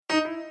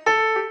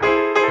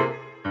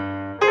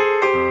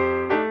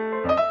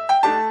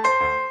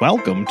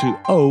Welcome to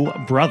Oh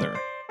Brother,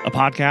 a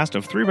podcast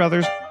of three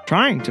brothers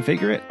trying to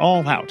figure it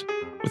all out,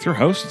 with your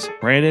hosts,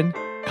 Brandon,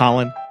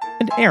 Colin,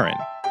 and Aaron.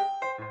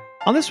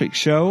 On this week's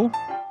show,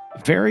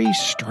 very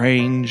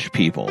strange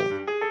people.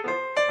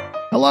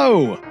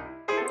 Hello!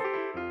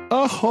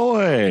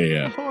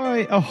 Ahoy!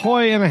 Ahoy,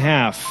 ahoy and a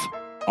half.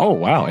 Oh,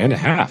 wow, and a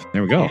half.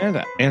 There we go. And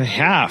a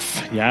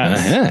half,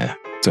 yes.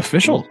 It's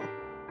official.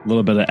 A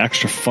little bit of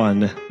extra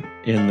fun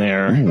in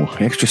there. Ooh,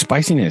 extra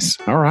spiciness.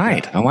 All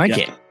right, I like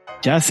it.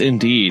 Yes,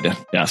 indeed.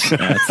 Yes,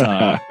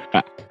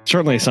 that's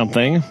certainly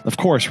something. Of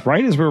course,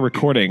 right as we're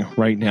recording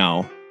right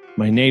now,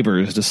 my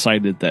neighbors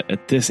decided that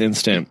at this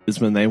instant is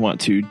when they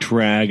want to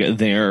drag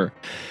their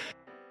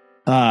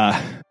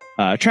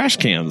trash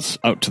cans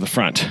out to the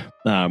front,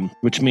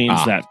 which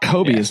means that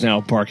Kobe is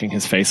now barking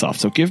his face off.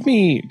 So give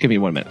me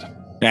 1 minute.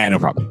 Yeah, no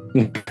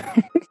problem.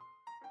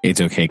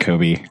 It's okay,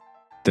 Kobe.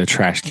 The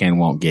trash can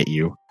won't get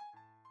you.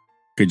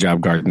 Good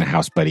job guarding the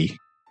house, buddy.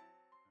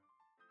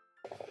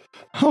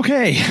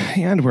 Okay,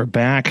 and we're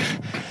back.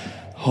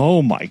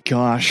 Oh my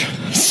gosh.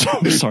 So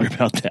sorry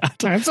about that.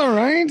 That's all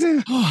right.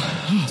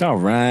 It's all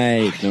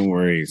right. No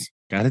worries.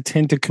 Got to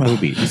tend to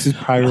Kobe. This is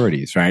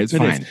priorities, right? It's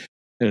fine.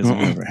 It is.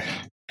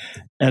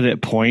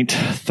 Edit point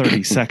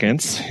 30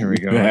 seconds. Here we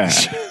go.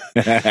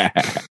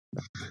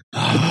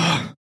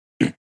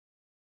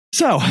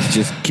 So,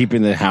 just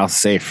keeping the house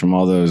safe from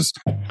all those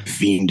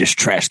fiendish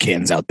trash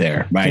cans out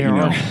there, right? They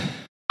are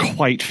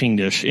quite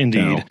fiendish,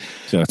 indeed.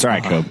 So it's all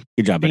right, Kobe.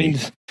 Good job, buddy.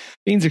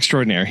 Bean's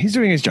extraordinaire. He's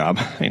doing his job.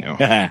 I know.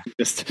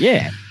 Just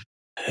yeah.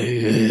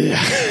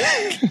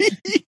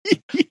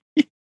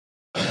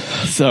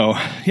 So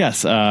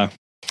yes, yeah.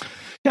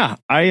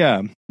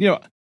 I there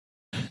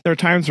are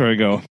times where I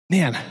go,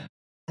 man,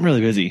 I'm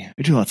really busy.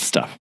 I do lots of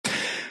stuff,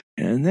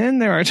 and then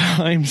there are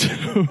times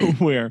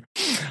where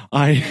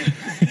I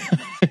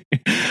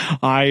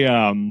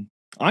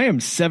am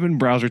 7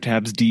 browser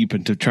tabs deep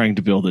into trying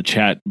to build a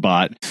chat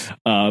bot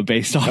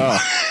based on.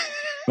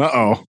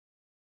 Oh,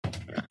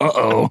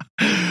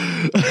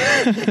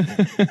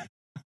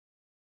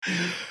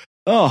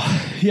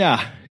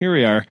 yeah. Here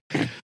we are.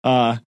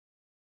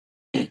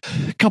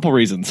 Couple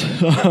reasons.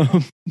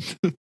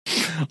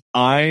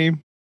 I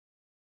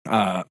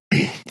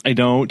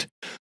don't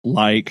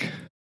like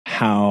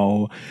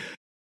how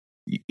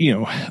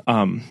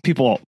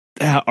people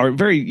are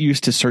very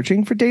used to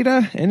searching for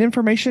data and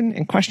information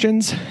and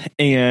questions,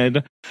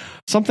 and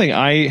something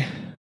I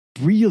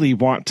really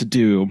want to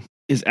do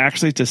is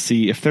actually to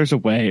see if there's a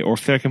way, or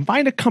if I can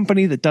find a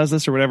company that does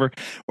this or whatever,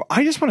 where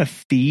I just want to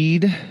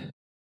feed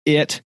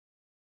it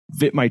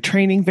my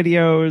training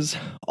videos,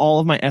 all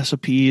of my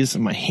SOPs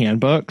and my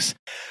handbooks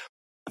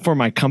for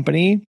my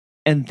company,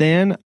 and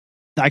then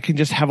I can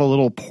just have a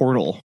little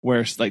portal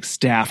where like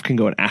staff can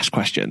go and ask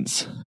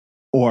questions,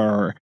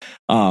 or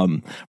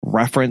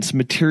reference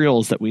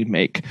materials that we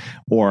make,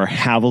 or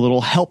have a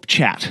little help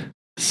chat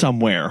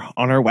somewhere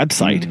on our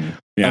website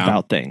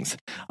about things,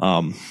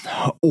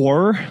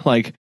 or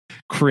like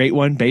create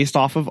one based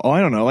off of, I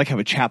don't know, like have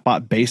a chat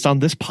bot based on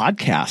this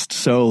podcast.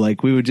 So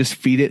like we would just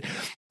feed it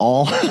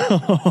all of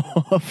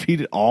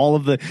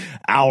the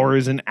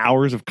hours and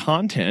hours of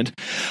content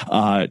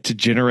to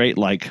generate,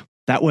 like,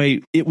 that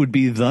way it would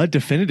be the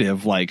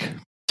definitive like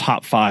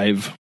top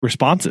 5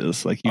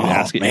 responses. Like you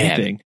ask it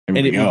anything and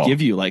it would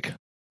give you like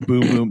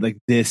boom, boom, like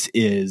this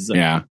is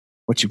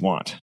what you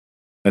want.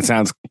 That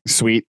sounds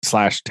sweet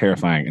 /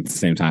 terrifying at the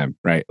same time,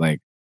 right? Like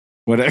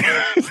what it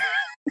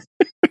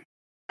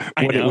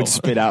would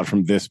spit out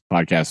from this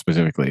podcast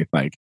specifically.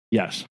 Like,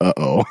 yes.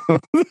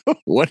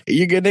 What are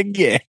you gonna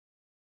get?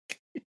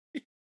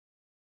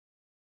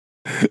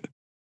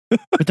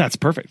 But that's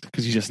perfect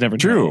because you just never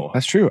know.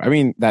 That's true. I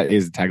mean, that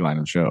is the tagline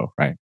of the show,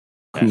 right?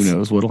 Yes. Who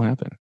knows what'll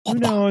happen? Who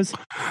knows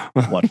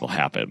what will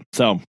happen?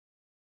 So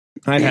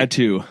I've had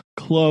to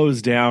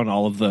close down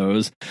all of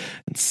those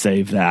and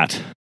save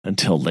that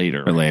until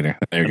later.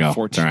 There you go.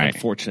 All right.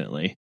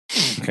 Unfortunately.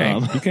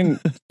 Okay.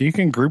 You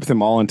can group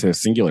them all into a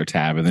singular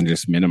tab and then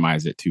just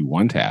minimize it to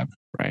one tab,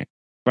 right?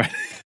 Right.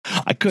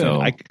 I could.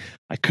 So, I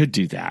could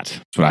do that.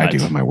 That's what I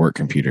do on my work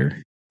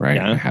computer, right?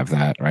 Yeah. I have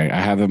that, right? I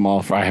have them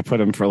all I put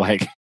them for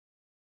like,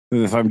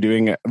 if I'm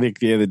doing, like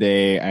the other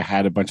day, I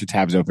had a bunch of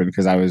tabs open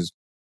because I was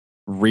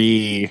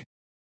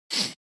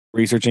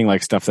researching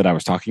like stuff that I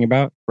was talking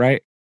about,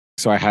 right?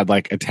 So I had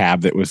like a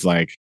tab that was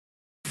like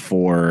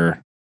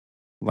for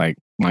like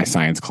my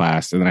science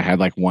class, and then I had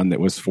like one that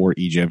was for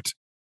Egypt,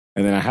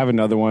 and then I have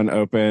another one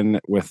open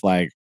with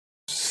like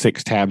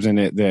 6 tabs in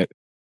it that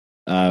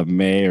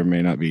may or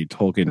may not be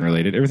Tolkien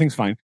related. Everything's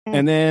fine.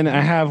 And then I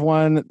have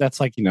one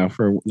that's like,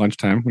 for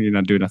lunchtime when you're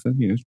not doing nothing,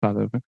 just pop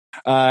it open.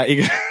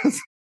 You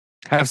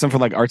have some for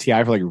like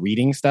RTI for like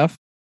reading stuff,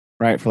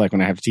 right? For like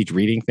when I have to teach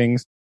reading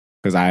things,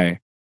 because I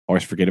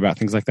always forget about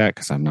things like that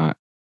because I'm not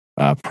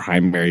a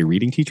primary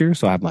reading teacher.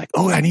 So I'm like,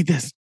 I need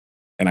this.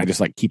 And I just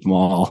like keep them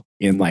all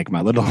in like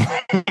my little,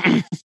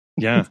 so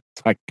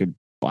I could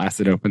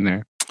blast it open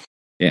there.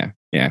 Yeah,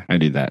 I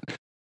do that.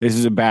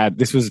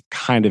 This was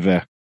kind of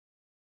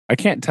I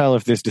can't tell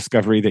if this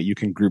discovery that you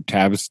can group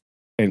tabs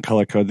and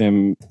color code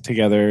them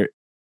together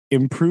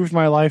improved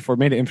my life or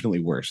made it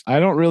infinitely worse. I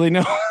don't really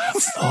know.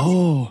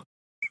 Oh,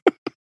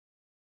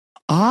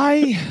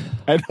 I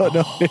don't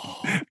know.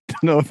 I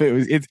don't know if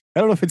I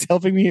don't know if it's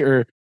helping me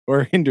or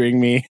hindering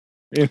me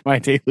in my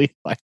daily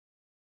life.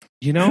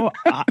 You know,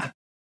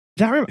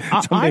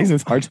 some days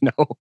it's hard to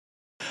know.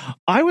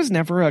 I was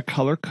never a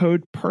color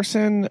code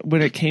person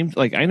when it came.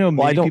 Like I know,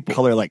 well, I don't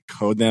color like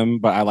code them,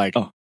 but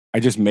I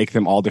just make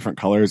them all different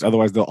colors.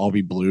 Otherwise, they'll all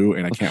be blue,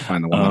 and I can't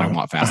find the one that I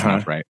want fast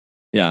enough. Right?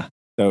 Yeah.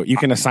 So you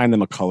can assign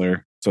them a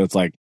color. So it's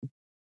like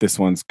this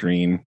one's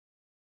green,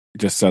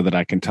 just so that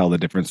I can tell the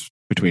difference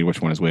between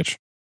which one is which.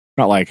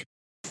 Not like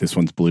this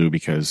one's blue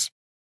because,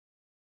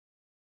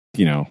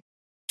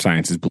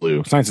 science is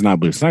blue. Science is not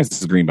blue. Science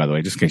is green, by the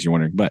way, just in case you're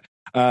wondering. But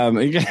that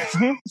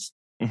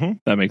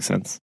makes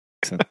sense.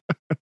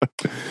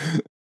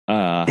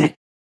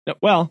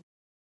 Well,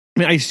 I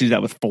mean, I used to do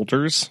that with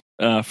folders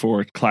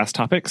for class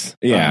topics.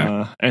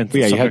 Yeah. And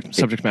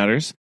subject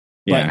matters.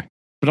 Yeah.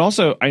 But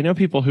also, I know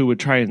people who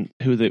would when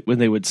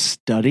they would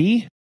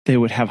study, they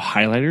would have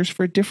highlighters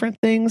for different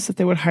things that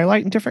they would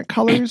highlight in different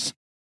colors.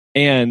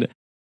 And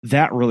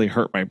that really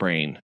hurt my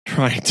brain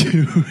trying to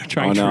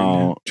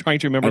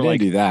remember. I didn't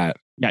do that.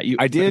 Yeah,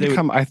 I did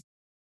I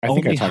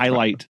think I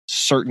highlight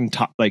certain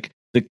like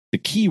the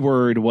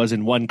keyword was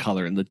in one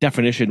color and the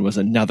definition was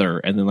another,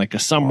 and then like a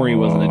summary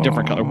was in a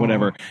different color,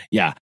 whatever.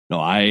 Yeah, no,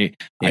 I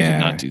did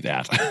not do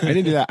that. I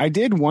didn't do that. I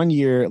did one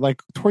year,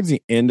 like towards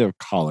the end of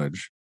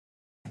college.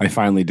 I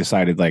finally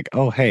decided, like,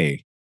 oh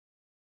hey,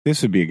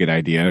 this would be a good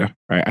idea.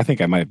 Right? I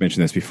think I might have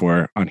mentioned this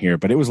before on here,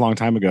 but it was a long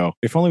time ago.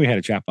 If only we had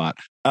a chatbot.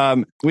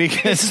 We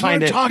could this is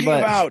what I'm talking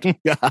about.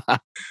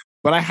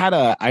 But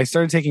I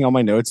started taking all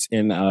my notes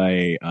in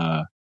a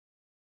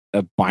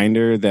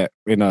binder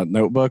in a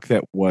notebook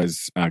that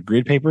was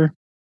grid paper,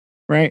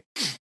 right?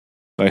 So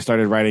I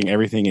started writing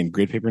everything in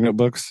grid paper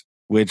notebooks,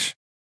 which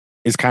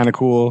is kind of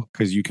cool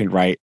because you can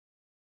write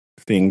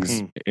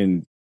things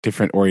in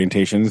different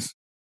orientations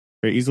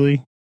very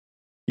easily,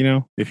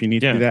 if you need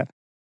to do that.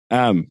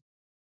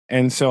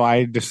 And so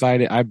I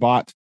decided I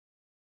bought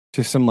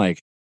I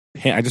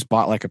just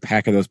bought like a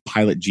pack of those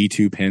Pilot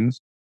G2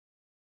 pens,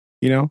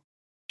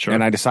 Sure.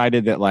 And I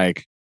decided that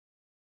like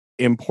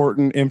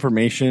important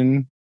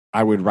information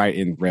I would write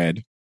in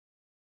red,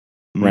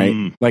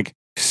 right? Like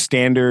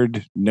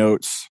standard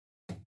notes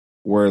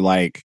were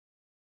like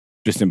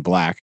just in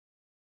black,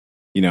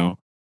 Yeah.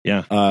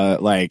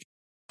 Like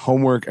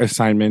homework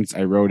assignments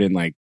I wrote in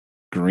like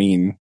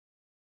green,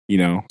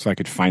 so I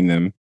could find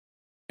them.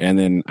 And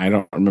then I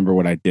don't remember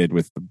what I did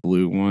with the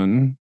blue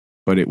one,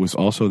 but it was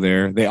also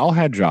there. They all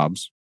had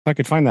jobs. If I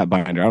could find that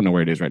binder, I don't know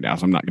where it is right now,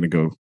 so I'm not going to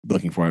go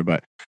looking for it.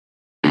 But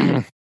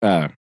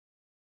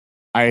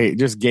I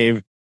just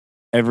gave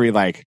every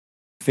like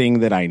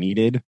thing that I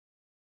needed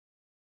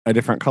a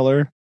different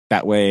color.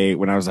 That way,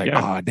 when I was like,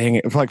 oh dang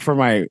it, like for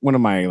one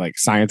of my like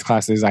science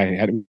classes,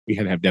 we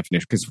had to have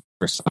definitions because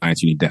for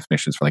science you need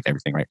definitions for like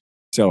everything, right?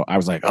 So I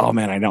was like, oh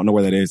man, I don't know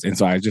where that is, and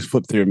so I just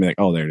flipped through and be like,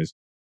 oh, there it is.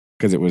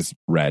 Because it was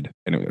red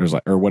and it was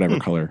like, or whatever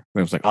color. And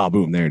I was like, oh,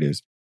 boom, there it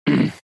is.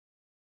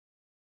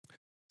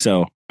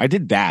 So I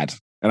did that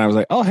and I was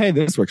like, oh, hey,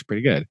 this works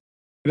pretty good.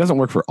 It doesn't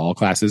work for all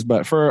classes,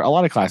 but for a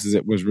lot of classes,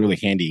 it was really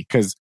handy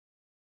because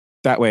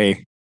that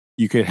way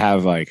you could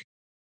have like,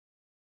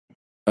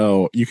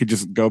 you could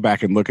just go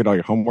back and look at all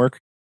your homework.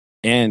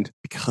 And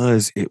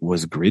because it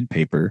was grid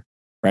paper,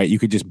 right, you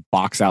could just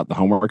box out the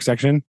homework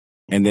section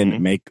and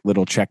then make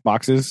little check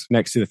boxes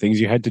next to the things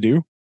you had to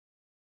do.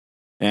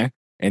 Yeah.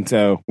 And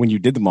so when you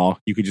did them all,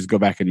 you could just go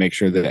back and make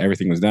sure that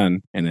everything was done.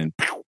 And then.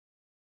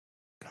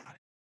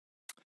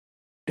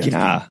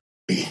 Yeah.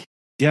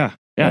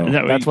 So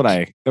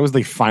that was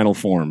the final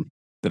form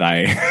that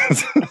I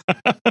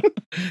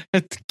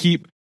had to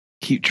keep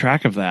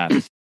track of that.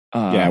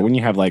 When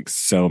you have like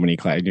so many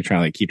classes, you're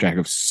trying to like keep track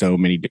of so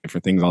many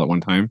different things all at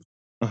one time.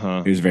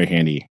 It was very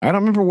handy. I don't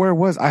remember where it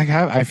was.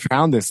 I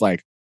found this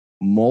like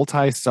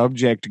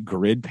multi-subject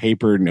grid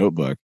paper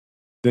notebook.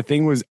 The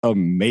thing was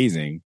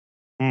amazing.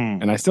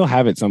 And I still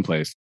have it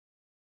someplace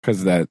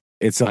because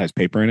it still has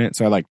paper in it.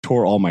 So I like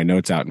tore all my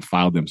notes out and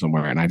filed them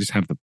somewhere. And I just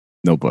have the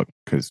notebook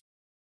because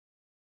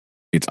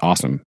it's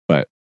awesome,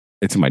 but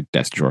it's in my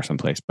desk drawer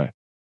someplace. But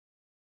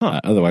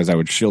otherwise I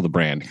would shill the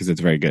brand because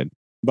it's very good.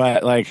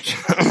 But like,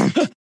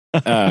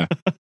 because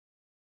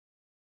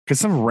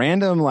some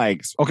random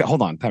like, okay,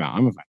 hold on, time out.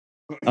 I'm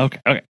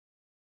okay.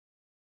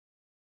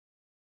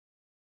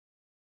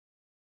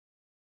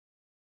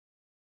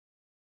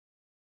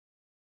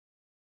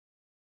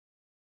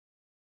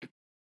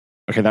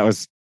 Okay, that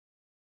was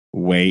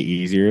way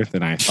easier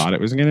than I thought it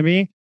was going to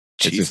be.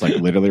 Jeez. It's just like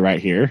literally right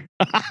here.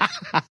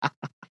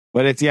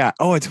 But it's,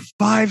 it's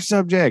 5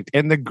 subject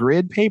and the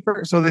grid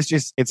paper. So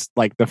it's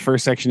like the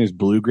first section is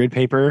blue grid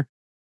paper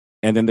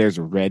and then there's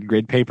red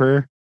grid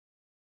paper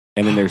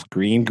and then there's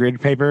green grid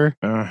paper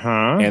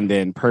and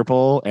then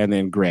purple and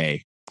then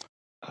gray.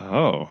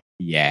 Oh.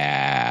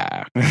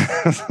 Yeah.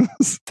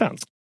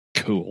 Sounds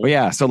cool. Well,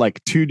 yeah. So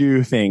like to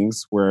do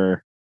things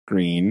were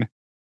green.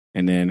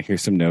 And then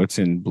here's some notes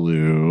in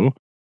blue.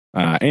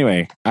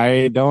 Anyway,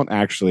 I don't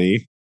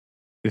actually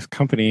this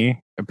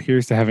company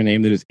appears to have a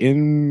name that is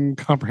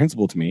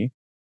incomprehensible to me.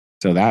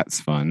 So that's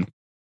fun.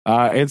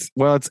 It's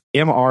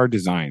MR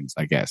Designs,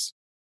 I guess.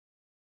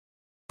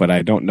 But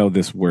I don't know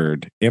this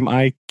word.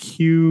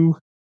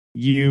 MIQUELRIUS.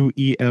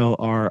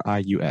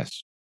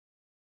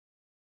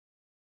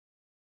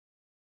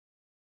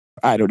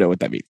 I don't know what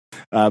that means.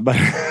 But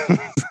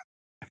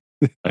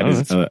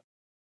that's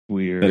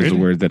weird. That is a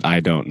word that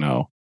I don't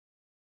know.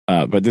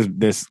 But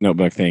this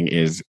notebook thing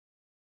is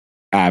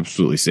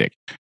absolutely sick.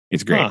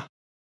 It's great.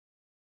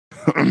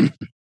 Huh.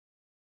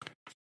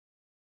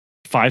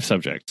 5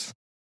 subjects.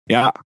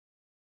 Yeah.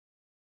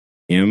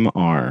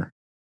 MR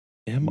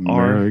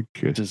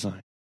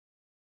Design.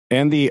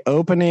 And the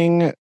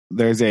opening,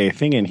 there's a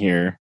thing in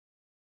here.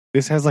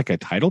 This has like a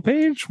title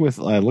page with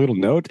a little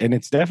note, and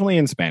it's definitely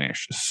in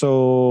Spanish.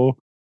 So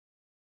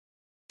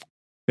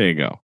there you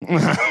go.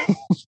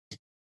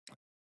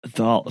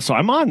 So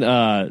I'm on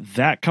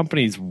that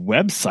company's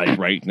website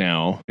right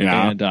now.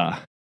 Yeah. And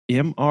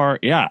MR,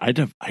 yeah, I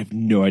have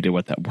no idea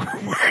what that word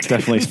It's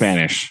definitely is.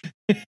 Spanish.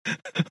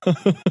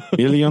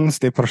 Millones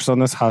de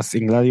personas has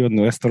ingladio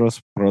nuestros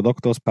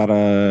productos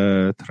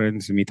para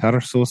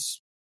transmitir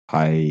sus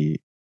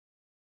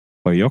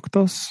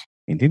proyectos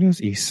internos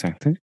y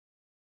santos.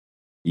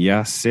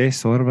 Ya sea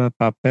sobre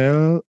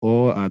papel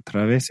o a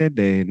través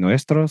de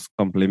nuestros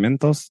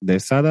complementos de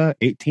SADA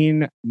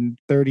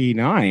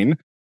 1839,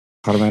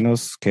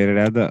 hermanos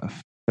querida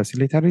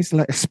facilitar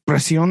la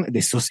expresión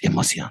de sus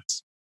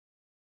emociones.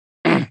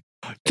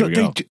 So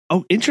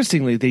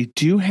interestingly, they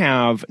do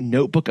have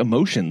notebook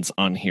emotions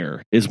on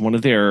here. Is one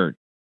of their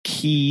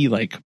key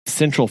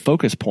central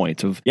focus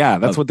points of. Yeah,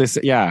 that's what this.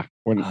 Yeah,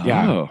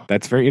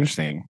 that's very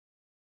interesting.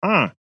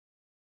 Well,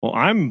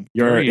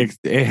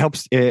 it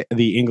helps.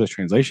 The English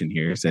translation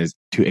here says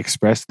to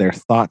express their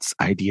thoughts,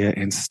 idea,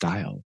 and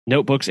style.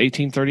 Notebooks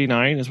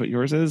 1839 is what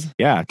yours is.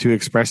 Yeah, to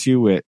express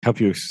help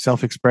you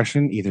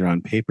self-expression either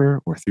on paper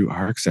or through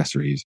our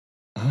accessories.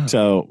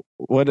 So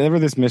whatever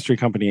this mystery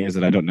company is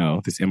that I don't know,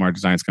 this MR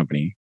Designs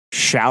company,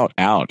 shout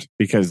out,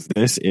 because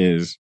this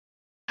is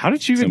how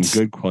did you even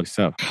some good quality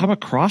stuff come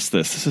across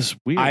this? This is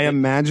weird. I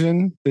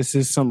imagine this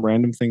is some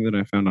random thing that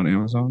I found on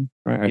Amazon.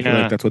 Right? I feel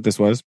like that's what this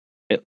was.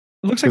 It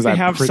looks like they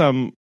have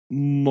some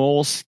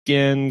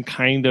moleskin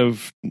kind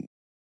of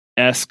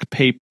esque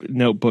paper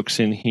notebooks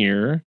in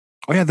here.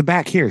 Oh yeah, the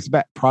back here. It's the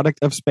back. Product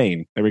of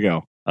Spain. There we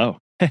go. Oh,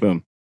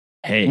 boom.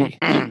 Hey,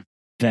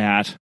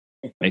 that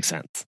makes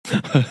sense.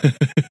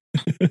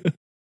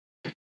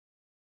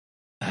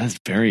 That's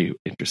very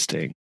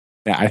interesting.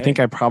 Yeah, I think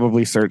I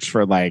probably searched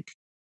for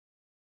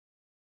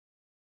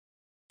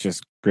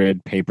just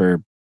grid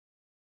paper,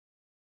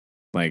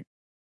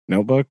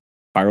 notebook,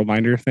 spiral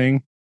binder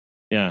thing.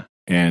 Yeah.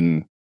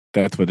 And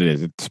that's what it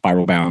is. It's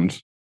spiral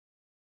bound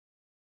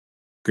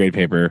grade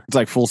paper. It's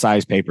like full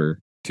size paper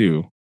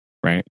too,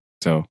 right?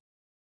 So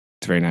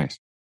it's very nice.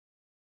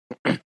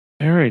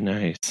 Very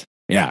nice.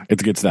 Yeah,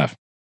 it's good stuff.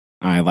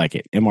 I like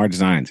it. MR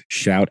Designs,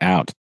 shout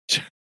out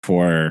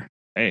for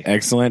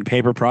excellent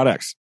paper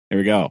products. There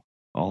we go.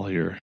 All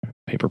your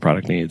paper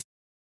product needs.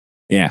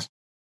 Yes.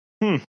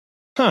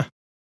 Huh.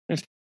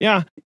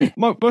 Yeah.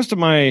 Most of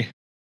my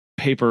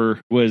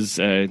paper was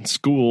in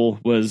school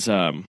was,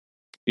 the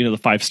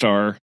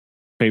 5-star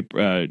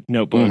paper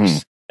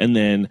notebooks, and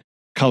then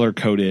color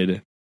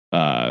coded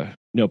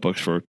notebooks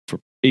for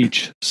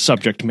each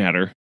subject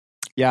matter.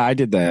 Yeah, I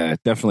did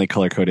definitely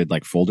color coded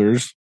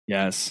folders.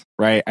 Yes.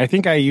 Right. I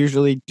think I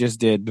usually just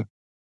did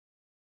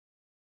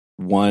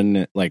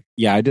one I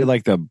did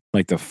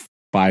the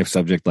 5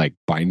 subject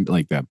bind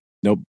the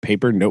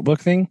paper notebook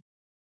thing.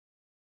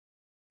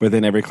 But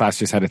then every class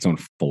just had its own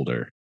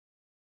folder.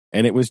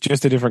 And it was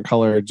just a different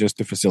color just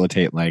to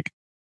facilitate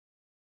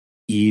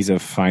ease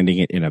of finding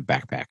it in a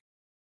backpack.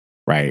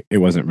 Right. It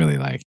wasn't really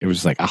it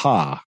was just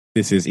aha,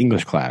 this is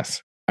English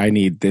class. I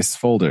need this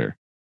folder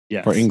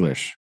for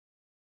English.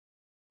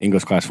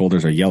 English class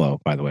folders are yellow,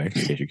 by the way, in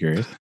case you're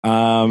curious.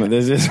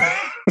 This is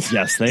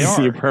yes, they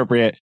are the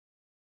appropriate.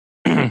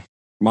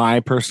 My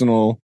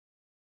personal.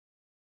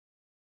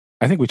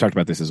 I think we talked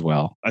about this as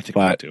well. I think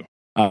we do.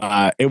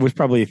 It was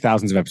probably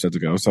thousands of episodes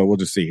ago, so we'll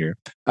just see here.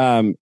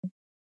 I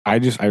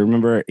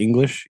remember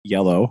English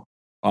yellow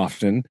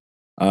often.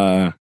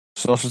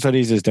 Social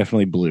studies is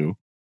definitely blue,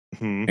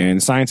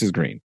 and science is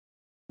green.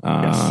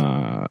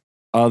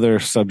 Other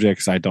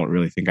subjects, I don't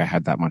really think I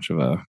had that much of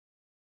a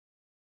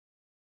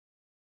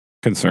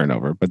concern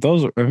over, but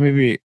those are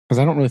maybe because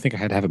I don't really think I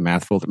had to have a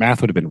math folder.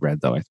 Math would have been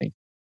red, though. I think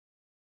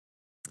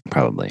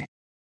probably.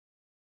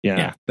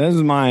 Yeah. This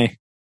is my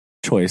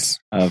choice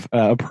of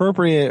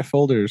appropriate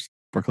folders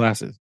for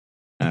classes.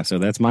 So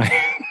that's my.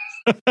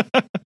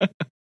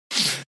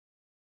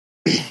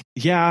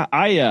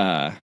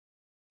 Yeah,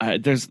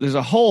 there's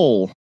a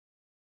whole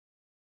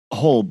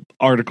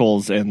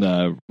articles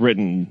and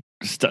written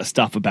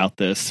stuff about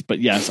this,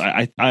 but yes,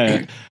 I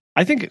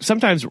think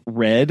sometimes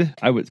red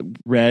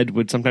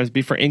would sometimes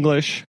be for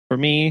English for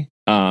me.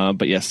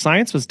 But yes,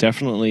 science was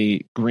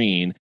definitely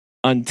green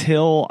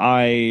until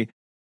I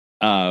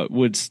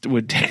would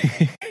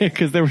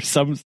because there were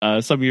some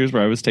years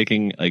where I was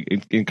taking like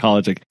in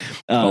college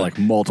like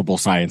multiple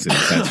sciences.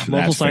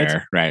 That's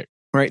fair, right?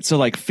 Right. So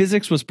like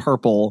physics was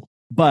purple,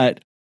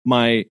 but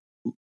my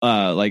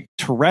like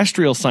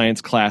terrestrial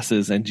science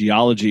classes and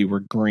geology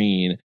were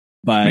green.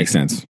 But makes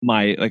sense.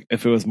 My like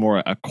if it was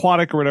more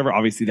aquatic or whatever,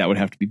 obviously that would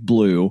have to be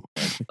blue.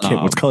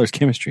 What color is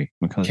chemistry?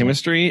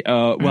 Chemistry.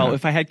 Well,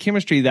 if I had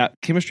chemistry, that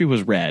chemistry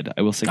was red.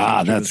 I will say.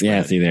 That's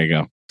red. See, there you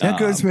go. That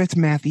goes with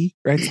mathy,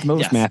 right? It's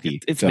most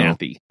mathy. It's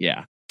mathy,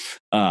 yeah.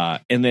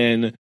 And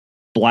then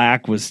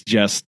black was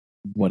just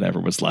whatever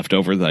was left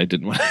over that I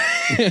didn't want.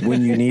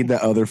 When you need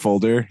the other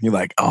folder, you're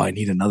like, oh, I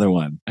need another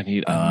one. I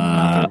need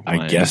another one.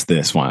 I guess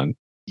this one.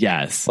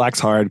 Yes. Black's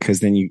hard because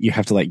then you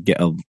have to like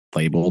get a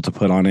label to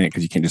put on it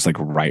because you can't just like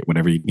write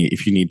whatever you need.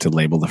 If you need to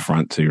label the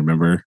front so you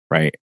remember,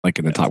 right? Like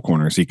in the top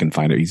corner so you can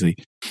find it easily.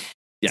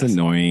 It's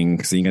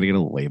annoying. So you got to get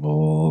a label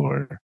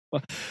or...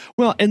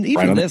 Well, and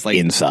even this, like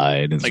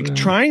inside, like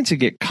trying to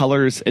get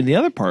colors, and the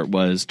other part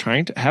was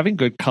having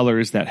good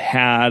colors that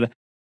had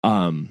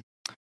a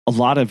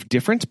lot of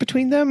difference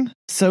between them,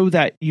 so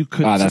that you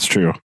could. That's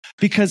true.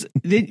 Because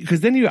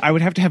then I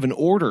would have to have an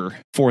order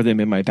for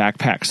them in my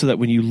backpack, so that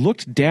when you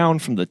looked down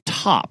from the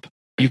top,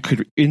 you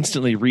could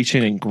instantly reach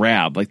in and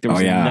grab. Like there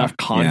was enough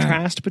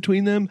contrast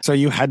between them. So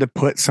you had to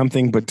put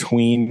something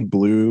between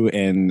blue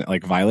and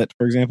like violet,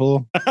 for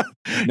example.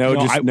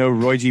 No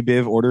Roy G.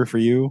 Biv order for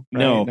you. Right?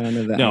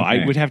 No,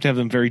 I would have to have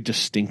them very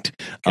distinct.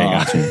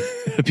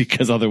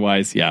 Because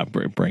otherwise,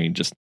 brain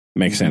just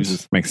makes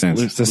sense.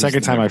 It's the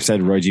second time I've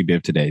said Roy G.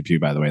 Biv today, too.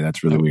 By the way,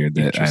 that's really weird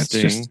that it's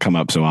just come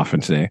up so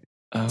often today.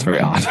 It's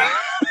very odd.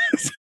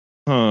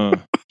 Huh.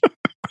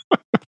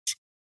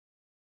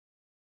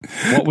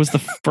 What was the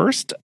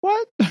first?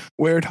 What?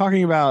 We're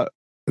talking about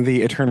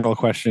the eternal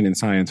question in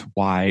science: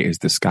 why is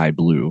the sky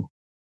blue?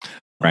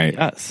 Right.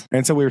 Yes.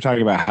 And so we were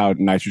talking about how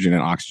nitrogen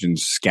and oxygen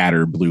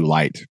scatter blue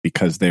light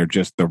because they're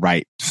just the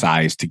right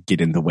size to get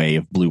in the way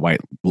of blue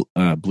light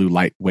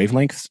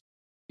wavelengths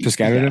to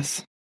scatter them.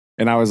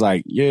 And I was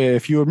like, yeah,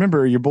 if you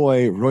remember your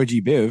boy Roy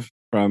G. Biv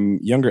from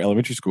younger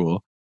elementary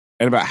school,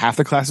 and about half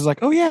the class was like,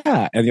 oh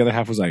yeah, and the other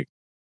half was like,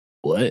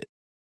 what?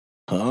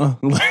 Huh?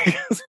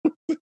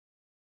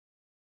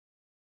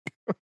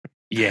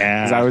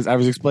 Yeah. I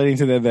was explaining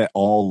to them that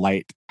all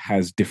light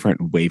has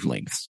different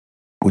wavelengths,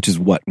 which is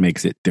what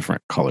makes it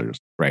different colors,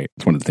 right?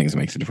 It's one of the things that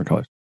makes it different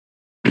colors.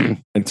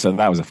 And so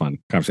that was a fun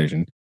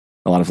conversation.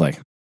 A lot of like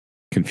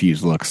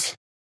confused looks.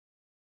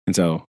 And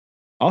so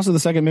also the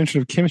second mention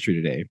of chemistry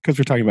today, because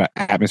we're talking about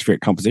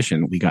atmospheric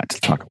composition, we got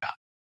to talk about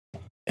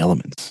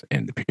elements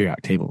and the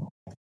periodic table.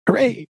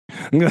 Hooray!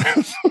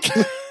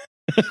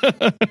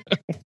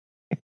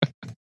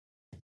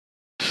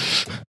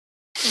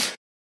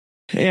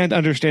 And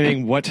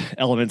understanding what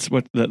elements,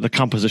 what the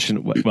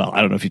composition. Well,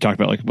 I don't know if you talked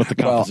about like what the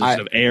composition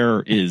of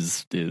air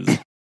is.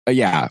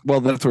 Yeah, well,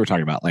 that's what we're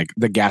talking about, like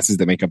the gases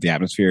that make up the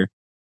atmosphere.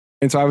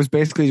 And so I was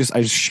basically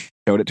I just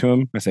showed it to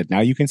him. I said, now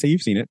you can say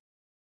you've seen it.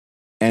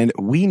 And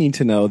we need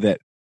to know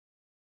that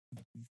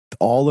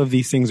all of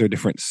these things are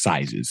different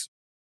sizes.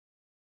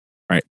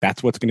 Right?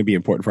 That's what's going to be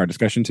important for our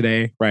discussion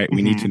today, right? Mm-hmm.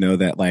 We need to know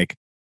that like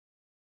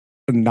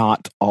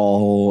not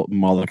all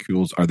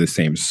molecules are the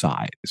same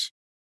size.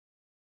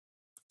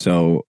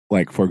 So,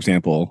 like, for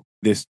example,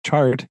 this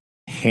chart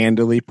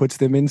handily puts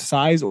them in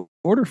size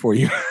order for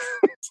you.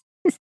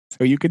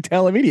 So you could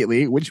tell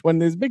immediately which one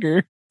is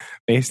bigger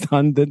based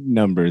on the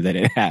number that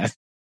it has.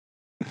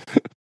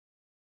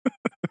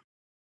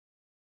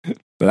 So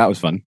that was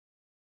fun.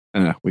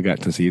 We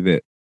got to see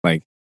that,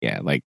 like,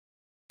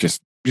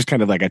 just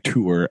kind of like a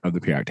tour of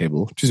the periodic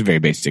table, just very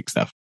basic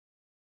stuff.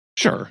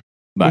 Sure.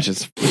 But, which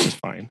is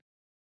fine.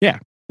 Yeah,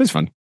 it's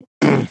fun.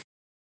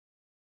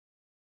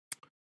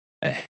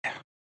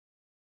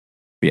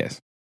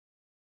 Yes.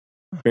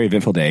 Very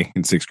eventful day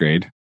in 6th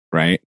grade,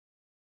 right?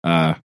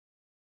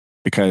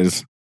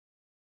 Because,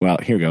 well,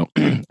 here we go.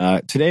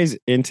 Today's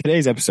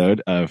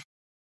episode of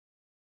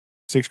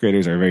 6th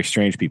graders are very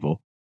strange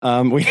people.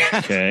 We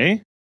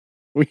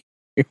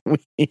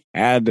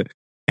had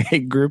a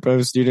group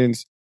of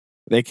students.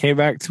 They came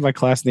back to my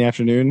class in the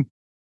afternoon,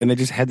 and they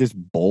just had this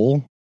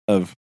bowl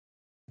of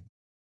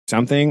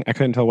something. I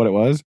couldn't tell what it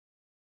was,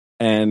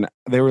 and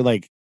they were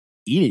like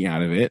eating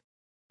out of it,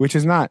 which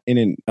is not in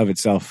and of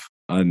itself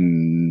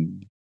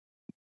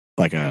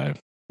like a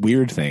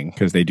weird thing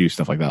because they do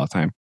stuff like that all the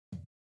time.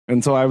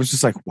 And so I was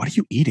just like, what are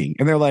you eating?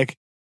 And they're like,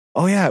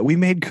 oh yeah, we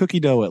made cookie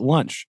dough at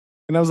lunch.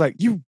 And I was like,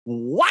 you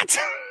what?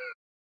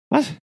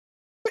 What?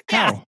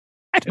 How?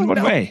 I don't know.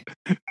 In what way?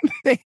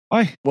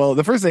 Why? Well,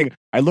 the first thing,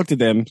 I looked at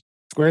them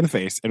square in the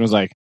face and was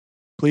like,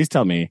 please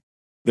tell me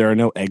there are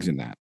no eggs in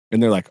that.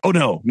 And they're like, oh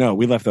no,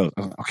 we left those.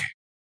 I was like, okay.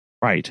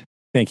 Right.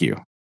 Thank you.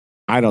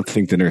 I don't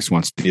think the nurse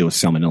wants to deal with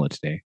salmonella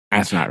today.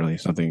 That's not really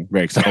something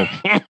very exciting.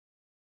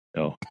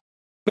 No.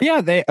 But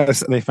yeah, they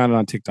found it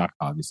on TikTok,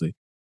 obviously.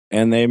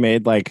 And they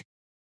made like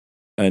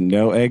a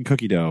no egg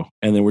cookie dough,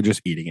 and then we're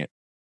just eating it.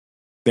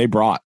 They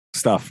brought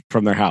stuff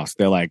from their house.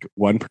 They're like,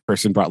 one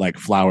person brought like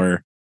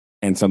flour,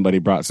 and somebody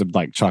brought some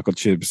like chocolate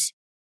chips,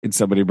 and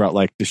somebody brought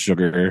like the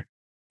sugar,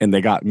 and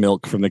they got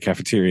milk from the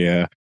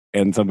cafeteria,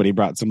 and somebody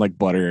brought some like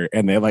butter,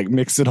 and they like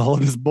mixed it all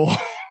in this bowl.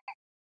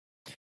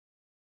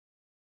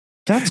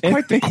 That's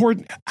quite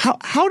the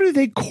How do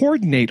they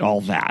coordinate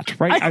all that?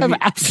 Right? I have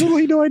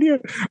absolutely no idea.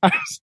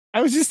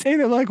 I was just saying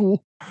that like,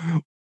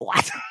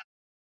 what?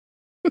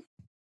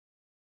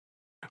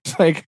 It's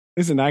like,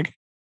 listen, this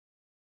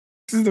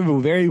is a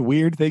very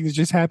weird thing that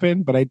just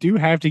happened, but I do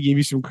have to give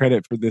you some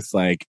credit for this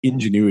like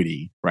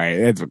ingenuity, right?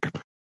 It's a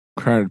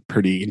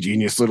pretty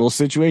ingenious little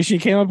situation you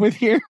came up with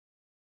here.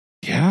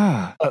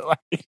 Yeah.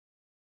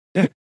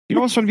 You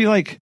almost want to be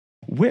like,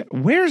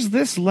 where's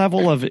this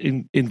level of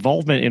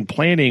involvement in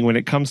planning when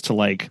it comes to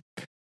like,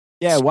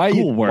 why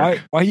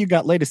you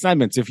got late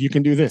assignments if you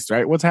can do this,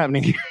 right? What's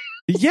happening here?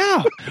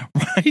 Yeah,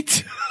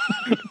 right.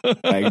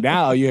 Like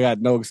now you got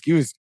no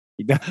excuse.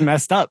 You got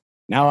messed up.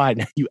 Now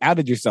you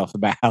outed yourself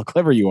about how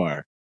clever you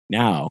are.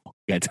 Now you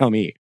gotta tell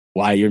me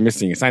why you're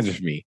missing assignments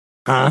for me.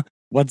 Huh?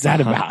 What's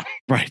that about?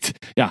 Right.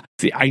 Yeah.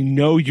 See, I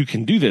know you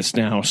can do this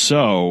now,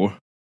 so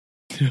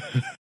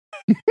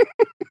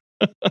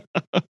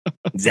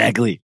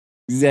Exactly.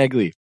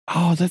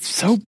 Oh, that's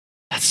so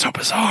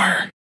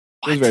bizarre.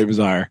 It was very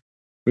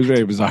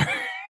bizarre.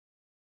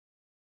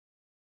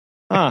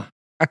 Huh.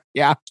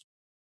 Yeah.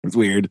 It's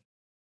weird.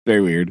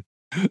 Very weird.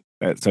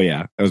 So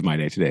yeah, that was my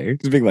day today.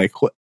 Just being like,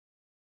 what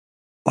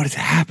is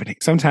happening?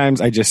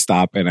 Sometimes I just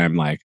stop and I'm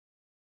like,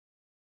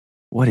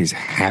 what is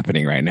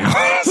happening right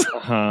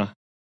now?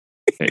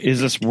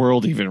 Is this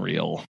world even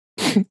real?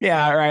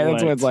 Yeah, right.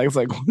 That's what it's like. It's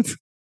like,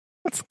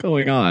 what's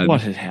going on?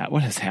 What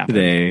has happened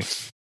today?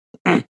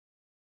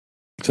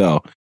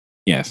 So,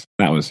 yes,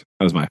 that was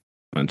my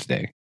fun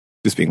today.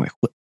 Just being like,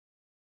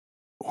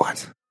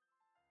 what?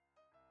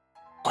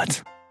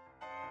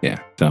 Yeah.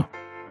 So,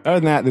 other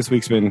than that, this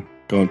week's been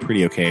going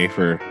pretty okay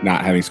for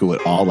not having school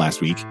at all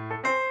last week.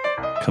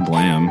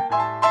 Kablam.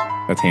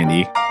 That's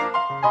handy.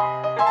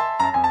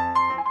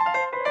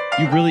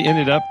 You really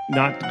ended up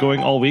not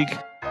going all week?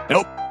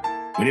 Nope.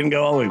 We didn't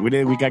go all week.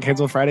 We got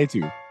canceled Friday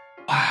too.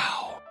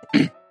 Wow.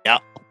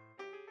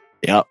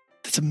 Yep.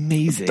 That's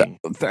amazing.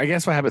 I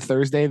guess what happened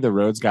Thursday, the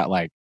roads got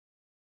like,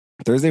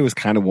 Thursday was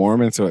kind of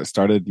warm, and so it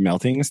started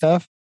melting and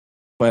stuff.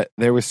 But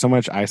there was so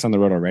much ice on the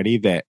road already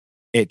that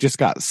it just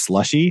got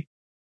slushy,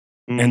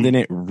 and then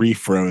it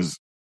refroze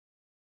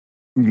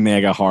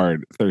mega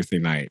hard Thursday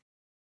night.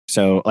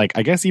 So, like,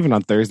 I guess even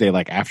on Thursday,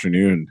 like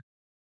afternoon,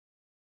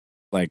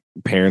 like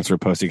parents were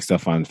posting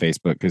stuff on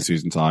Facebook because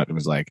Susan saw it and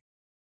was like,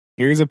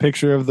 "Here's a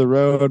picture of the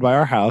road by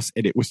our house,"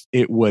 and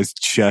it was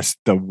just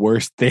the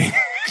worst thing.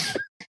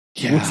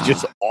 Yeah. It was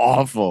just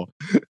awful.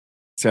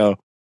 So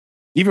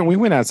even we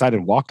went outside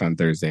and walked on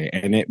Thursday,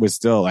 and it was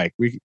still like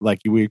we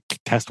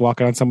test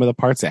walking on some of the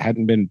parts that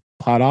hadn't been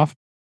plowed off,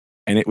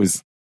 and it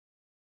was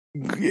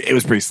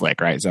pretty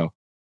slick, right? So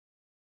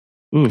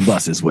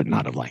buses would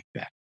not have liked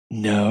that.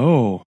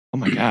 No. Oh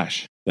my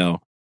gosh. So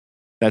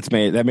that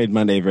made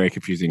Monday very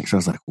confusing. So I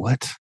was like,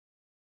 what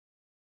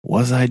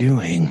was I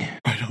doing?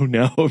 I don't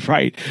know.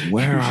 Right.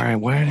 Where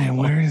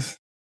is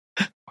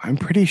I'm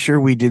pretty sure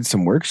we did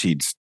some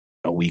worksheets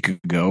a week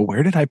ago.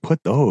 Where did I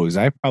put those?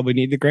 I probably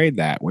need to grade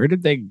that. Where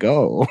did they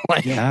go?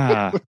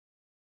 Yeah.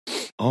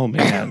 Oh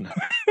man.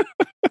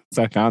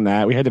 So I found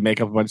that we had to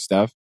make up a bunch of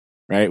stuff,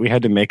 right? We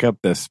had to make up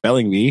the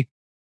spelling bee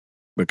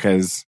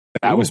because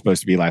that was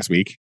supposed to be last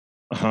week.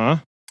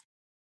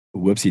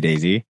 Whoopsie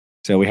daisy.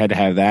 So we had to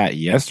have that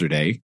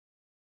yesterday.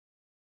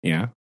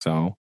 Yeah.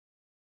 So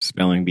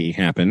spelling bee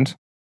happened.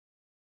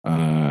 They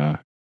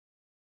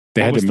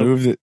had to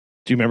move it.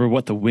 Do you remember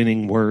what the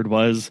winning word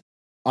was?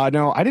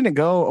 No, I didn't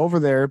go over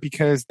there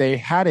because they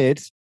had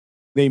it.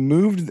 They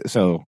moved.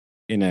 So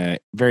in a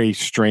very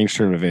strange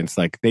turn of events,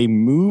 like they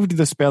moved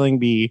the spelling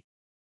bee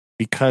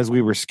because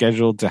we were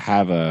scheduled to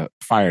have a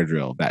fire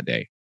drill that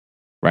day.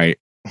 Right.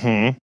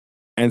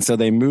 And so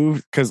they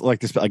moved because like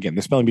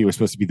the spelling bee was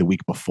supposed to be the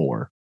week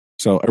before.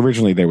 So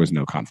originally there was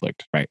no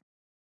conflict. Right.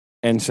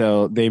 And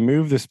so they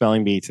moved the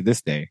spelling bee to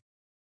this day,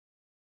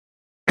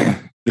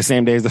 the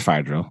same day as the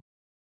fire drill.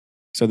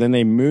 So then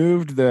they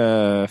moved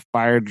the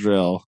fire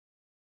drill,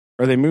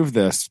 or they moved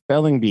the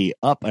spelling bee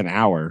up an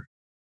hour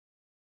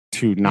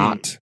to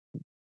not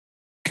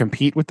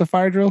compete with the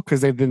fire drill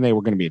because then they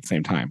were going to be at the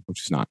same time,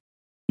 which is not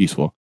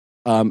useful.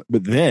 But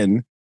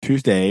then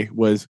Tuesday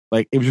was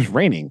like, it was just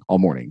raining all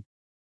morning.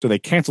 So they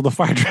canceled the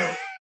fire drill.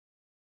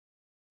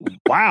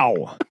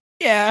 Wow.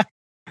 Yeah.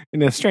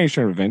 In a strange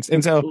turn of events.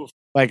 And so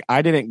like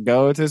I didn't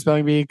go to the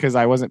spelling bee because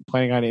I wasn't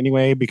planning on it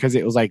anyway, because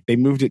it was like they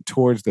moved it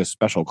towards the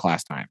special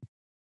class time,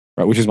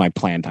 right? Which is my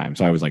plan time.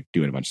 So I was like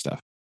doing a bunch of stuff.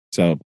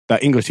 So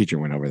the English teacher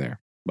went over there.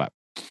 But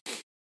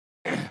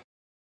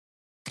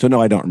so no,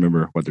 I don't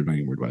remember what their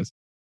winning word was.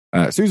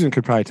 Susan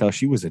could probably tell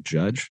she was a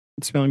judge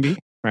at spelling bee,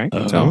 right?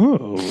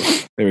 So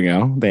there we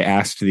go. They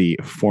asked the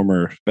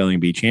former spelling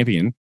bee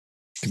champion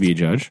to be a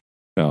judge.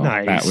 So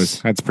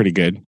nice. That's pretty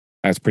good.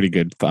 That's pretty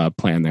good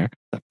plan there.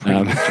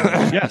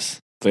 Yes.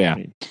 So yeah.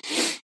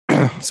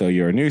 So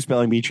your new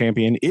spelling bee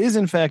champion is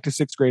in fact a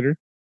sixth grader.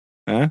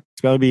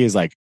 Spelling bee is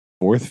like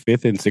 4th,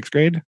 5th, and 6th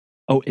grade.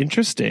 Oh,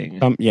 interesting.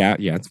 Yeah,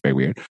 it's very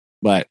weird.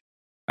 But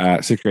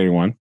sixth grade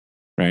one,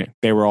 right?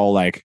 They were all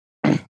like,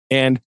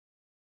 and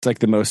it's like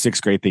the most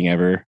sixth grade thing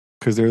ever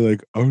because they're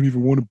like, I don't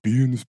even want to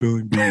be in the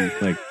spelling bee.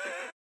 Like,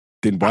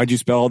 then why'd you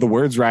spell all the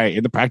words right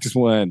in the practice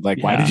one?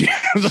 Like, why did you?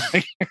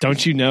 Like,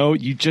 don't you know?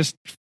 You just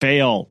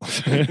fail.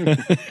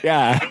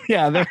 yeah.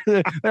 They're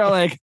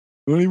like, I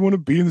don't even want to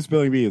be in the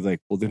spelling bee. It's like,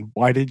 well, then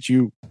why did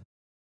you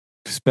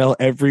spell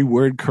every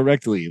word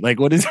correctly? Like,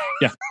 what is?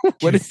 Yeah,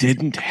 what it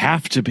didn't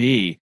have to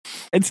be.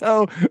 And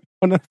so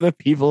one of the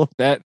people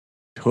that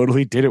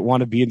totally didn't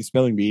want to be in the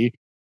spelling bee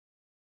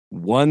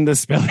won the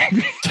spelling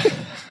bee.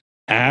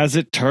 As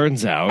it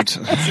turns out.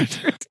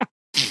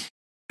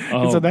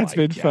 And so that's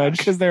been fun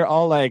because they're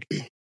all like,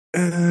 I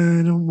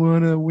don't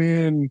want to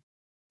win.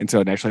 And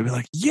so naturally, we're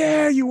like,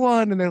 yeah, you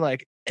won. And they're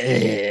like,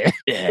 yeah.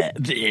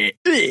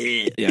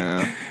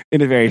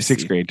 In a very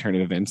sixth grade turn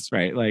of events,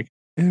 right? Like,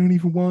 I don't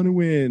even want to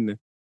win.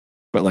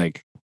 But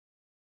like,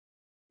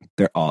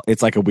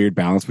 it's like a weird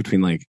balance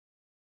between like,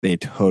 they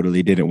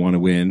totally didn't want to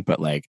win, but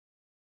like,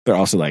 they're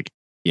also like,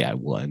 yeah, I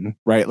won,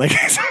 right? Like,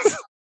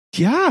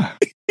 yeah.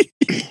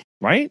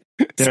 Right?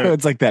 So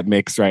it's like that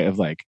mix, right? Of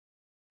like,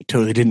 I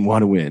totally didn't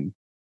want to win,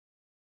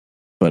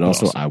 but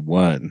also I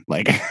won.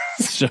 Like,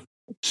 so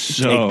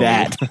take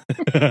that.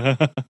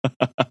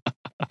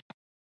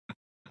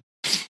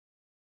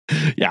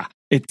 Yeah,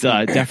 it's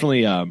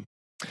definitely.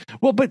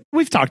 Well, but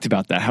we've talked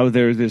about that. How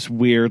there's this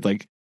weird,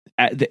 like,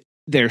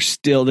 there's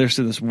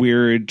this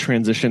weird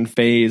transition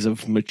phase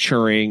of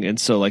maturing, and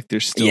so like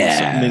there's still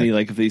so many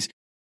like of these.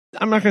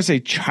 I'm not going to say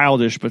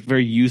childish, but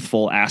very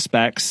youthful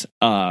aspects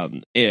of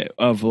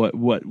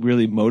what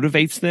really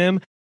motivates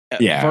them.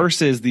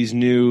 Versus these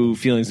new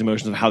feelings and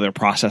emotions of how they're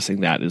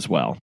processing that as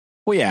well.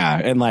 Well, yeah.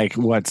 And like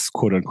what's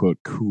quote unquote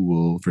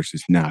cool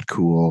versus not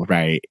cool,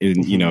 right?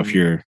 And, you know, if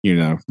you're,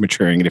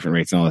 maturing at different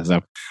rates and all that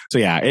stuff. So,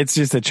 yeah, it's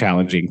just a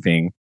challenging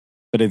thing.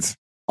 But it's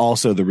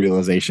also the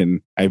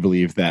realization, I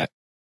believe, that,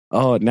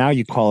 now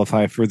you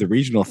qualify for the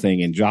regional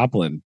thing in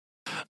Joplin.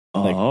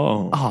 Like,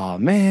 oh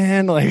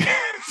man. Like,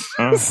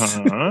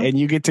 and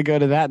you get to go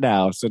to that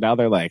now. So now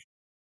they're like,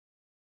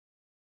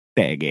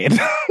 dang it.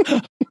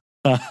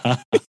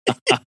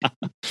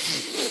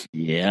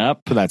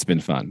 Yep. So that's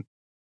been fun.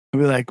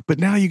 And we're like, but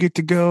now you get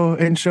to go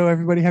and show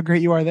everybody how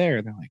great you are there.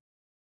 And they're like,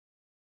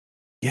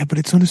 yeah, but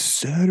it's on a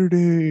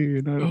Saturday.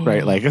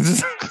 Right. Like,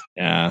 it's just,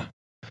 yeah.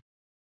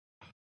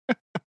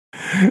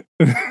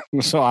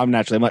 So I'm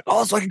like,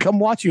 so I can come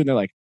watch you. And they're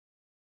like,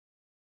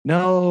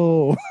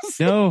 no,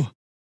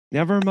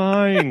 never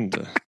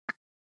mind.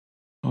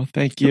 Oh,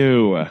 thank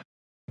you.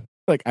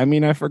 Like, I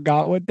mean, I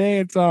forgot what day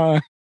it's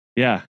on.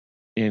 Yeah.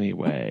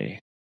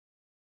 Anyway.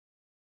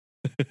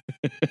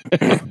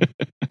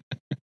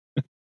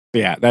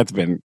 Yeah, that's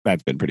been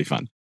pretty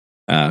fun.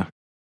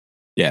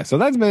 Yeah, so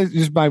that's been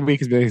just my week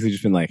has basically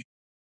just been like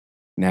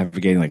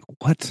navigating, like,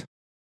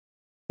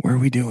 where are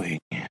we doing?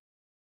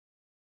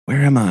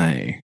 Where am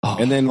I?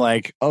 And then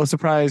like,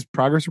 surprise,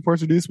 progress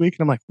reports are due this week.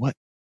 And I'm like,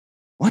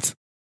 what?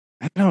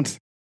 I don't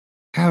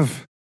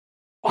have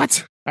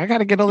what? I got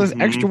to get all this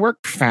extra work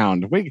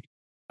found.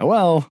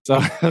 So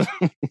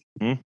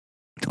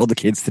told the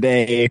kids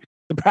today,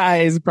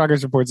 surprise,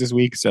 progress reports this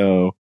week.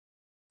 So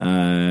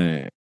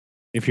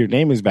if your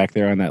name is back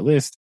there on that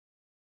list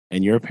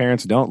and your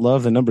parents don't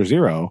love the number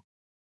 0,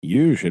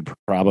 you should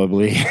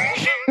probably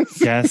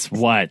guess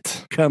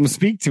what? Come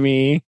speak to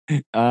me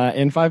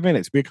in 5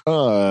 minutes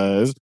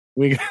because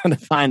we gotta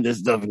find this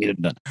stuff and get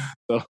it done.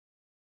 So,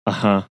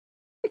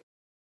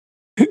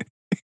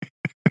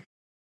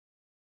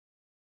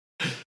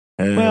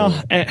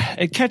 well,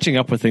 and catching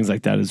up with things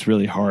like that is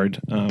really hard.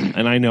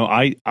 And I know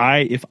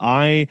if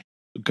I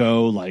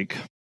go like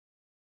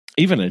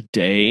even a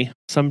day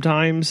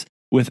sometimes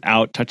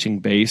without touching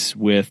base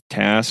with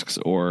tasks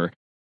or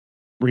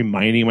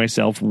reminding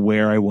myself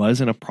where I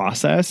was in a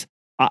process,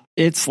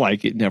 it's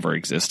like it never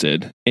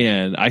existed.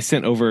 And I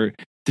sent over,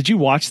 did you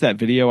watch that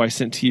video I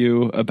sent to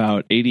you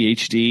about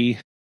ADHD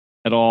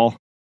at all?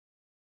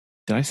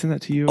 Did I send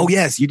that to you? Oh,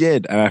 yes, you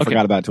did. I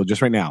forgot about it till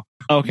just right now.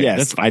 Okay.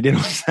 Yes, I did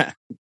watch that.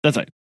 That's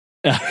right.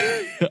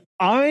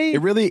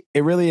 It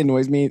really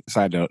annoys me.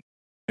 Side note,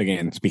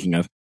 again, speaking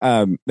of,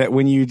 that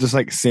when you just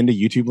like send a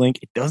YouTube link,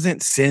 it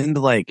doesn't send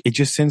it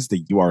just sends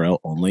the URL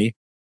only.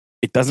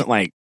 It doesn't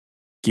like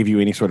give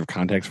you any sort of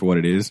context for what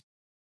it is.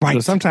 Right. So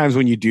sometimes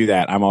when you do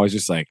that, I'm always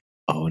just like,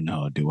 oh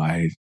no, do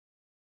I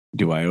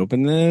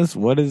open this?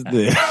 What is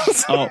this?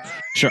 Oh,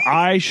 sure.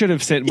 I should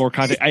have sent more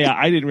context.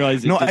 I didn't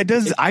realize. No, it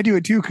does. I do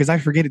it too because I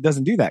forget it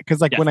doesn't do that.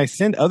 Because when I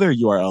send other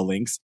URL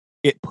links,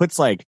 it puts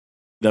like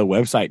the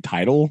website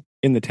title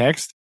in the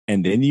text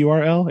and then the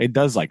URL. It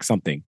does like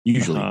something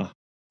usually.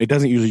 It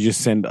doesn't usually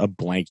just send a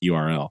blank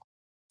URL.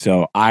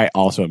 So I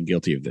also am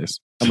guilty of this.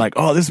 I'm like,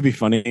 oh, this would be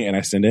funny, and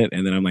I send it,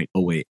 and then I'm like,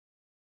 oh wait,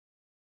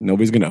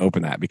 nobody's going to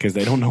open that because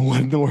they don't know what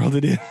in the world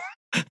it is.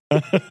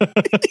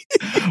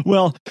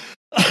 Well,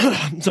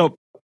 so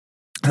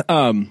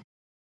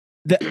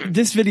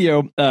this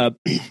video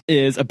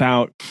is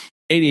about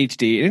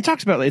ADHD, and it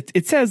talks about it.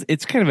 It says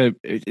it's kind of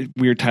a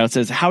weird title. It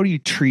says, "How do you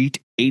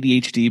treat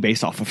ADHD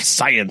based off of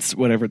science?"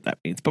 Whatever that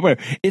means. But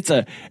whatever. It's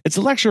a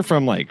lecture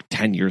from like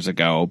 10 years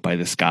ago by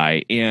this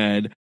guy,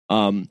 and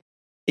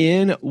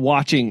in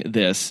watching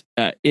this,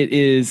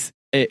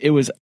 it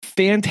was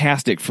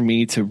fantastic for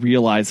me to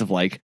realize of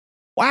like,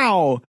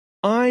 wow,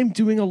 I'm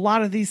doing a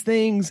lot of these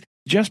things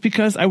just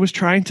because I was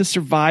trying to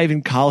survive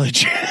in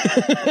college.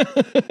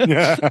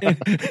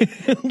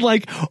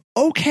 Like,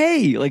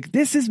 okay, like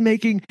this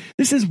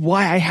is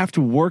why I have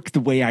to work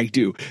the way I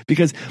do,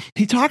 because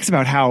he talks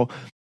about how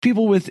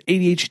people with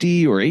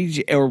ADHD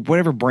or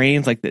whatever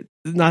brains like that,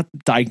 not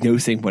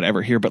diagnosing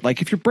whatever here, but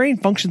like if your brain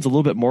functions a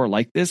little bit more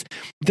like this,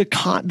 the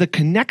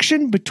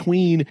connection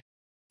between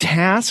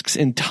tasks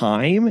and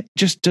time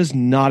just does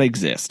not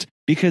exist,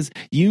 because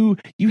you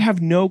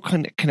have no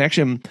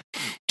connection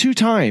to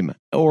time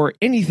or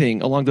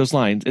anything along those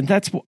lines. And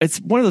it's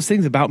one of those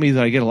things about me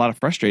that I get a lot of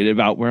frustrated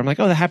about, where I'm like,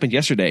 oh, that happened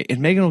yesterday.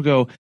 And Megan will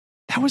go,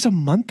 that was a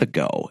month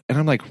ago. And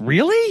I'm like,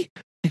 really?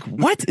 Like,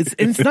 what?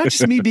 It's not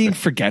just me being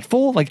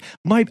forgetful. Like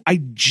I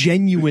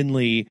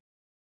genuinely,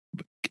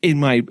 in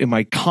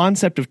my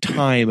concept of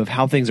time, of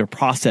how things are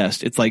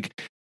processed, it's like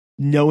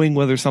knowing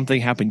whether something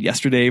happened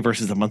yesterday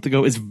versus a month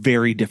ago is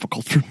very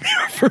difficult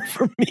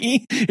for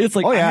me. It's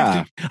like, oh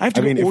yeah, I have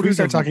to if we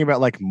start talking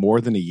about like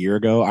more than a year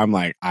ago, I'm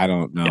like, I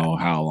don't know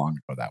how long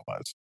ago that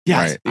was.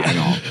 Yes. Right? I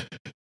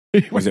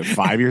know. Was it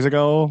 5 years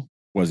ago?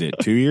 Was it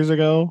 2 years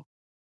ago?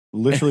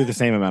 Literally the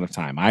same amount of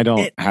time. I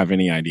don't have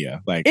any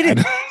idea. Like,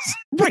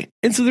 right.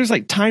 And so there's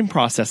like time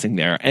processing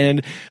there.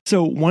 And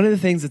so one of the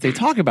things that they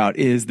talk about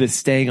is this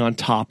staying on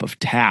top of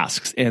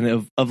tasks and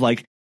of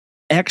like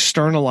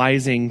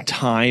externalizing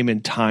time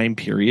and time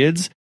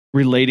periods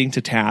relating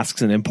to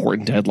tasks and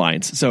important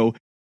deadlines. So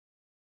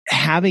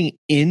having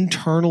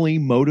internally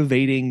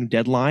motivating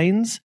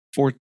deadlines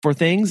for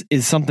things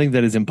is something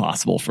that is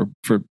impossible for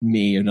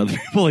me and other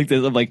people like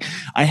this. I'm like,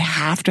 I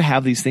have to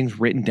have these things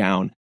written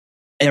down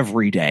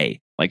every day,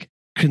 like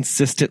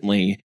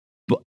consistently.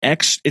 But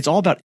it's all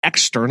about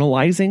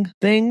externalizing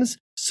things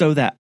so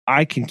that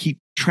I can keep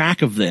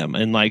track of them.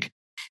 And like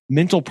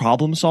mental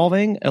problem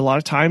solving, a lot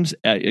of times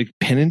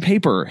pen and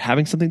paper,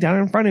 having something down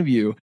in front of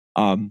you.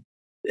 I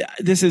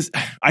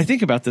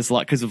think about this a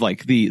lot because of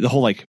like the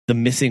whole like the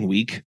missing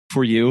week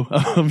for you,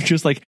 of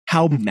just like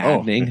how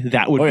maddening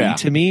that would be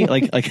to me.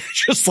 Like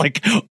just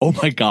like, oh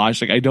my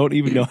gosh, like I don't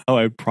even know how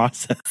I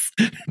process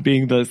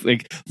being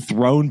like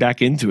thrown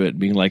back into it,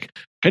 being like,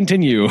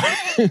 continue.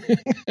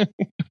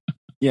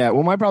 Yeah,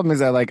 well, my problem is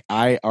that like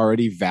I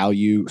already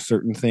value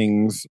certain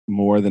things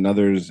more than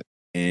others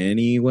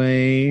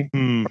anyway,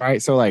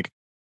 right? So like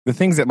the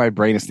things that my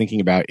brain is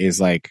thinking about is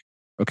like,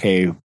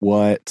 okay,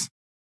 what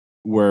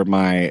were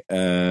my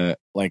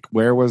like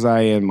where was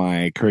I in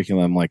my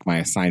curriculum, like my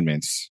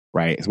assignments,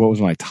 right? So what was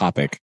my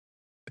topic?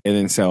 And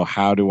then so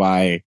how do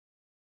I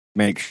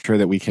make sure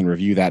that we can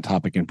review that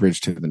topic and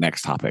bridge to the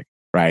next topic,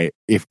 right?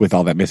 If with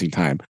all that missing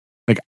time.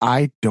 Like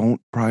I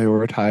don't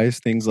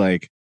prioritize things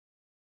like,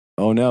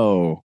 oh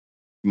no,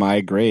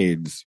 my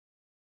grades,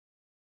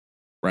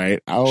 right?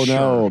 Oh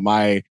no,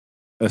 my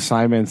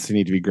assignments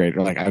need to be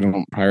graded. Like I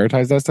don't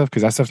prioritize that stuff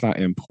because that stuff's not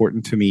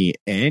important to me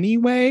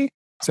anyway.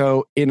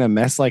 So in a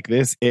mess like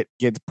this, it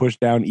gets pushed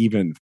down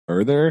even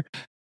further.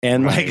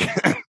 And like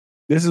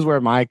this is where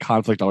my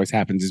conflict always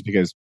happens, is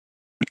because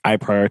I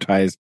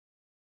prioritize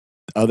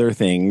other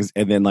things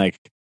and then like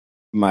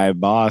my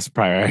boss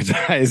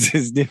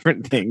prioritizes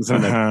different things.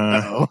 I'm like,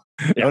 oh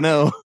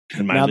no.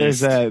 Now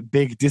there's a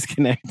big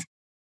disconnect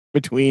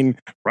between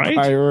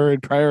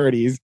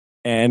priorities,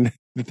 and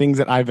the things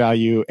that I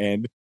value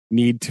and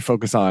need to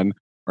focus on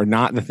are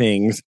not the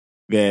things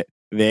that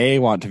they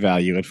want to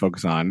value and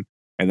focus on.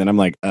 And then I'm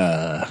like,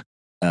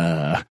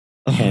 panic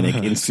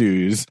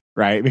ensues,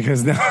 right?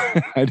 Because now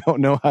I don't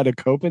know how to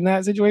cope in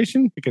that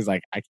situation, because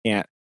like I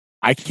can't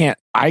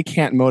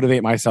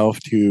motivate myself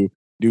to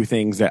do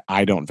things that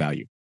I don't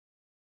value.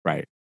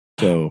 Right.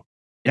 So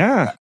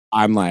yeah,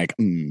 I'm like,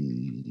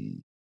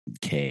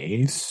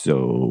 okay,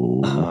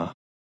 so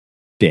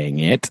dang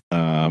it.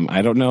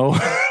 I don't know.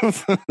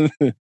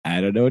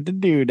 I don't know what to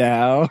do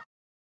now.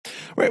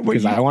 Right.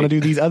 Because I want to do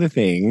these other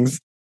things.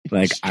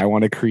 Like I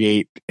want to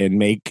create and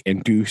make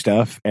and do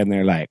stuff. And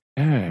they're like,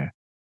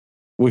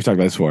 we've talked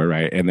about this before,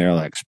 right? And they're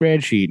like,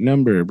 spreadsheet,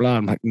 number, blah.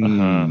 I'm like,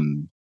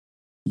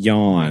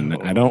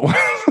 yawn. I don't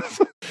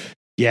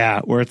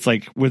yeah, where it's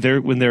like when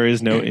there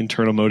is no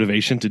internal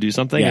motivation to do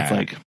something, it's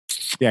like,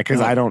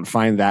 because I don't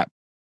find that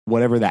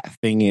whatever that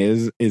thing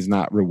is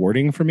not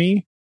rewarding for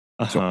me.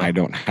 So I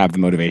don't have the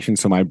motivation.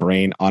 So my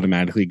brain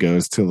automatically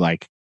goes to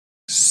like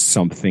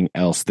something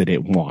else that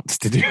it wants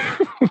to do.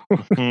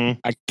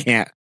 I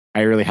can't.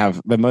 I really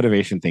have the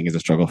motivation thing is a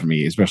struggle for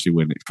me, especially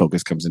when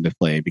focus comes into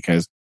play,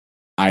 because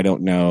I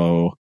don't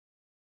know.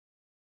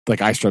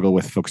 Like I struggle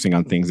with focusing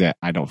on things that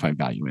I don't find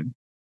value in,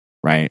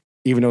 right?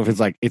 Even though if it's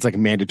like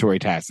mandatory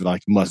tasks that I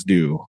like must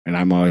do, and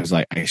I'm always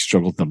like I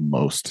struggle the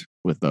most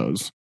with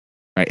those.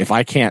 Right? If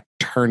I can't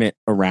turn it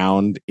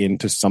around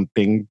into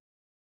something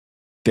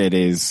that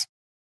is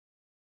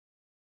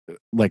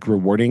like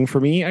rewarding for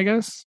me, I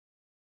guess.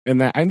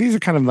 And these are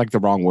kind of like the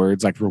wrong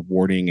words, like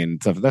rewarding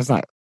and stuff. That's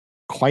not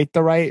quite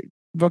the right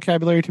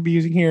vocabulary to be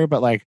using here,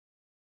 but like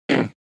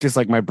just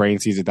like my brain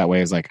sees it that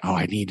way, is like, oh,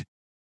 I need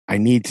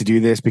to do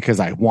this because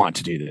I want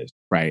to do this,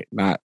 right?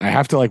 Not I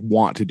have to like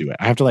want to do it.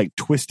 I have to like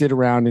twist it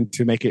around and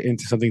to make it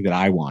into something that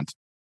I want.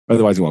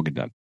 Otherwise, it won't get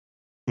done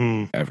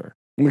ever.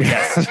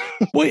 Yes.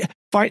 Well,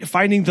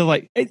 finding the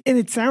like, and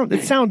it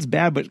sounds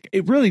bad, but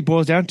it really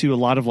boils down to a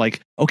lot of like,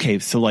 okay,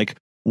 so like,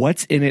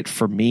 what's in it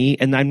for me?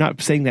 And I'm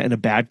not saying that in a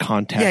bad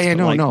context.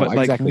 But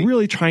exactly. Like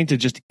really trying to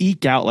just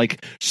eke out,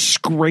 like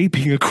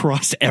scraping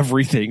across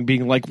everything,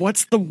 being like,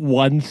 what's the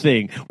one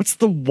thing? What's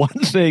the one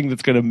thing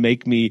that's going to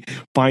make me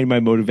find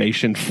my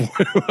motivation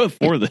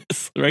for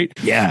this? Right?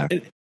 Yeah.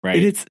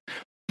 Right.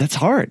 That's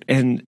hard,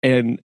 and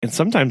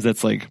sometimes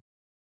that's like.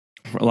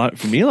 A lot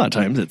of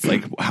times it's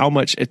like, how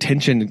much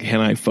attention can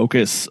I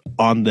focus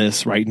on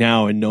this right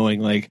now, and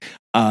knowing like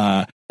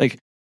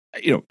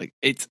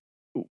it's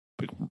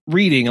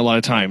reading. A lot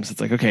of times it's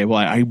like, okay, well,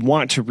 I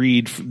want to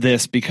read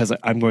this because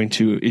I'm going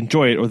to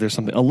enjoy it, or there's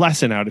a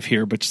lesson out of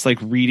here. But just like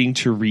reading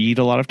to read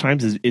a lot of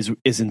times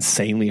is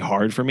insanely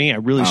hard for me. I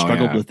really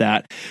struggled with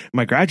that.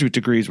 My graduate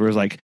degrees were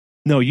like,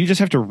 no, you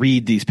just have to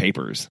read these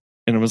papers.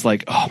 And I was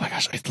like, oh my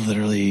gosh, I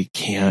literally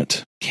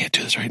can't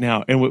do this right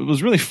now. And what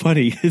was really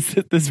funny is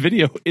that this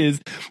video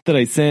that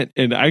I sent,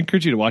 and I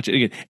encourage you to watch it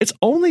again. It's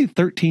only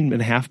 13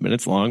 and a half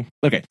minutes long.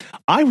 Okay.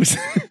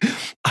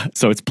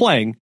 So it's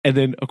playing. And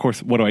then of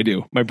course, what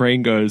do? My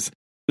brain goes,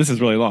 this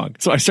is really long.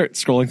 So I start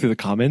scrolling through the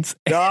comments.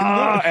 And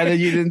then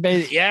you didn't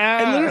pay.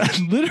 Yeah.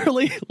 And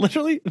literally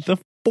the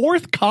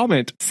fourth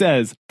comment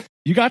says,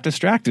 you got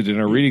distracted and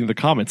are reading the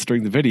comments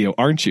during the video,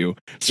 aren't you?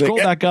 Scroll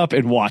back up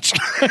and watch.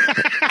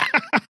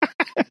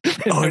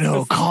 Oh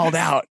no, called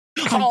out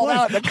in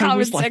the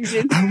comment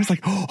section. I was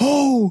like,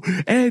 oh,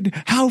 and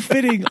how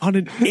fitting on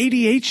an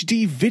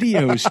ADHD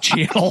videos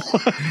channel.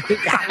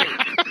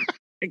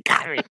 It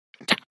got me.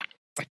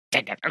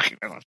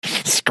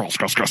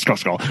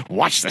 Scroll.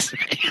 Watch this.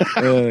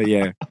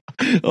 Yeah.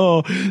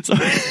 Oh, so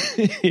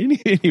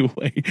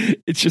anyway,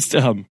 it's just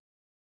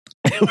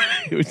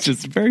it was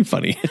just very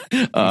funny.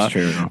 That's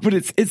true. But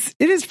it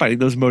is finding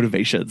those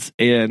motivations,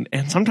 and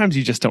sometimes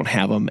you just don't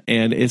have them,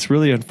 and it's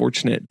really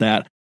unfortunate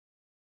that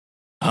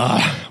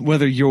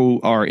whether you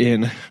are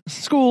in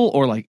school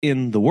or like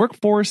in the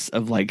workforce,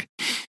 of like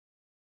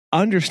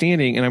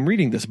understanding. And I'm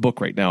reading this book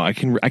right now. I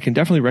can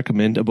definitely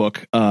recommend a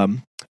book,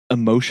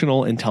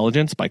 Emotional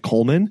Intelligence by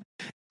Coleman.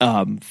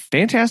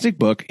 Fantastic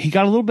book. He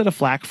got a little bit of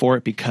flack for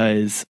it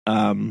because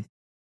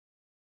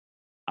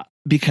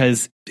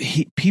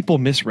people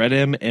misread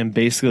him and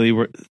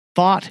basically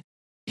thought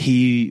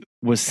he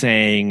was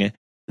saying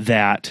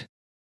that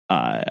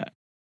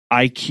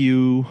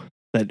IQ,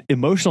 that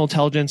emotional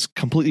intelligence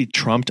completely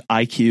trumped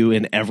IQ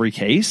in every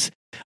case.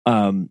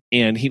 And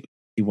he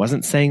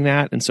wasn't saying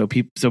that. And so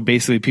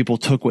basically people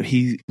took what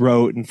he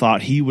wrote and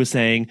thought he was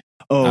saying,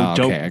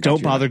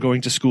 don't bother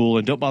going to school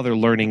and don't bother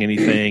learning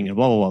anything and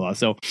blah, blah, blah, blah.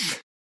 So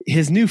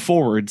his new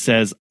forward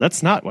says,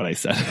 that's not what I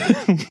said.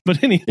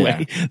 But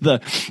anyway, the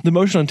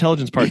emotional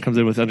intelligence part comes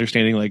in with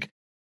understanding like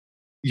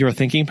your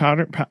thinking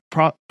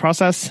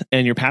process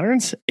and your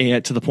patterns,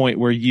 and to the point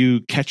where you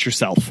catch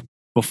yourself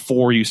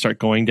before you start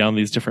going down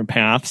these different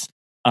paths,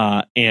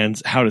 and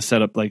how to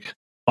set up like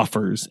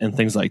buffers and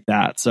things like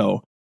that.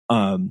 So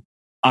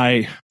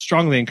I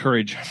strongly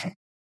encourage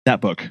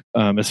that book,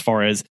 as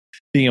far as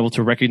being able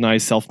to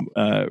recognize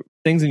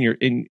things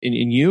in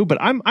you. But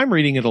I'm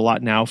reading it a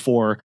lot now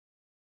for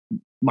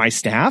my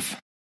staff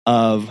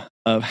of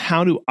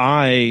how do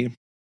I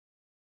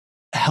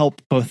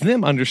help both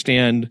them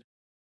understand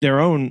their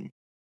own.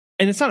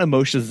 And it's not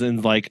emotions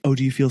in like, oh,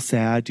 do you feel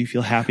sad? Do you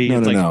feel happy?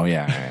 No,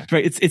 yeah.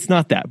 Right. It's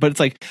not that, but it's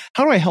like,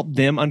 how do I help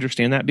them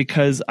understand that?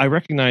 Because I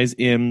recognize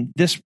in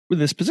this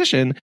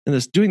position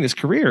and doing this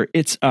career,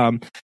 it's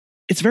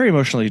very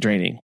emotionally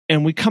draining.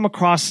 And we come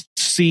across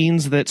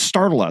scenes that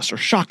startle us or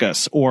shock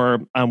us, or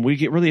we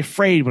get really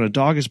afraid when a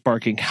dog is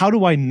barking. How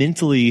do I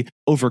mentally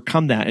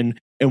overcome that?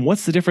 And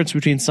what's the difference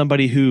between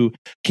somebody who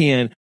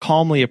can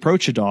calmly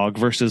approach a dog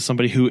versus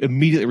somebody who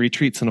immediately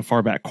retreats in a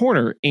far back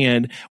corner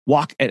and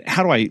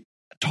how do I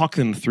talk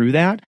them through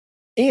that?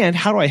 And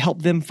how do I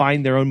help them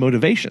find their own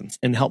motivations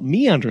and help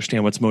me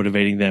understand what's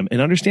motivating them,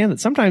 and understand that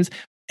sometimes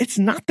it's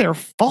not their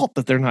fault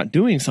that they're not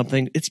doing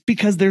something. It's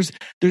because there's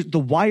the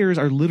wires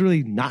are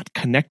literally not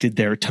connected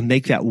there to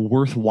make that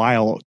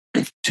worthwhile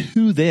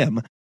to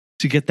them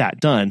to get that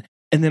done.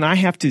 And then I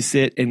have to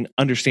sit and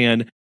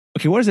understand,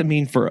 okay, what does it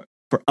mean for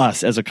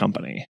us as a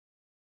company?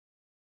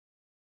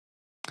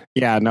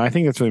 Yeah, no, I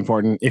think that's really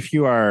important. If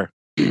you're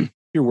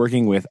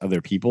working with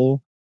other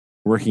people,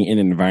 working in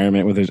an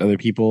environment where there's other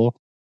people,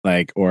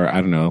 like, or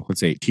I don't know, let's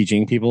say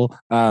teaching people,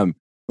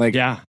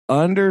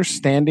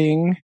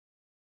 understanding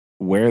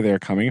where they're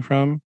coming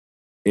from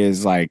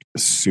is like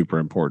super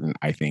important,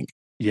 I think.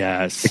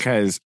 Yes.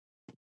 Because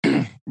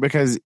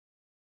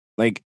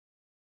like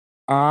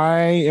I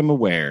am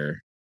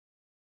aware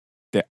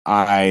that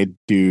I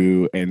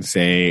do and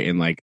say and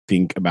like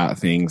think about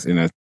things in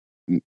a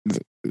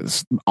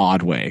this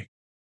odd way,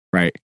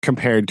 right?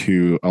 Compared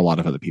to a lot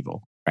of other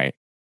people, right?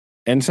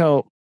 And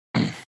so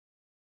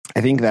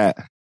I think that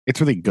it's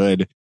really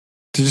good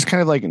to just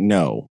kind of like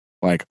know,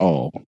 like,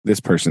 oh, this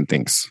person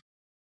thinks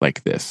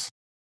like this,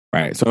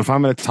 right? So if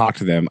I'm going to talk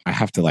to them, I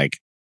have to like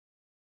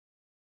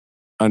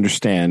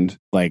understand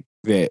like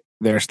that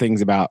there's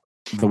things about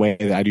the way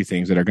that I do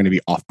things that are going to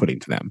be off-putting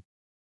to them,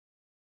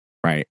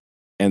 right?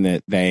 And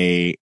that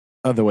they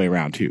other way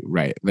around too,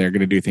 right? They're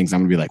going to do things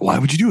I'm going to be like, why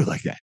would you do it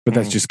like that? But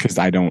that's just because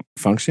I don't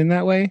function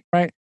that way,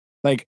 right?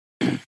 Like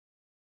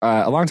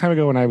a long time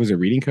ago when I was a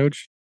reading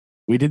coach,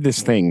 we did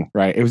this thing,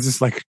 right? It was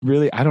just like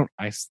really, I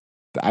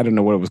don't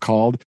know what it was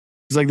called. It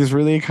was like this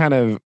really kind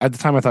of, at the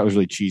time I thought it was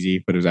really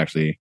cheesy, but it was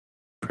actually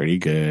pretty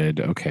good.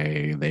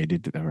 Okay, they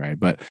did that right.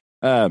 But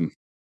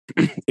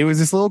it was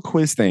this little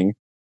quiz thing,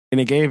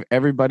 and it gave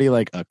everybody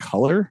like a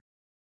color,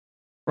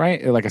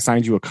 right? It like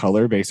assigned you a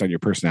color based on your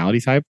personality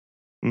type,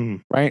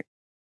 right?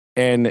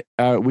 And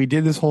we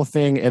did this whole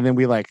thing, and then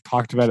we like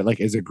talked about it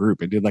like as a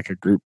group and did like a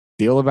group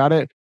deal about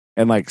it.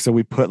 And like, so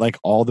we put like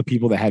all the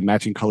people that had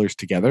matching colors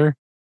together.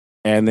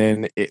 And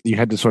then you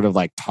had to sort of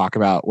like talk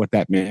about what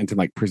that meant and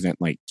like present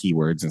like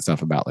keywords and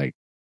stuff about like,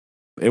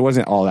 it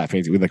wasn't all that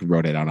fancy. We like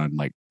wrote it out on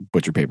like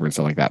butcher paper and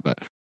stuff like that.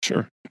 But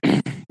sure.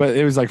 But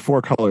it was like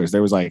 4 colors.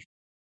 There was like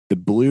the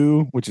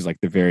blue, which is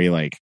like the very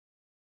like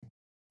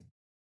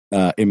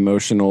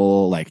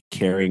emotional, like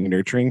caring,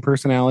 nurturing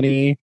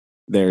personality.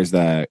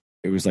 It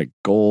was like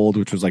gold,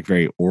 which was like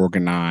very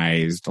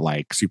organized,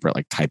 like super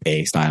like type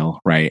A style,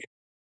 right?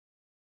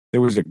 There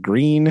was a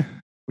green,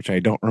 which I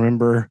don't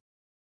remember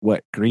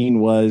what green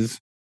was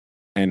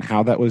and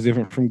how that was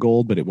different from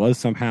gold, but it was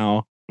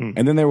somehow.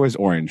 And then there was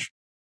orange,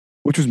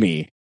 which was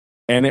me.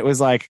 And it was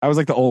like, I was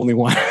like the only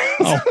one.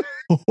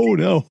 Oh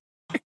no.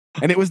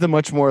 And it was the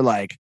much more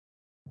like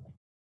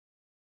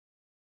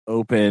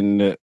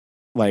open,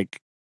 like,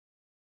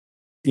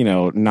 you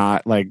know,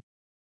 not like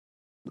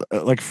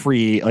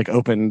free, like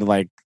open,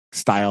 like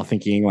style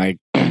thinking, like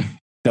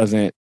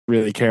doesn't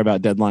really care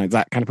about deadlines,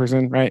 that kind of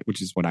person, right?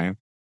 Which is what I am.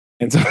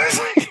 And so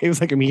it was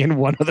like me and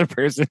one other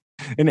person,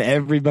 and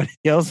everybody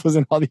else was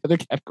in all the other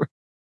categories.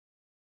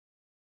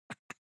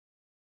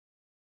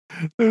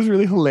 It was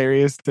really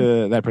hilarious.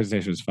 That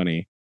presentation was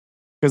funny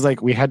because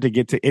like we had to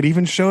get to it.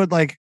 Even showed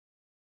like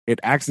it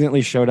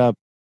accidentally showed up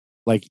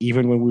like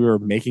even when we were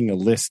making a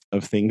list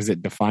of things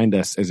that defined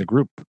us as a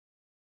group,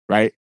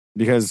 right?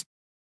 Because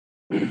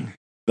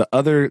the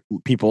other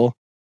people,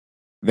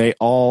 they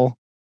all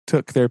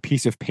took their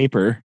piece of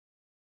paper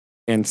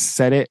and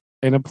set it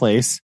in a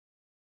place,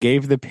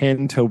 gave the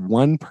pen to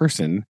one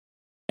person,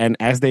 and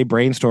as they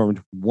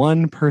brainstormed,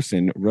 one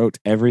person wrote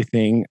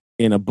everything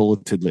in a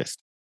bulleted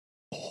list.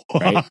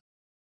 Right?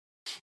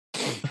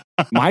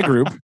 My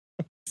group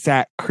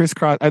sat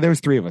crisscross. There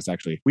was 3 of us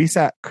actually. We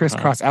sat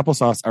crisscross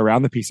applesauce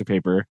around the piece of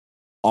paper.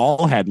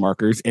 All had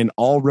markers and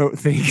all wrote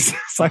things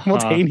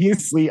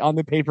simultaneously on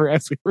the paper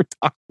as we were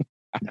talking.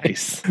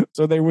 Nice.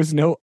 So there was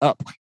no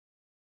up.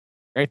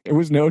 Right? There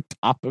was no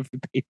top of the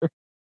paper.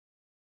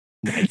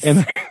 Nice.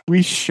 And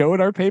we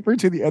showed our paper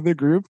to the other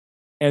group,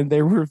 and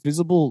there were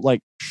visible like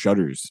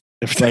shudders.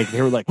 Like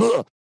they were like,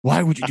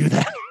 "Why would you do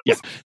that?" Yeah.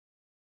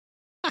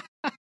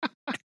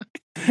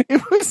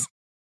 It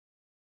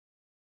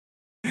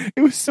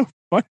was so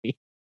funny.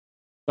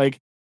 Like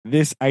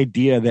this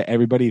idea that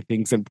everybody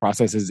thinks and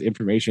processes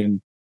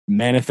information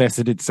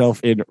manifested itself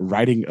in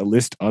writing a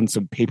list on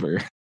some paper.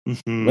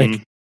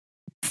 Like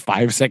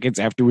 5 seconds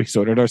after we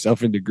sorted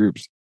ourselves into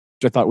groups,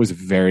 which I thought was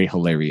very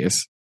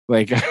hilarious.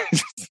 Like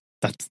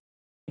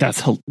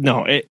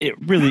no,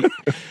 it really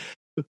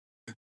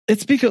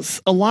it's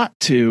because a lot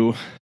to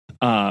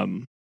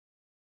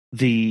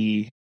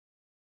those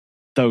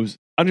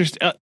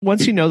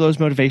once you know those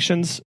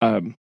motivations,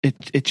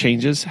 it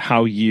changes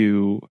how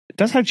you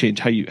change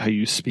how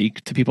you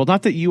speak to people.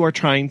 Not that you are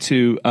trying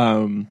to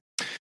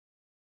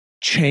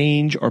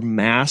change or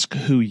mask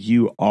who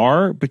you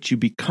are, but you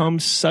become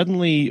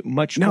suddenly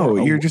much more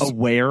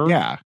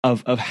aware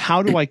of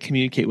how do I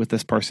communicate with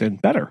this person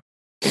better.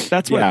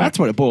 That's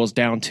what it boils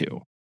down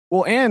to.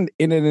 Well, and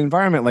in an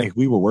environment like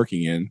we were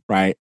working in,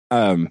 right?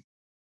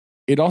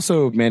 It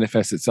also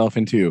manifests itself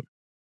into,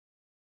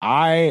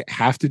 I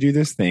have to do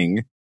this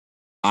thing.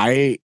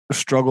 I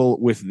struggle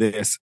with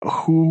this.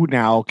 Who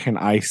now can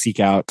I seek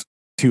out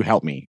to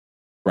help me?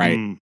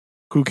 Right?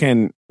 Who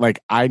can, like,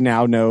 I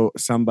now know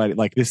somebody,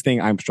 like this thing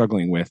I'm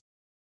struggling with.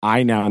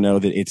 I now know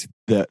that it's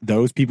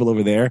those people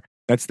over there.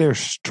 That's their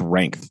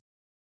strength.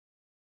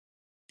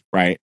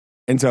 Right?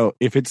 And so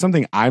if it's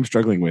something I'm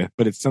struggling with,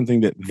 but it's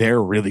something that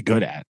they're really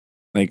good at,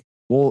 like,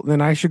 well, then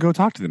I should go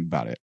talk to them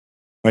about it.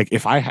 Like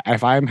if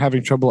I'm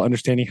having trouble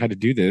understanding how to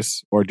do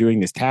this or doing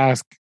this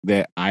task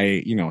that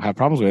I, have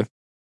problems with,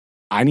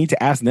 I need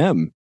to ask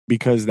them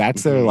because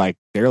that's they're like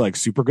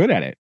super good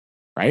at it.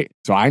 Right.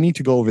 So I need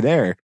to go over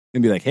there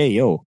and be like, hey,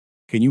 yo,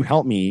 can you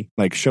help me?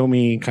 Like show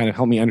me, kind of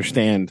help me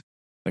understand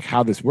like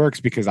how this works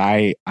because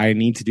I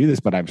need to do this,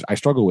 but I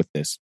struggle with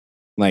this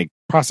like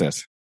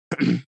process.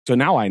 So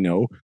now I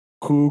know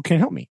who can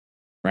help me.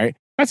 Right.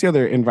 that's the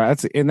other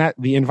environment. That's in that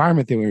the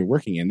environment that we were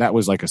working in. That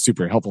was like a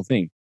super helpful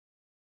thing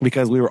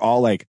because we were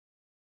all like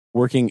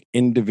working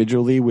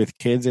individually with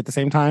kids at the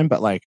same time,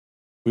 but like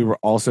we were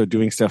also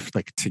doing stuff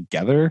like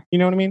together. You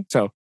know what I mean?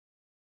 So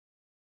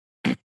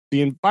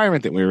the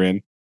environment that we were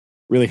in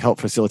really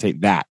helped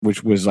facilitate that,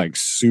 which was like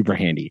super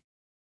handy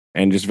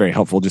and just very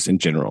helpful just in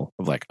general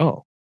of like,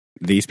 oh,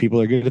 these people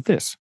are good at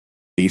this.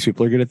 These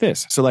people are good at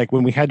this. So like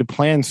when we had to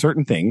plan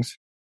certain things,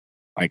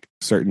 like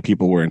certain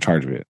people were in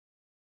charge of it,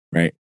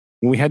 right?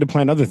 When we had to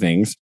plan other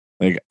things,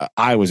 like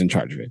I was in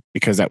charge of it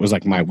because that was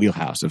like my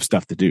wheelhouse of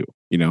stuff to do,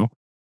 you know?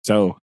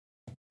 So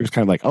it was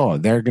kind of like, oh,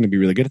 they're going to be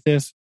really good at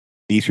this.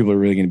 These people are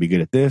really going to be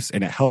good at this.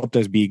 And it helped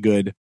us be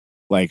good,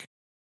 like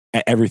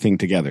at everything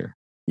together.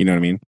 You know what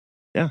I mean?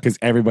 Yeah. Because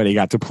everybody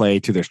got to play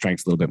to their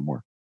strengths a little bit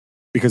more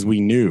because we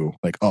knew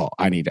like, oh,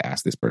 I need to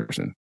ask this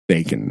person.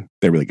 They're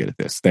really good at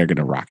this. They're going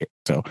to rock it.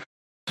 So,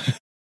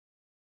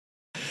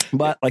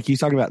 but like he's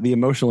talking about, the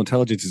emotional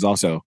intelligence is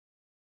also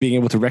being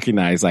able to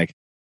recognize like,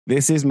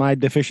 this is my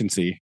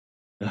deficiency.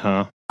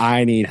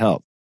 I need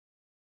help.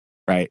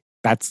 Right.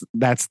 That's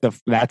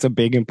a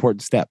big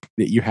important step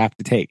that you have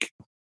to take.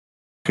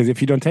 Because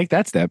if you don't take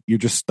that step, you're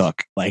just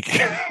stuck, like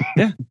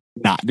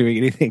not doing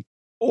anything.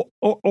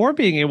 Or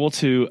being able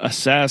to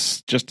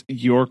assess just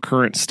your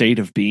current state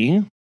of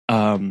being.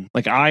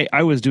 Like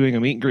I was doing a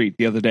meet and greet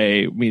the other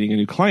day, meeting a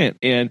new client,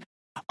 and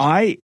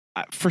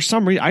for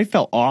some reason, I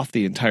felt off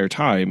the entire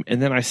time. And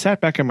then I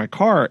sat back in my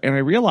car and I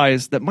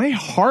realized that my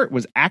heart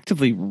was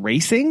actively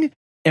racing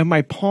and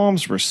my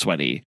palms were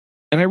sweaty.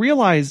 And I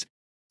realized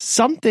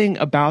something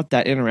about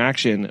that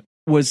interaction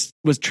was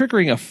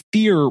triggering a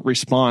fear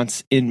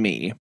response in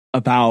me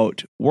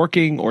about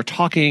working or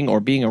talking or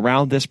being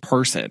around this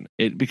person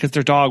because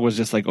their dog was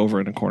just like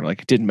over in a corner,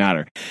 like it didn't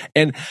matter.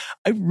 And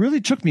it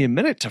really took me a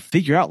minute to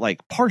figure out,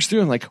 like parse through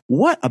and like,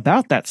 what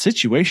about that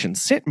situation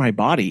sent my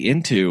body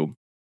into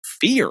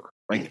fear,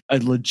 like a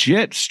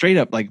legit straight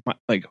up, like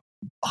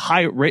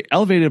high rate,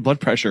 elevated blood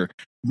pressure,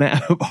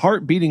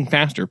 heart beating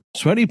faster,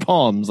 sweaty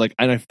palms. Like,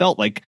 and I felt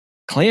like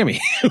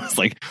clammy. It was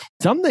like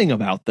something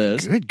about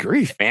this. Good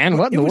grief, man.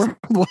 What in the world?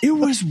 It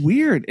was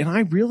weird. And I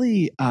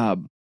really,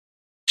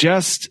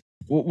 just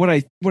what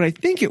I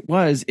think it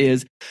was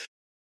is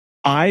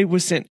I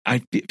was sent.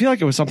 I feel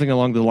like it was something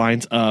along the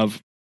lines of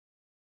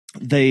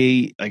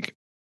I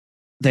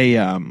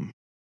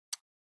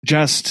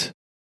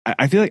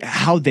feel like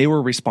how they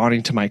were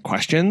responding to my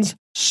questions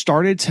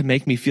started to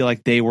make me feel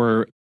like they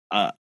were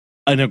an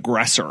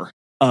aggressor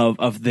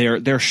of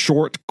their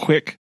short,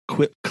 quick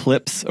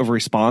clips of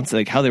response,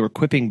 like how they were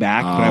quipping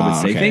back when I would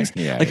say things.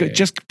 It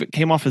just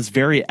came off as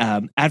very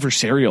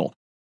adversarial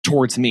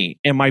towards me,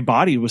 and my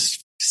body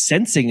was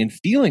sensing and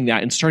feeling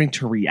that and starting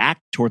to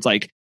react towards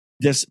like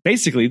this.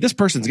 Basically, this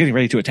person's getting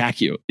ready to attack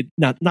you.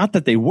 Not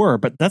that they were,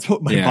 but that's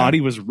what my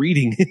body was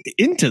reading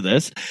into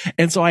this.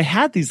 And so I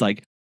had these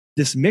like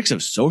this mix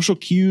of social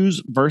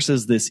cues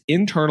versus this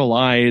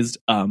internalized,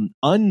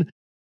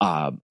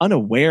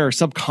 unaware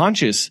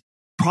subconscious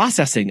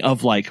processing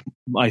of like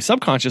my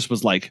subconscious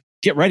was like,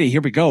 get ready,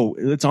 here we go,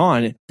 it's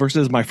on,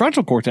 versus my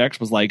frontal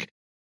cortex was like,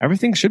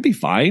 everything should be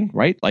fine,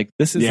 right? Like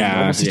this is a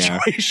normal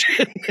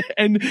situation.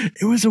 And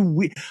it was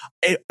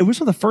it was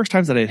one of the first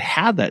times that I'd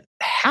had that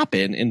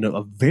happen in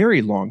a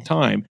very long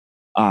time.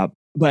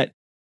 But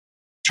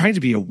trying to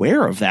be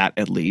aware of that,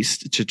 at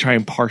least to try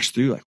and parse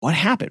through like what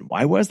happened,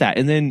 why was that,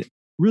 and then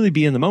really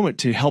be in the moment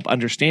to help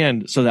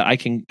understand so that I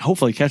can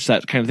hopefully catch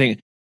that kind of thing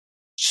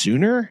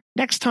sooner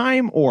next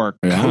time, or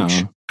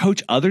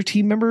coach other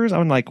team members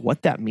on like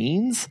what that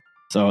means.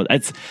 So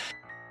it's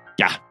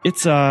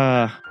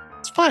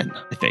fun,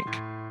 I think.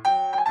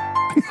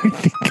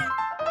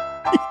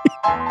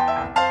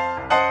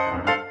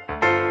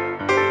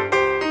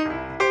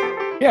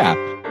 Yeah,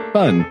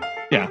 fun.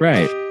 Yeah,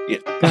 right. Yeah.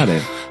 Got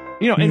it.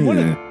 You know, and one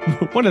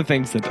of the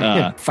things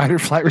that fight or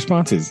flight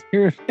responses.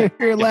 Here,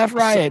 laugh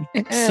riot.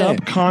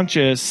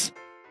 Subconscious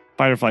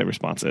fight or flight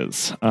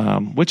responses,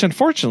 which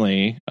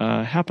unfortunately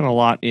happen a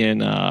lot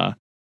in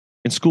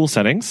school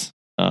settings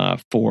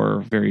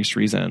for various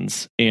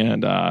reasons.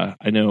 And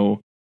I know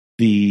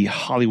the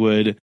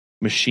Hollywood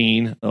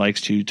machine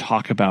likes to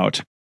talk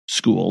about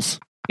schools,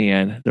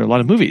 and there are a lot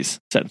of movies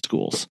set in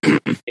schools.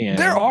 And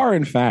there are,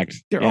 in fact,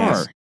 there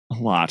are a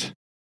lot.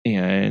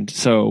 And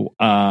so,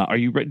 are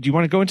you ready? Do you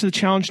want to go into the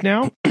challenge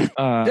now?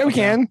 Yeah, we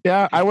can.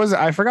 Yeah,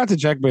 I forgot to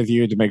check with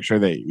you to make sure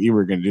that you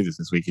were going to do this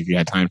week if you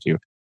had time to.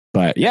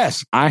 But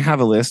yes, I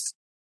have a list.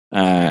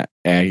 I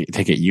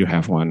take it you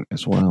have one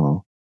as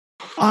well.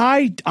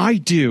 I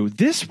do.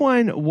 This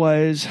one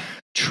was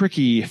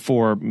tricky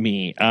for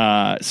me.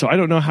 So I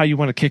don't know how you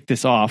want to kick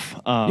this off.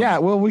 Yeah,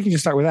 well, we can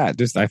just start with that.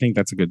 I think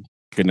that's a good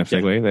enough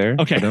segue there.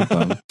 Okay.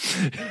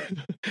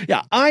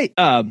 Yeah, I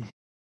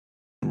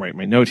write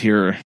my note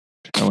here,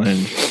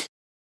 Ellen.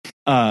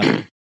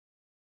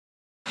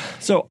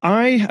 So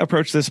I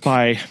approached this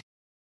by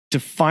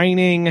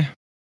defining,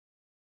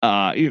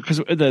 because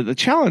the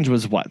challenge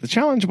was what? The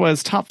challenge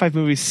was top 5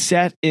 movies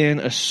set in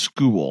a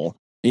school.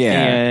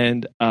 Yeah.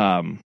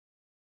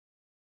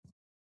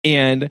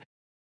 And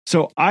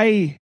so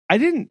I I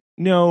didn't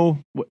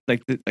know what,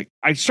 like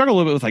I struggle a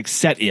little bit with like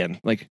set in.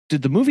 Like,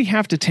 did the movie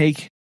have to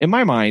take, in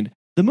my mind,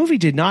 the movie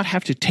did not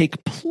have to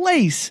take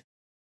place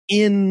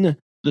in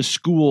the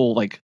school,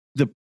 like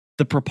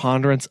the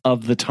preponderance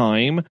of the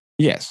time.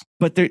 Yes.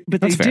 But they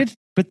fair.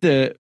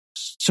 did,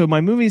 so my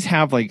movies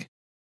have like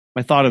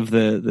my thought of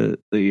the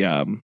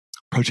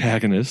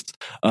protagonists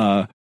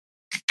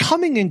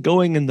coming and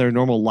going in their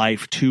normal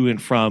life to and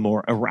from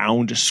or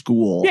around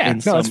school. Yeah,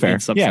 that's fair.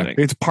 Yeah,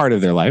 it's part of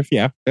their life.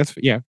 Yeah, that's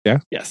yes,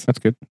 that's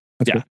good.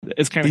 That's good.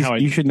 It's kind of how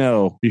you should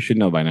know. You should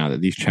know by now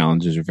that these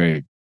challenges are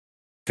very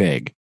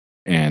vague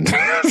and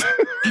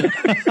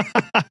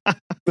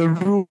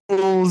the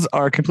rules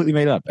are completely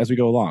made up as we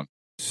go along.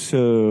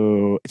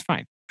 So it's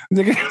fine.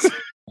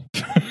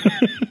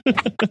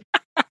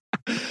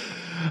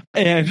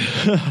 And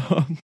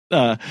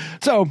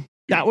so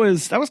that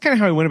was kind of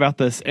how I went about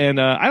this.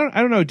 And I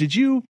don't know. Did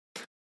you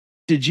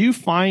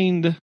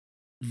find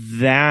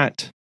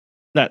that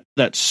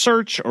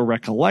search or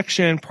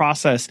recollection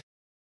process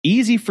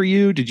easy for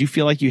you? Did you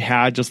feel like you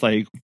had just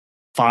like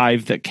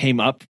 5 that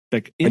came up?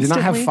 Like instantly? I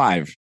did not have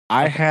 5.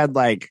 I had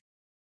like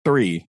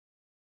 3,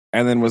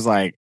 and then was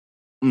like,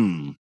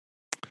 And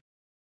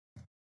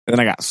then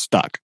I got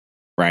stuck.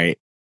 Right?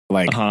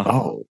 Like,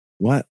 oh,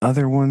 what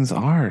other ones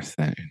are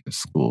sent into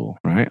school?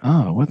 Right?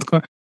 Oh, what's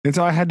going? And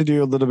so I had to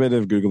do a little bit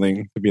of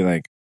Googling to be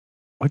like,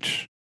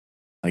 which,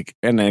 like,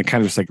 and then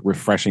kind of just like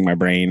refreshing my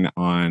brain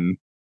on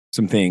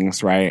some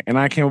things, right? And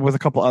I came up with a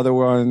couple other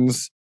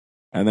ones,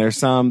 and there's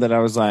some that I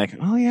was like,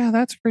 oh yeah,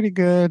 that's pretty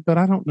good, but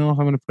I don't know if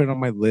I'm going to put it on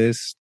my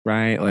list,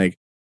 right? Like,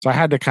 so I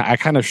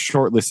kind of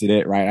shortlisted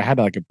it, right? I had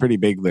like a pretty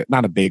big list,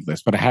 not a big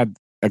list, but I had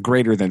a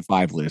greater than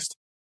 5 list,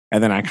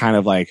 and then I kind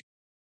of like,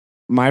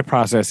 my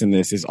process in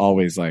this is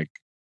always like,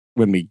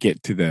 when we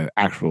get to the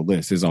actual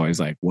list, is always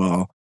like,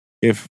 well,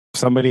 if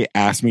somebody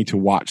asked me to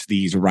watch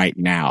these right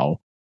now,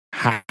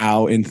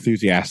 how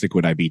enthusiastic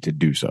would I be to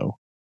do so?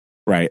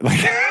 Right? Like,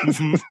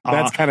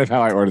 that's kind of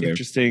how I order them.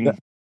 Interesting.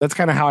 That's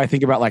kind of how I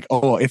think about like,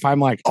 oh, if I'm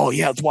like, oh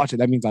yeah, let's watch it,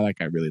 that means I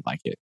really like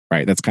it.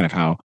 Right? That's kind of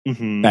how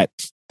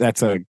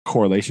that's a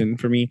correlation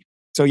for me.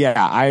 So yeah,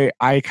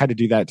 I kind of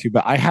do that too.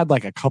 But I had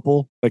like a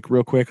couple, like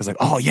real quick. I was like,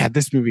 oh yeah,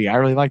 this movie, I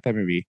really like that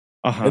movie.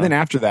 And then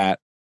after that,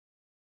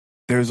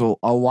 there's a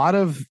lot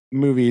of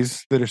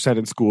movies that are set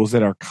in schools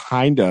that are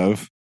kind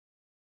of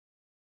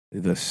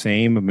the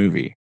same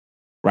movie,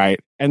 right?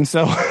 And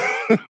so,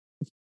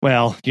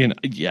 well,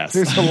 yes,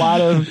 there's a lot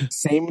of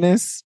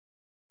sameness,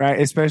 right?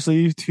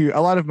 Especially to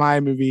a lot of my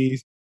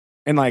movies,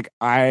 and like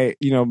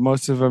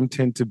most of them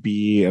tend to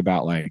be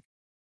about like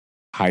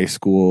high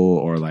school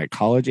or like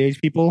college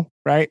age people,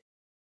 right?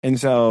 And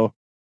so,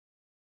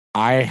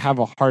 I have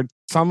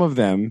some of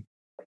them,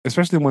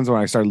 especially the ones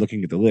when I started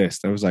looking at the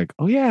list, I was like,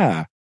 oh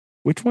yeah,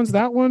 which one's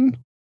that one,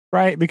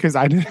 right? Because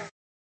I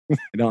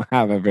don't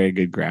have a very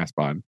good grasp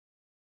on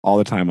all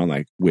the time on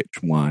like which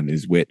one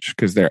is which,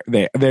 because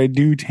they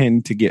do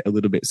tend to get a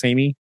little bit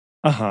samey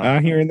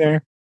here and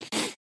there.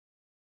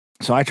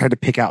 So I tried to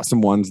pick out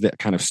some ones that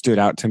kind of stood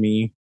out to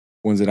me,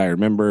 ones that I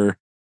remember,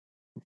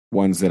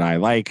 ones that I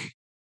like,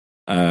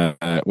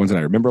 ones that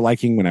I remember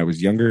liking when I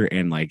was younger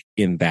and like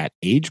in that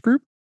age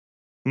group,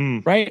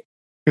 right?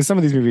 Because some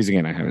of these movies,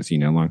 again, I haven't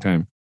seen in a long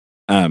time.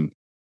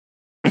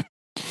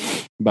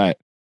 But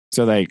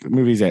so like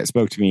movies that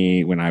spoke to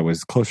me when I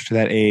was closer to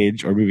that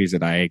age, or movies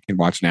that I can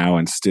watch now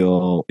and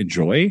still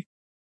enjoy,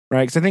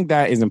 right? Because I think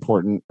that is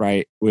important,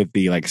 right? With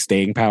the like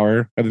staying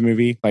power of the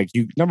movie. Like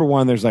number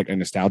one, there's like a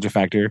nostalgia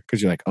factor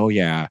because you're like, oh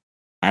yeah,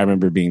 I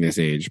remember being this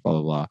age, blah,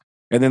 blah, blah.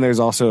 And then there's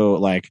also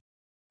like,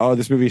 oh,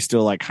 this movie is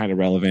still like kind of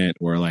relevant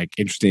or like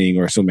interesting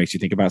or still makes you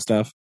think about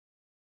stuff.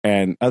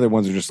 And other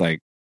ones are just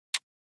like,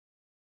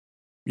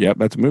 yep,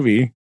 that's a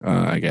movie,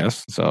 I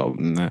guess. So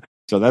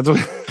that's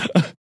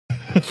what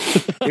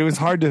it was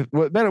hard to,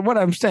 what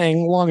I'm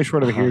saying, long and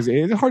short of it here is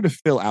it's hard to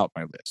fill out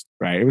my list,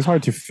 right? It was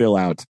hard to fill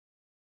out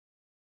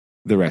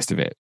the rest of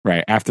it,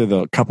 right? After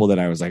the couple that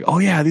I was like, oh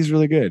yeah, these are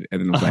really good.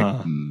 And then I was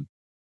like,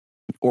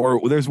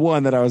 or there's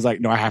one that I was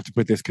like, no, I have to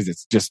put this because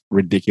it's just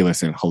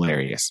ridiculous and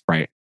hilarious,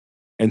 right?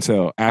 And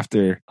so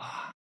after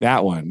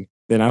that one,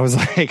 then I was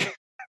like,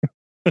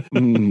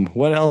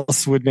 what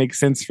else would make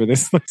sense for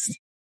this list?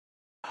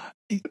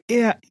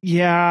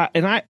 Yeah.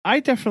 And I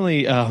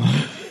definitely,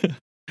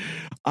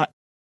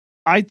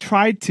 I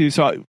tried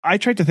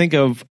to think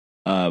of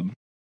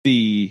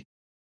the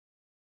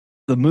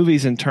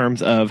movies in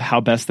terms of how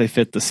best they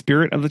fit the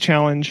spirit of the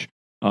challenge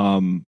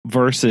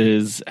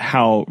versus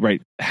how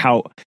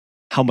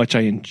much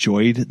I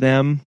enjoyed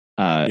them.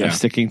 Of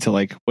sticking to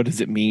like, what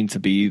does it mean to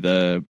be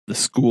the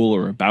school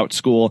or about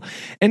school?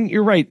 And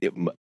you're right.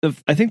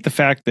 I think the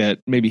fact that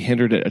maybe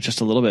hindered it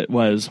just a little bit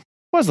was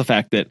the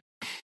fact that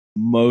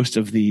most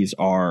of these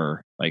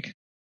are like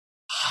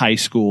high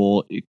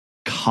school,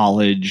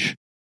 college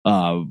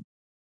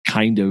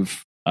kind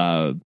of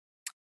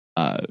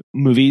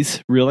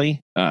movies, really.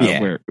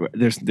 Where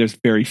there's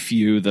very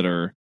few that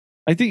are.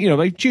 I think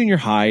like junior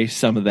high,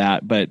 some of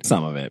that, but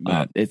some of it.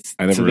 But it's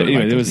I never really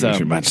liked it was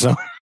much. So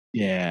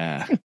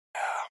yeah.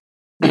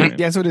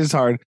 Yeah, so it is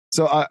hard.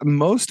 So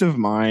most of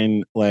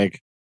mine, like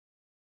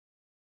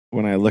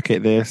when I look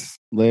at this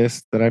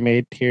list that I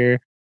made here,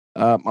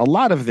 a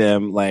lot of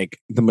them, like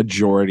the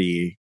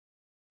majority,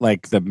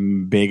 like the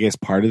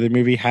biggest part of the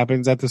movie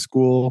happens at the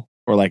school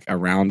or like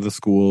around the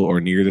school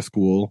or near the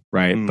school,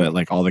 right? But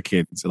like all the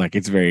kids, like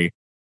it's very,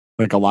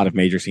 like a lot of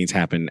major scenes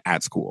happen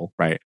at school,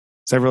 right?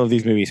 Several of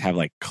these movies have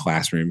like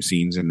classroom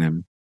scenes in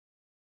them,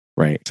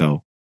 right?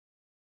 So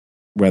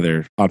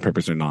whether on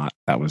purpose or not,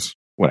 that was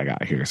what I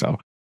got here. So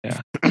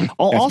yeah,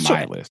 I'll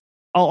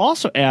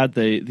also add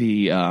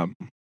the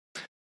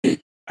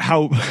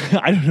how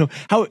I don't know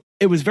how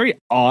it was very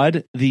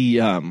odd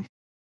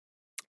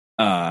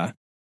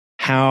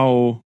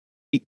how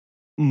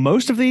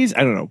most of these,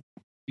 I don't know,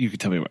 you could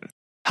tell me about it,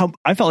 how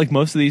I felt like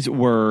most of these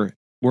were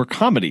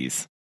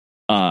comedies.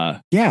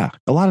 Yeah,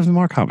 a lot of them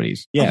are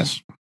comedies.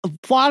 Yes, a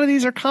lot of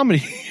these are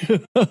comedy.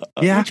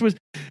 Yeah,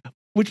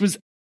 which was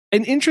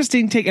an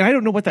interesting take, and I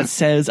don't know what that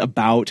says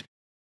about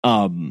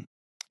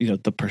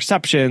the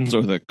perceptions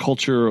or the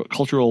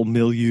cultural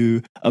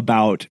milieu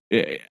about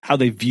how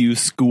they view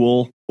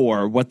school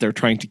or what they're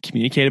trying to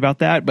communicate about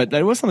that. But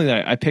that was something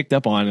that I picked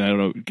up on, and I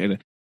don't know,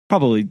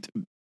 probably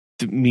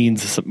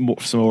means some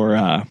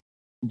more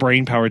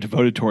brain power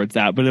devoted towards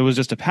that, but it was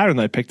just a pattern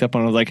that I picked up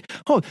on. I was like,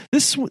 oh,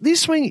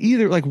 these swing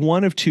either like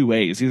one of two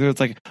ways. Either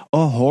it's like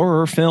a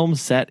horror film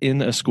set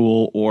in a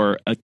school or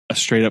a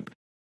straight up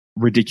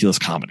ridiculous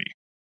comedy.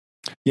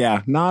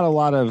 Yeah, not a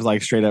lot of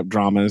like straight up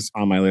dramas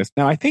on my list.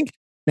 Now,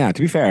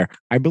 to be fair,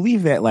 I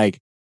believe that like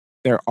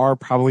there are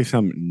probably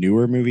some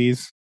newer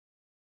movies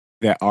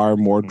that are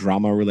more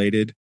drama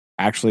related.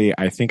 Actually,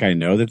 I think I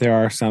know that there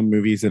are some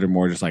movies that are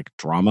more just like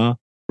drama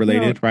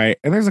related, right?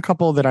 And there's a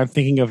couple that I'm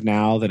thinking of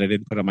now that I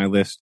didn't put on my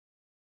list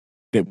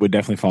that would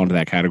definitely fall into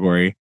that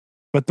category.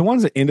 But the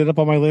ones that ended up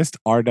on my list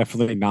are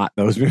definitely not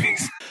those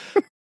movies.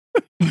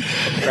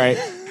 Right?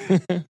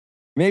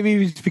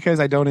 Maybe it's because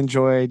I don't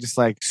enjoy just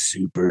like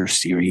super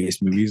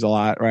serious movies a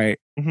lot, right?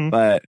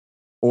 Mm-hmm.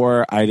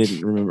 Or I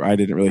didn't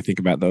really think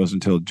about those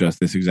until just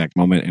this exact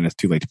moment, and it's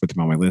too late to put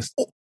them on my list.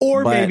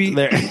 Or maybe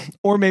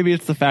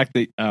it's the fact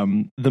that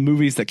the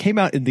movies that came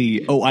out in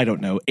the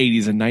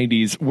 80s and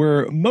 90s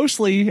were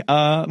mostly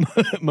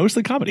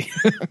mostly comedy.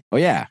 Oh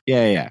yeah.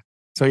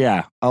 So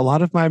yeah, a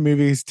lot of my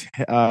movies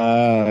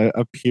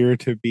appear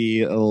to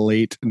be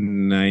late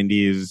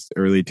 90s,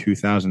 early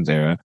 2000s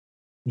era.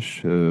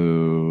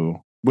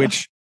 So,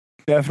 which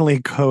definitely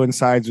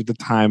coincides with the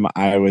time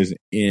I was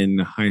in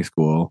high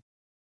school.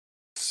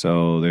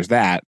 So there's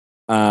that.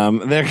 So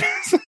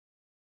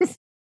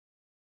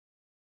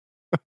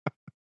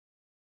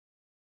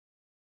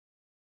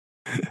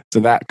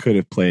that could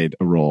have played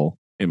a role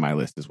in my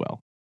list as well.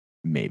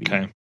 Maybe.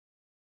 Okay.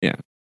 Yeah.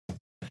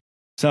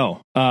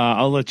 So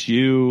I'll let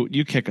you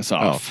kick us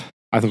off.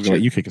 I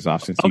thought you kick us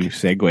off since you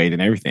segued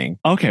and everything.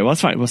 Okay, well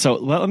that's fine. Well, so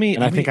let me.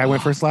 And I think I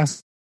went first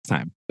last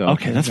time. So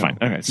okay, that's fine.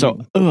 Okay,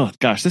 so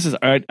gosh, this is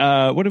all right.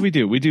 What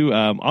do? We do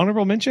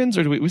honorable mentions,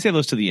 or do we save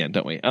those to the end?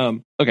 Don't we?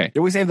 Okay.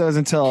 Do we save those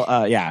until?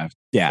 Yeah.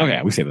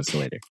 Okay, we save those till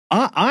later.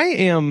 I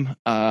am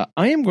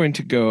going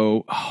to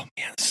go. Oh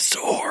man, this is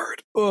so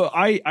hard.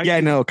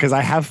 I know because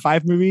I have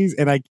 5 movies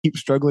and I keep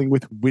struggling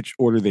with which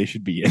order they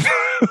should be in.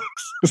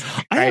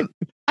 I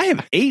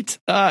have 8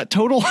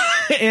 total,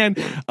 and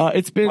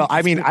it's been. Well,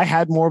 I mean, I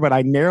had more, but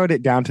I narrowed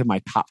it down to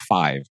my top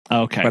 5.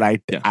 Okay, but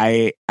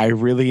I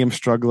really am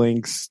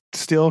struggling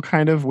still,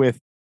 kind of with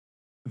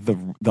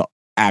the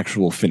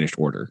actual finished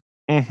order.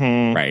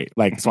 Mm-hmm. Right,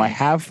 like so I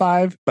have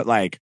 5, but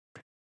like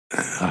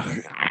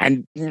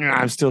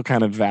I'm still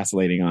kind of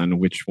vacillating on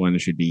which one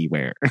should be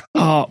where.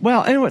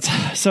 Well, anyways,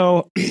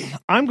 so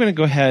I'm going to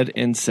go ahead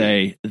and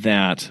say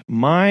that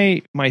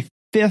my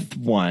 5th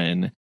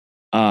one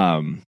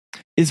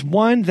is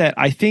one that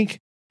I think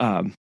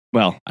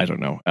well, I don't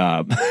know.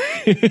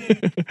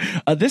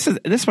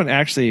 This one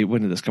actually,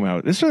 when did this come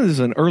out? This one is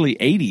an early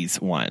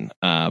 80s one.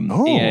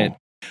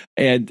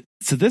 And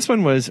so this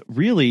one was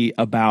really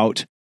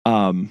about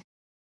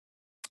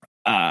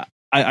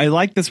I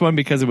like this one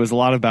because it was a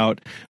lot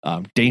about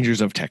dangers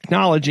of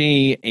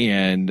technology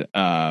and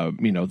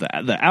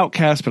the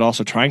outcast, but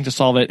also trying to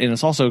solve it. And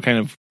it's also kind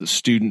of the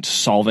student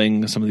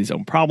solving some of these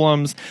own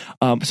problems.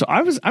 So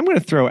I'm going to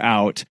throw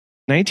out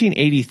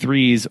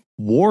 1983's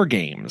War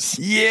Games.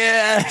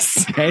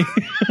 Yes. Okay.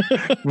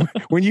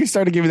 When you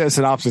started giving that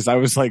synopsis, I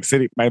was like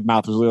my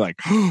mouth was really like,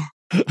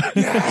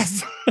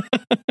 yes.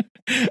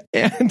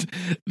 And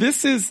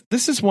this is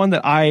one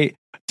that I,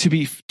 to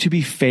be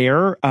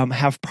fair,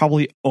 have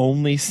probably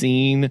only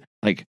seen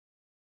like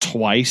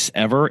twice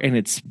ever, and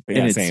it's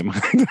same.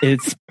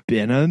 It's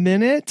been a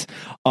minute.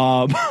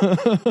 But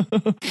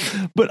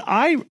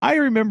I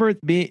remember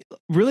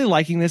really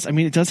liking this. I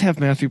mean, it does have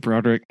Matthew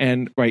Broderick,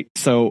 and right,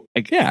 so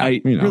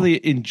I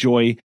really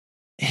enjoy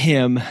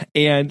him.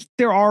 And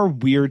there are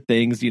weird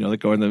things, that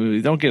go in the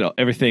movie. Don't get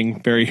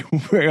everything very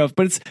very off,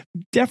 but it's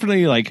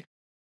definitely like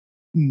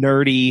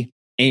nerdy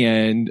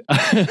and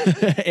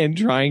and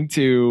trying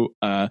to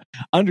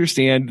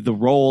understand the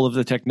role of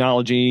the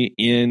technology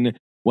in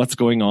what's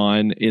going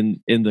on in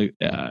the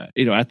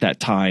at that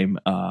time,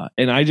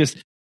 and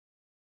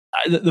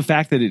the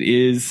fact that it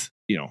is,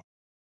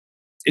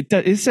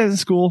 it says in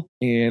school,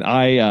 and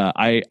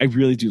I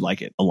really do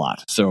like it a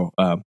lot. So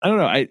I don't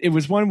know. It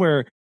was one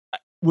where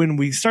when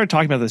we started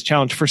talking about this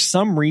challenge, for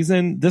some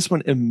reason, this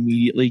one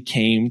immediately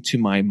came to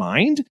my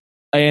mind,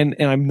 and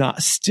I'm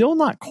still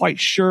not quite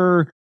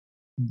sure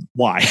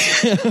why,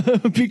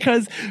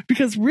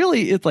 because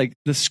really it's like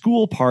the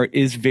school part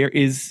is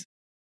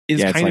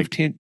kind of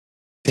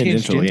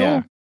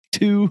tangential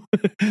to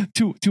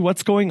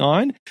what's going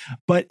on,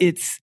 but I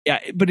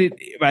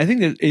think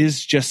that it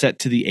is just set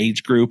to the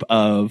age group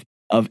of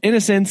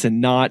innocence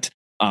and not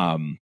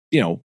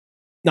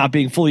not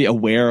being fully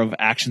aware of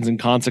actions and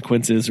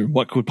consequences or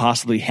what could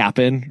possibly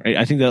happen. Right?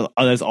 I think that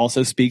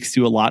also speaks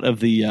to a lot of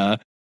the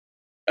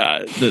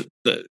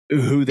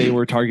who they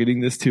were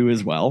targeting this to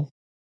as well.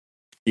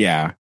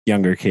 Yeah,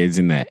 younger kids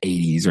in the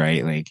 80s,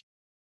 right? Like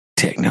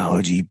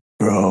technology,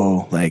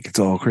 bro. Like it's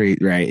all crazy,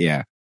 right?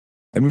 Yeah.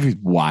 That movie's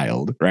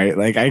wild, right?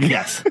 Like, I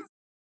guess.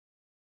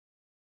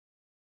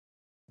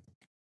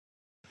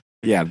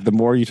 Yeah, the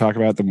more you talk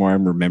about it, the more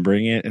I'm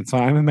remembering it. And so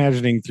I'm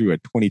imagining through a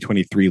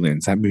 2023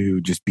 lens, that movie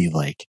would just be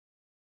like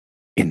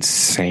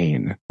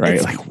insane,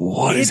 right? Like,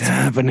 what is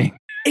happening?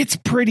 It's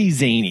pretty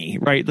zany,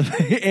 right?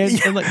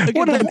 and like, again,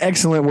 what an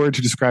excellent word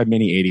to describe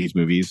many 80s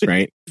movies,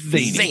 right?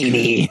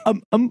 Zany.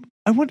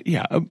 I want,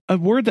 a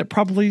word that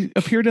probably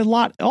appeared a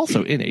lot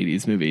also in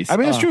 80s movies. I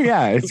mean, it's true.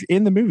 Yeah, it's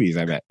in the movies.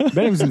 I bet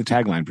it was in the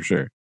tagline for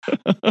sure,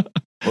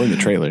 or in the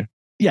trailer.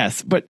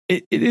 Yes, but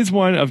it is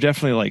one of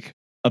definitely like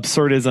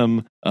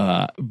absurdism,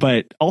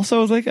 but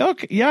also like,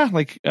 okay, yeah,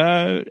 like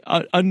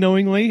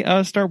unknowingly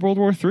start World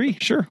War III.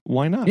 Sure,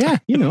 why not? Yeah,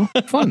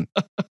 fun.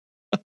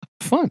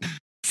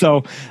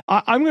 So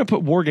I'm going to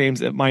put War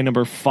Games at my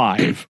number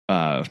 5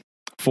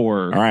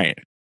 for. All right,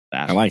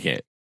 that. I like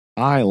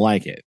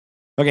it.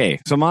 Okay,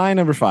 so my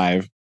number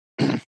 5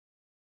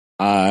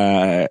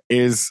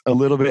 is a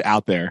little bit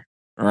out there.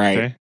 All right,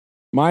 okay.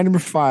 My number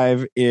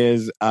 5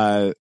 is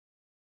well,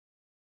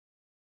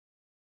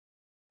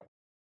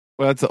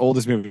 it's the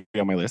oldest movie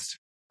on my list,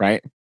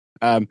 right?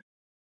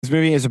 This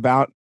movie is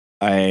about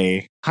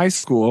a high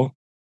school,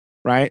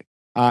 right?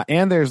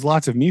 And there's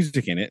lots of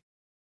music in it,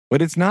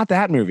 but it's not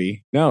that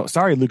movie. No,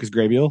 sorry, Lucas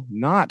Grabeel,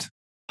 not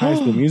High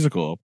School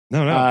Musical.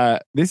 No.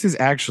 This is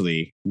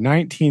actually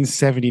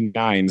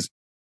 1979's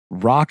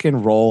Rock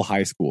and Roll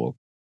High School.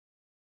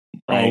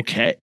 Right?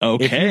 Okay.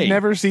 If you've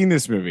never seen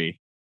this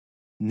movie,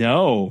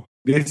 no,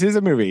 this is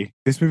a movie.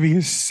 This movie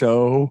is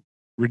so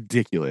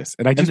ridiculous,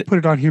 and I just put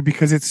it on here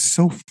because it's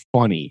so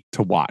funny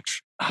to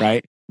watch.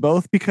 Right?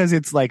 Both because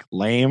it's like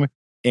lame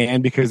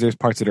and because there's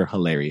parts that are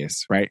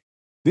hilarious. Right?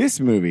 This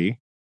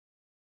movie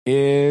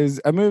is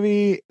a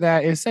movie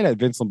that is set at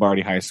Vince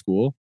Lombardi High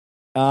School.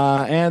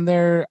 And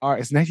it's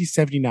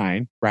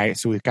 1979, right?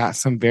 So we've got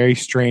some very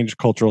strange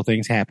cultural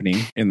things happening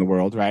in the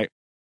world, right?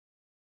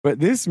 But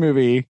this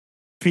movie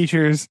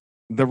features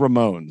the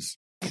Ramones,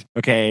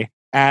 okay,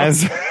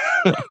 as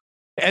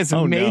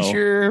a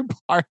major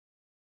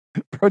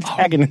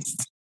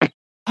protagonist.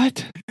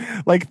 What?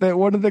 Like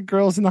one of the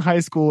girls in the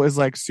high school is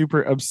like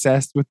super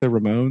obsessed with the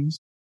Ramones,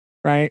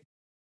 right?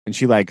 And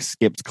she like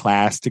skips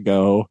class to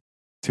go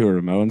to a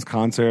Ramones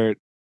concert.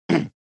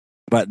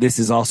 But this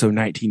is also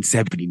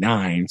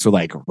 1979, so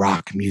like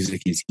rock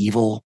music is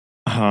evil,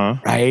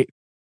 right?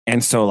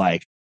 And so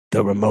like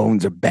the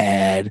Ramones are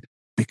bad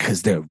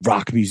because they're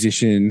rock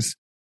musicians,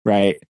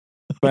 right?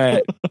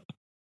 But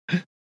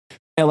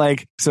and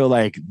like so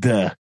like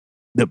the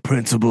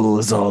principal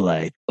is all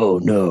like, oh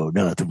no,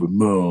 not the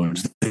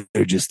Ramones,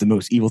 they're just the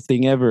most evil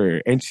thing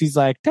ever. And she's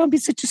like, don't be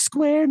such a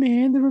square,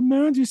 man. The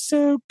Ramones are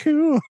so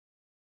cool.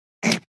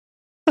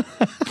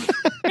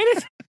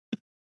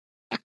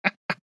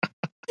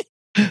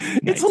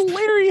 It's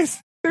hilarious.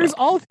 There's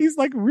all these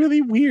like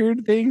really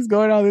weird things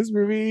going on in this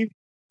movie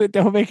that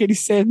don't make any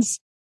sense,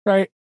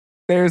 right?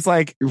 There's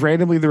like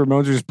randomly the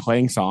Ramones are just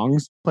playing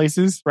songs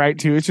places, right?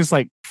 Too. It's just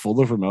like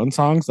full of Ramones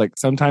songs. Like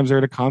sometimes they're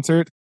at a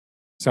concert,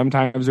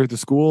 sometimes they're at the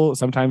school,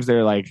 sometimes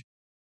they're like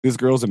this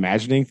girl's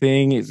imagining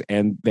thing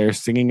and they're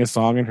singing a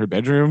song in her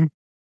bedroom.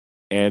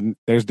 And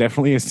there's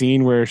definitely a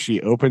scene where she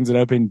opens it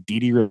up and Dee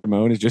Dee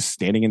Ramone is just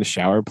standing in the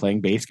shower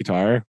playing bass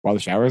guitar while the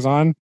shower's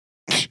on.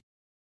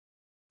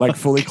 Like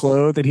fully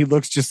clothed, and he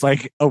looks just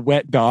like a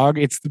wet dog.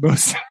 It's the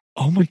most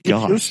oh my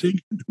gosh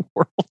thing in the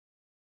world.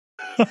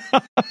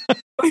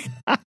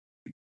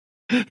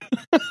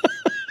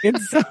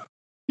 It's so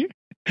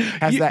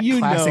has that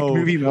classic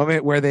movie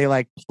moment where they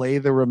like play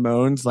the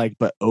Ramones like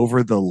but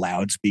over the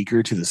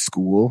loudspeaker to the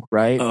school,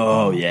 right?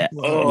 Oh yeah.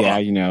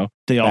 Yeah,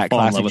 they all that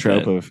classic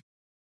trope of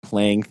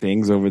playing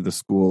things over the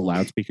school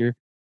loudspeaker.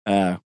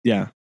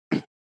 Yeah.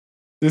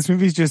 This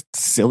movie's just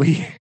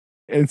silly.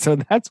 And so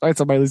that's why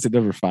it's on my list at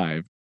number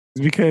 5.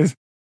 It's because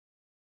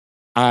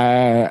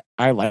I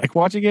like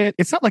watching it.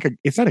 It's not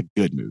a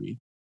good movie.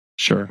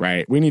 Sure.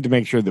 Right. We need to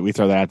make sure that we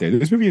throw that out there.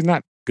 This movie is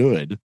not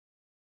good,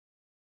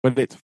 but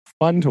it's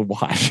fun to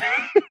watch.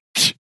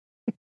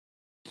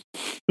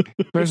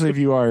 Especially if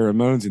you are a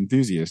Ramones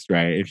enthusiast,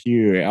 right?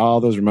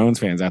 All those Ramones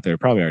fans out there have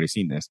probably already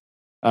seen this.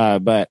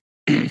 But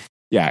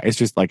Yeah, it's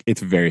just like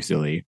it's very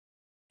silly.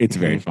 It's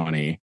very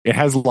funny. It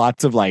has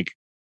lots of like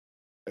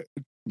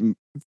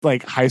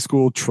high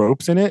school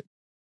tropes in it,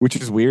 which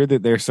is weird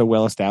that they're so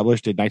well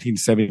established in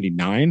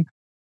 1979.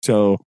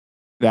 So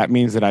that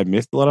means that I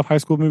missed a lot of high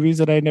school movies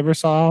that I never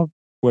saw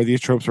where these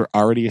tropes were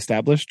already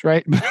established,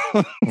 right?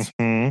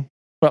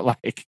 But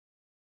like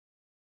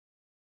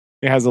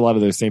it has a lot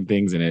of those same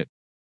things in it.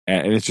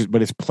 And it's just,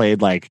 but it's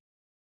played like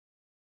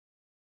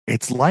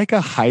it's like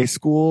a high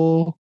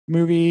school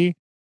movie,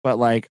 but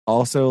like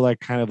also like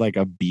kind of like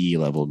a B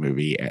level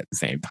movie at the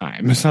same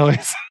time. So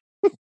it's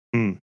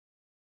there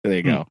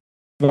you go.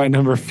 My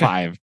number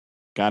 5.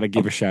 Gotta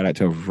give a shout out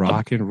to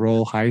Rock and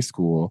Roll High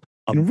School.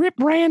 And Rip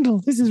Randall.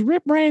 This is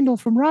Rip Randall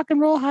from Rock and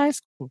Roll High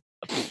School.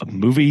 A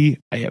movie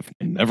I have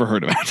never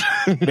heard about.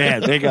 Yeah,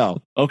 there you go.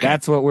 Okay.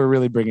 That's what we're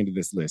really bringing to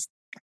this list.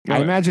 I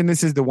imagine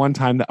this is the one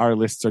time that our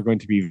lists are going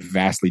to be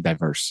vastly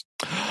diverse,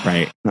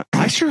 right?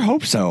 I sure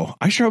hope so.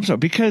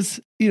 Because,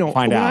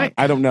 find out.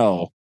 I don't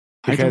know.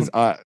 Because,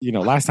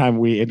 last time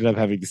we ended up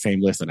having the same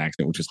list on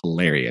accident, which was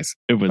hilarious.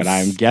 But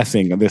I'm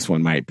guessing this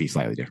one might be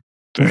slightly different.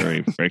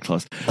 Very, very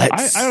close.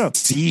 Let's I don't know.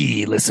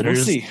 see,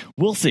 listeners.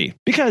 We'll see.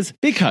 Because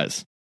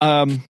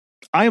I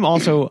am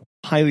also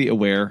highly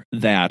aware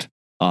that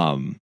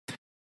that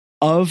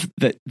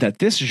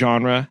this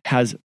genre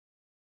has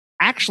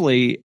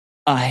actually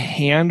a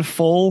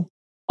handful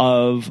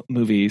of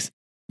movies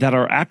that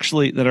are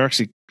actually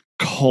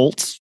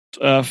cult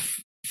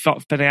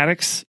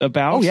fanatics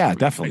about. Oh yeah,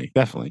 definitely.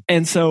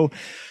 And so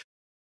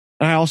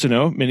I also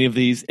know many of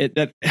these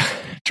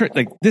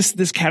like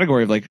this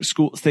category of like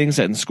school things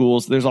set in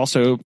schools. There's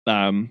also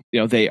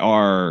they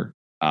are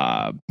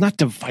not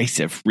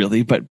divisive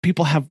really, but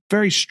people have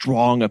very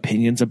strong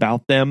opinions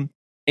about them.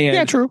 And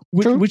yeah, true.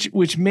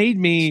 Which made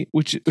me,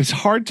 which it's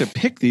hard to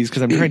pick these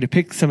because I'm trying to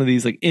pick some of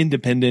these like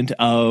independent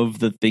of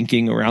the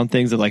thinking around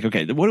things of like,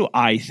 okay, what do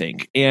I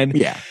think? And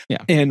yeah.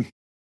 And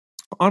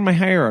on my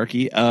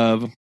hierarchy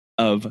of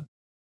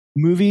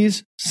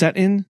movies set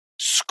in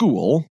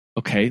school,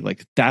 okay,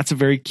 like that's a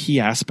very key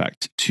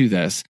aspect to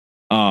this.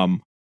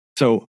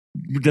 So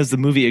does the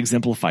movie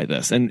exemplify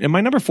this? And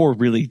my number 4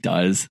 really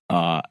does.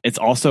 It's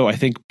also, I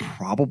think,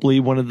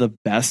 probably one of the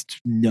best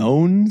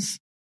knowns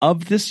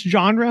of this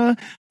genre,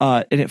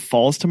 and it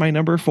falls to my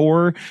number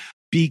 4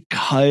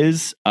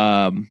 because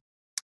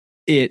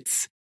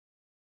it's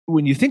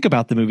when you think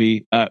about the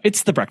movie,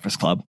 it's The Breakfast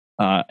Club.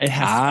 It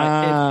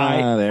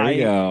has. There we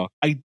go.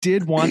 I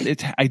did want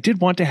it. I did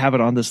want to have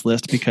it on this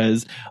list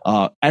because,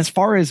 as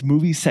far as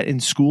movies set in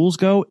schools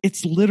go,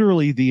 it's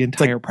literally the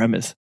entire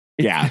premise.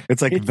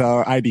 It's like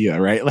the idea,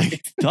 right?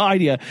 Like the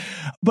idea.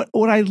 But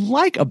what I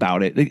like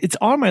about it, it's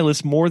on my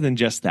list more than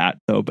just that,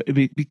 though. But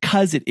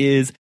because it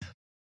is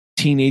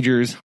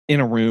teenagers in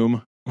a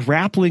room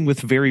grappling with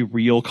very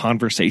real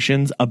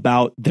conversations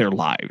about their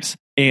lives.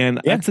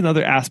 And that's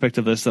another aspect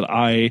of this that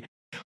I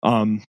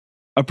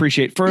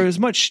appreciate. For as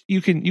much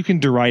you can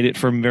deride it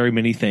from very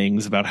many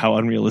things about how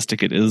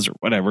unrealistic it is or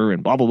whatever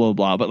and blah, blah, blah,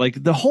 blah. But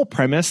like the whole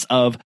premise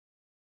of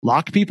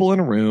lock people in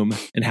a room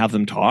and have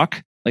them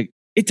talk, like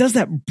it does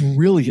that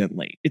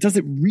brilliantly. It does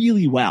it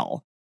really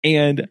well.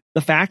 And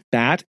the fact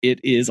that it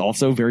is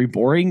also very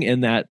boring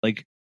and that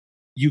like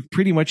you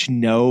pretty much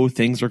know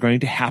things are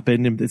going to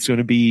happen and it's going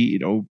to be,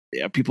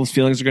 people's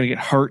feelings are going to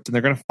get hurt and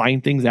they're going to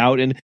find things out.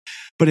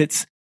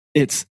 But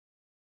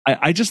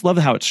I just love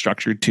how it's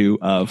structured too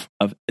of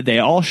they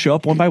all show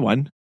up one by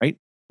one, right?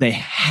 They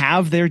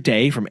have their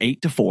day from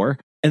 8 to 4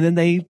 and then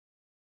they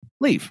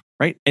leave,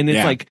 right? And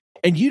it's like,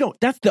 and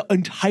that's the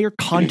entire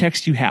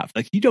context you have.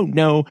 Like you don't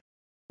know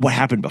what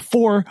happened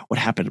before,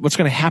 what's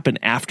going to happen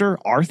after.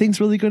 Are things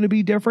really going to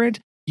be different?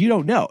 You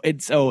don't know. And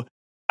so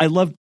I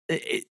love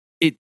it.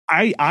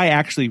 I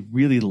actually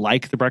really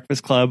like The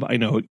Breakfast Club. I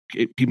know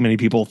many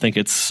people think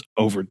it's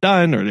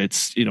overdone or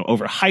it's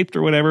overhyped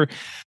or whatever,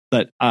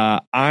 but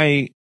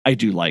I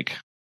do like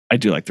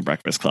The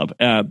Breakfast Club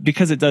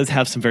because it does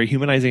have some very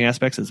humanizing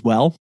aspects as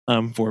well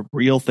for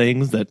real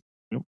things that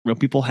real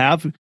people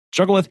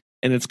struggle with,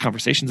 and it's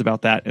conversations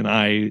about that,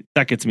 and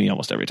that gets me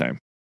almost every time.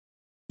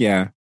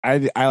 Yeah,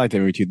 I like that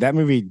movie too. That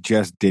movie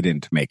just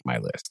didn't make my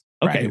list.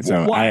 Okay, right?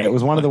 So it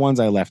was one of the ones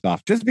I left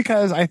off just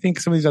because I think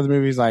some of these other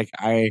movies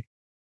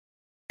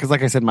because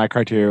like I said, my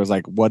criteria was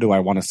like, what do I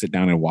want to sit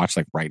down and watch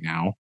like right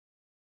now?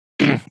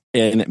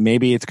 And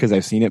maybe it's because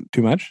I've seen it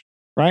too much,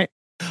 right?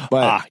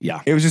 But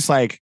it was just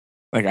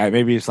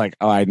maybe it's like,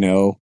 oh, I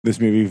know this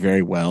movie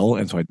very well,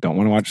 and so I don't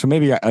want to watch. So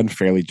maybe I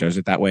unfairly judged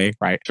it that way,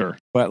 right? Sure.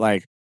 But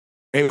like,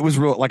 it was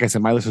real. Like I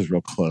said, my list was real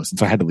close, and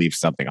so I had to leave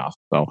something off.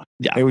 So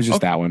it was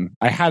just that one.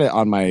 I had it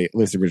on my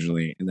list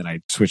originally, and then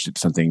I switched it to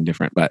something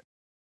different. But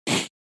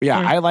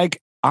I like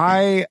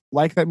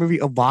that movie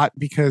a lot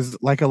because,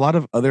 like a lot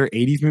of other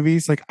 80s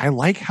movies, like I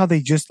like how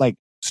they just like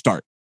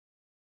start.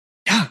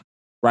 Yeah.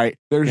 Right.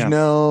 There's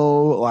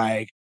no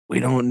like, we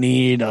don't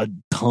need a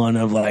ton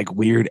of like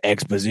weird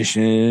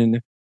exposition.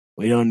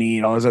 We don't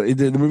need all this.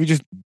 The movie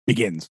just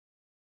begins.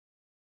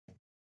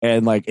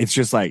 And like, it's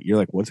just like, you're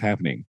like, what's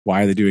happening?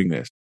 Why are they doing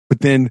this? But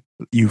then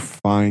you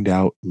find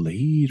out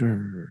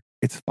later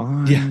it's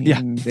fine.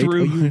 Yeah. They tell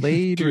you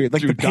later.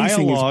 Like the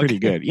pacing is pretty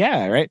good.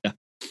 Yeah, right.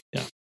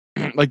 Yeah.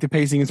 Like the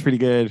pacing is pretty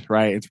good,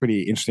 right? It's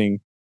pretty interesting.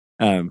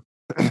 So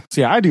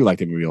yeah, I do like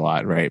the movie a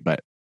lot, right?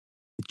 But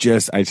I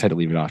just had to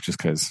leave it off just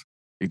because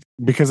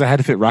I had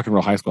to fit Rock and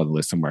Roll High School on the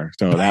list somewhere,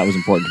 so that was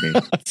important to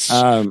me.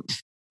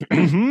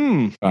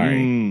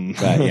 Sorry,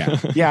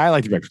 but yeah, I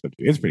like the Breakfast Club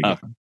too. It's pretty good.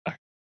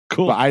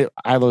 Cool. But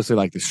I mostly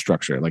like the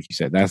structure, like you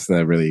said. That's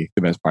the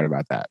best part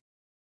about that,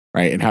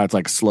 right? And how it's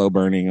like slow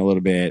burning a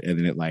little bit, and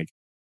then it like,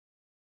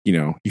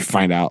 you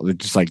find out that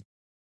just like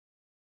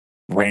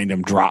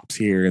random drops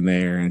here and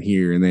there and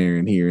here and there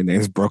and here and there.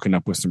 It's broken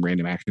up with some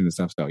random action and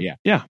stuff. So yeah,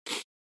 yeah,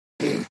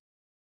 I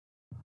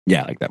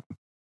like that one.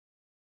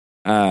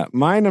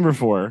 My number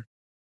 4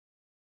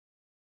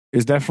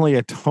 is definitely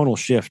a tonal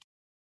shift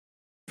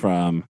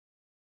from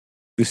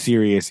the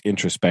serious,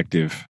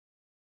 introspective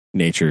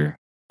nature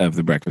of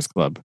the Breakfast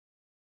Club.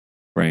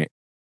 Right,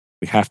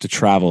 we have to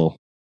travel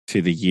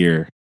to the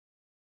year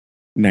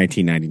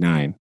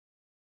 1999.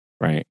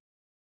 Right,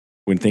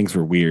 when things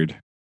were weird.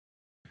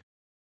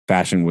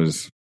 Fashion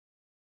was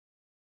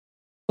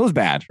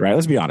bad, right?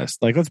 Let's be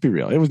honest. Like, let's be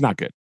real. It was not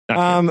good.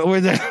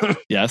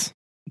 Yes.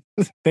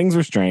 Things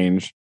were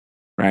strange,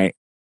 right? It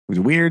was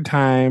a weird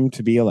time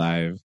to be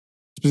alive,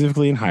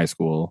 specifically in high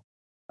school.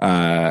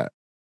 And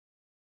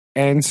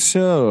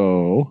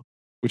so,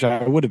 which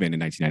I would have been in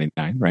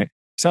 1999, right?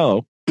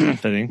 So,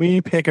 we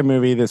pick a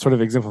movie that sort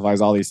of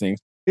exemplifies all these things.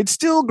 It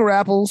still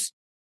grapples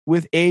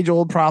with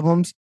age-old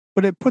problems,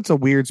 but it puts a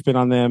weird spin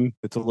on them.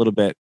 It's a little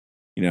bit,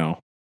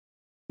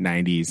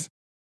 90s,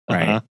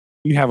 right? Uh-huh.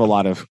 You have a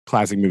lot of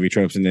classic movie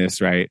tropes in this,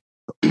 right?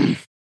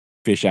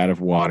 Fish out of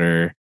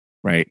water,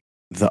 right?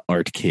 The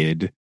art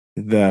kid,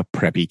 the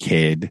preppy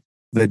kid,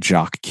 the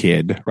jock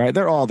kid, right?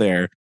 They're all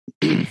there.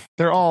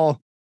 They're all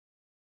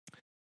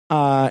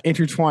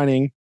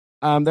intertwining.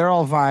 They're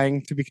all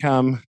vying to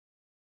become,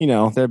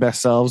 their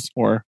best selves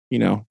or,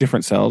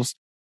 different selves,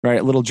 right?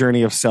 A little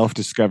journey of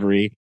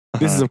self-discovery.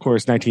 Uh-huh. This is, of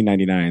course,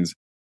 1999's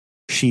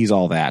She's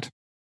All That,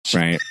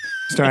 right?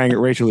 Starring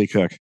Rachel Lee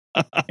Cook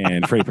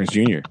and Freddie Prinze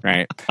Jr.,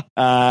 right?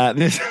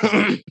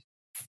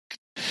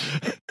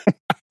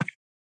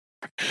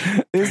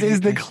 This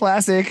is the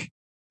classic,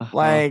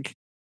 like,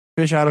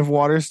 fish out of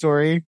water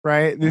story,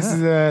 right? This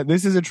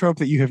is a trope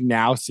that you have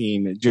now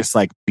seen just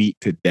like beat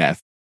to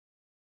death,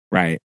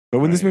 right? But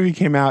when this movie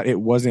came out,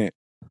 it wasn't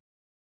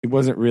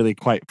really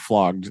quite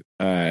flogged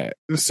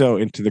so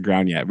into the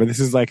ground yet. But this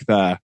is like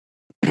the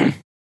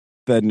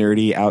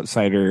nerdy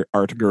outsider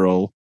art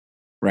girl,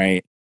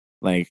 right?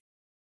 Like,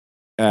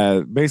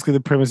 basically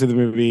the premise of the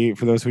movie,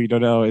 for those who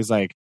don't know, is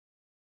like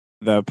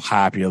the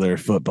popular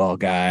football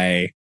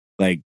guy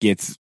like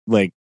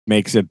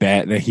makes a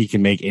bet that he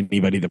can make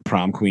anybody the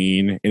prom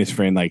queen, and his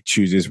friend like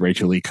chooses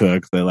Rachel Lee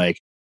Cook, the like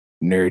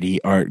nerdy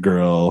art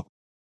girl.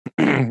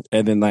 And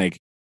then like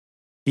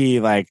he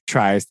like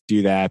tries to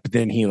do that, but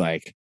then he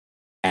like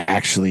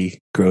actually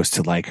grows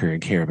to like her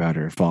and care about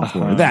her and fall for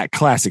her. That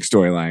classic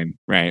storyline,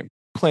 right?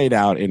 Played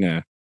out in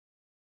a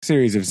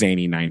series of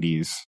zany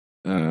 90s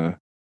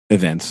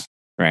events,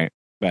 right?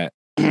 But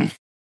I think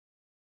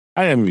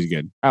the movie's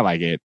good. I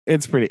like it.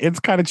 It's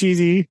kind of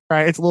cheesy,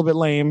 right? It's a little bit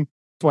lame.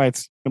 That's why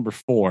it's number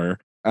 4.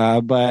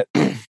 But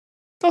it's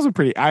also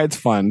pretty. It's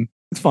fun.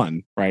 It's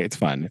fun, right? It's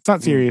fun. It's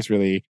not serious,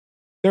 really.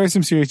 There are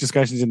some serious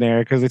discussions in there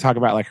because they talk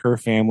about like her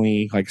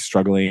family, like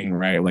struggling,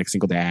 right? Like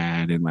single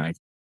dad and like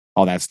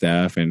all that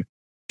stuff. And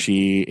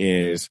she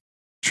is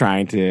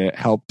trying to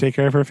help take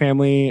care of her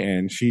family,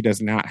 and she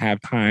does not have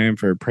time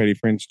for Freddie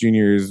Prinze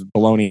Jr.'s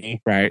baloney,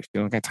 right? She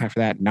don't got time for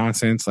that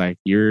nonsense. Like,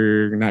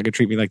 you're not gonna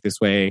treat me like this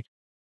way,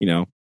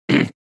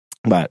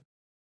 But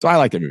so I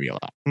like the movie a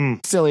lot.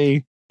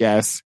 Silly,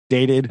 yes.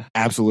 Dated,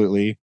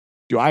 absolutely.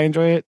 Do I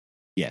enjoy it?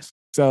 Yes.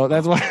 So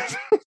that's why.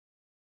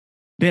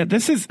 Yeah,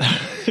 this is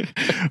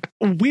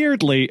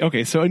weirdly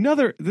okay. So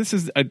this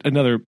is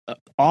another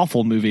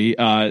awful movie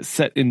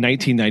set in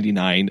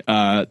 1999.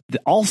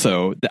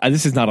 Also,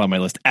 this is not on my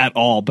list at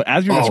all. But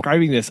as you're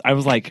describing this, I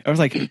was like,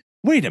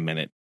 wait a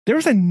minute. There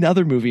was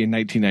another movie in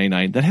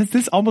 1999 that has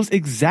this almost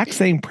exact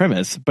same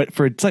premise, but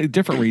for a slightly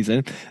different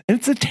reason, and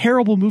it's a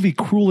terrible movie,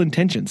 Cruel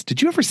Intentions.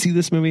 Did you ever see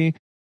this movie?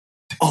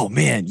 Oh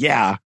man,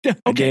 yeah,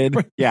 I did.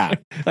 Yeah,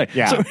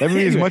 yeah. So, that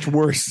movie is much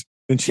worse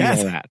than She's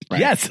All That. Right?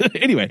 Yes.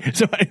 Anyway,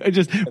 so I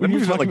just when you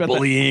were talking about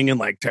bullying and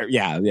like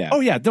yeah.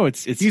 Oh yeah, no,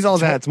 it's She's All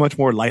That. It's much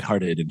more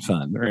lighthearted and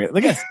fun, right?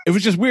 Like, yes, it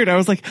was just weird. I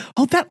was like,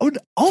 oh, that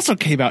also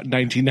came out in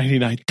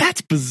 1999.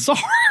 That's bizarre.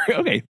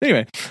 Okay.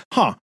 Anyway,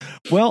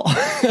 well,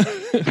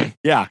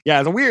 yeah.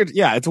 It's a weird.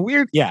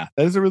 Yeah,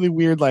 that is a really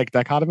weird like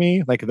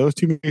dichotomy. Like those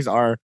two movies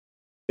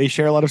they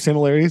share a lot of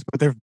similarities, but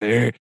they're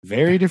very,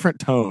 very different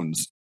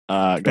tones.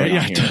 Going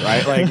on here,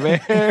 right?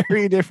 Like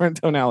very different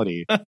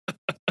tonality.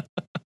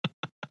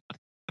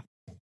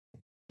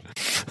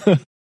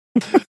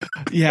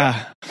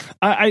 Yeah,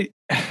 I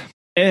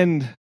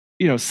and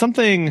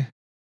something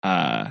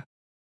that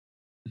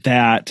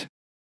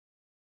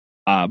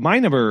my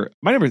number.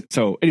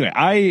 So anyway,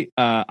 I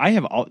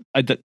have all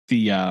the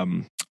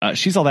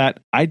She's All That.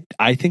 I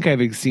think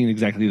I've seen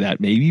exactly that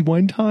maybe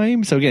one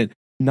time. So again,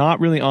 not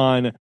really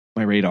on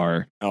my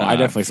radar. Oh, I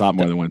definitely saw it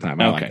more than one time.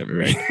 I like that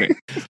movie. Great.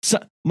 So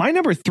my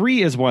number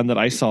 3 is one that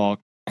I saw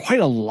quite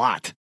a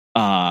lot.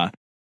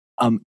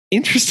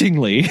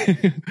 Interestingly,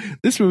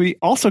 this movie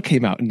also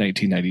came out in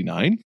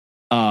 1999.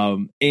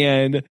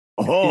 And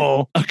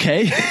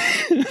okay.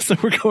 So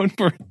we're going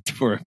for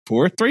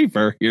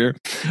 4-3 here.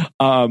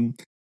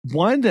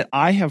 One that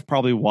I have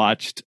probably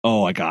watched,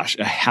 oh my gosh,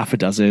 a half a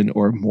dozen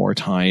or more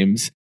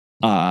times.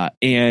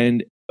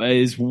 And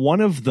is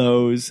one of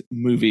those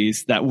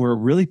movies that were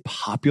really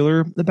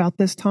popular about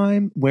this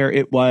time, where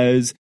it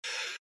was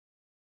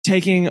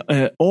taking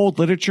old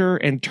literature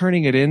and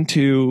turning it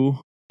into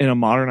in a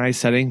modernized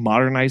setting,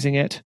 modernizing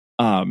it.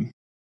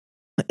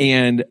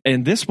 And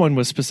this one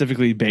was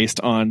specifically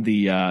based on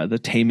the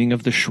Taming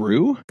of the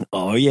Shrew.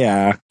 Oh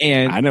yeah,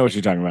 and I know what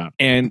you're talking about.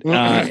 And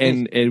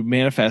and it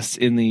manifests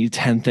in the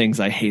 10 Things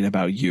I Hate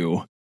About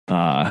You.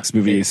 This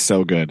movie is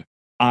so good.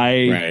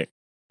 I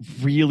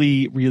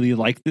really, really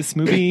like this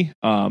movie.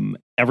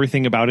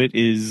 Everything about it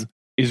is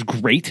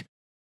great,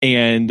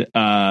 and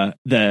I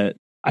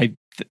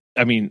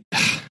mean,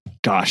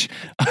 gosh,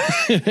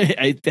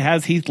 it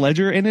has Heath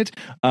Ledger in it.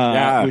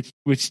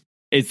 Which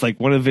it's like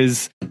one of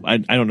his. I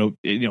don't know.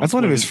 That's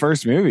one of his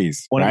first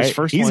movies. One of his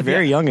first. He's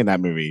very young in that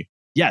movie.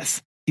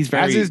 Yes, he's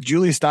very. As is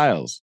Julia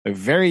Stiles, a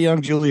very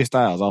young Julia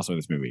Stiles, also in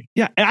this movie.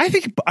 Yeah, and I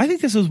think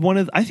this was one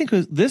of.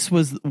 This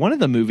was one of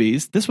the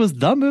movies. This was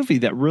the movie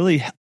that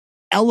really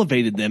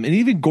elevated them, and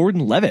even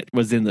Gordon Levitt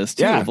was in this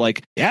too.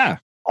 Yeah,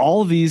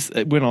 all of these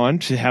went on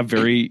to have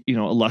very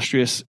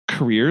illustrious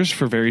careers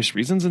for various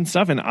reasons and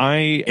stuff. And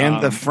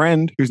the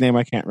friend whose name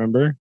I can't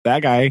remember,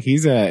 that guy,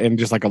 he's in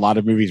just like a lot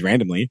of movies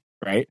randomly,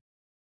 right?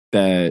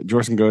 The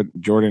Joseph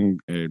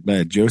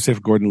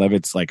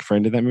Gordon-Levitt's like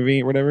friend in that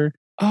movie or whatever.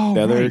 Oh,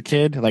 the other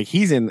kid, like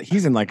he's in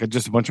like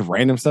just a bunch of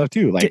random stuff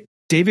too, like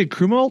David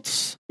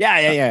Krumholtz.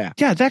 Yeah,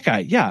 that guy.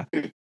 Yeah.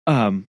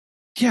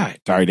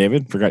 Sorry,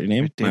 David, forgot your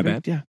name. David, my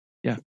bad.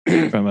 Yeah.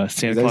 From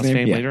Santa Claus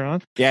fame later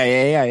on.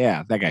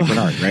 Yeah. That guy,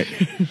 Bernard, right?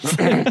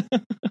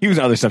 He was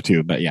other stuff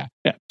too, but yeah.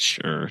 Yeah,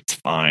 sure, it's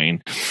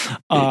fine.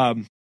 But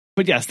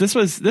yes, this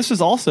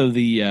was also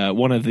the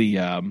one of the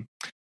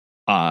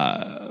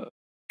kind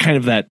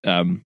of that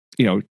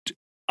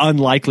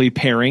unlikely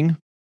pairing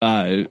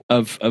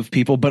of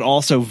people, but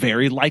also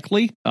very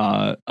likely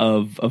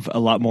of a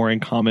lot more in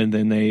common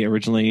than they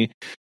originally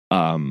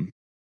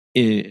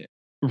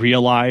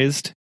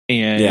realized.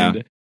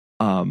 And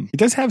it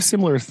does have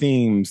similar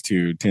themes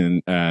to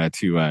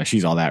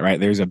She's All That, right?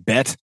 There's a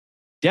bet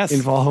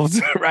involved,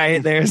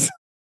 right?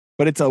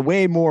 But it's a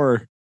way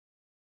more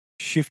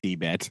shifty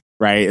bet,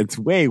 right? It's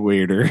way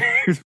weirder,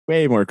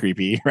 way more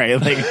creepy,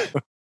 right? Like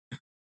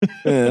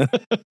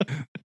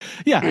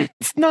yeah,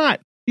 it's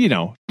not,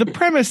 the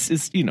premise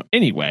is,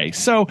 anyway.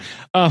 So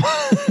but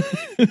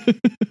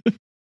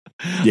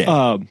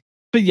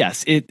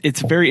yes,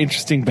 it's a very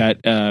interesting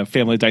bet.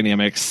 Family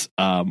dynamics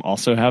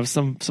also have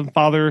some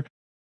father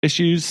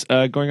issues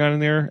going on in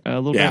there a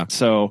little bit.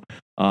 So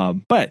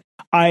but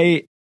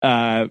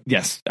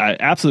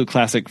absolute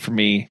classic for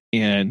me,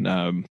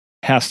 and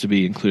has to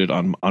be included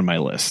on my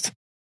list.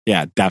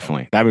 Yeah,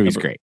 definitely. That movie's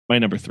great. My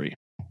number 3.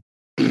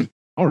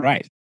 All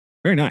right.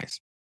 Very nice.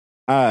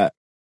 My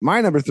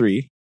number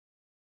 3,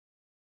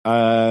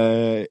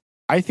 I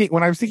think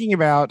when I was thinking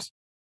about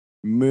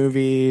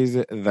movies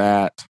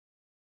that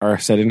are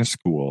set in a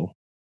school,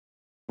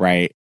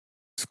 right?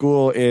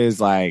 School is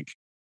like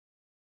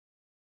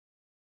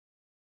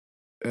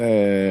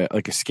a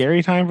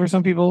scary time for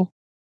some people,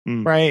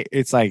 right?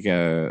 It's like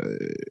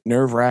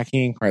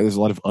nerve-wracking, right? There's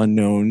a lot of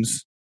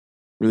unknowns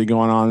really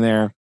going on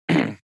there.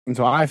 And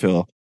so I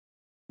feel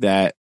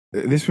that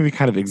this movie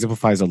kind of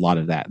exemplifies a lot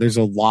of that. There's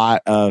a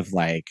lot of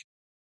like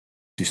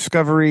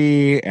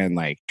discovery and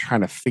like trying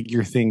to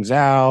figure things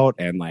out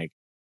and like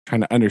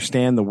trying to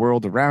understand the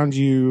world around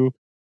you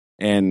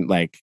and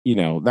like,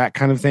 that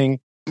kind of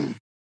thing.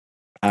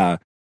 I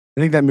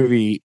think that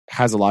movie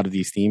has a lot of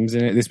these themes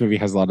in it. This movie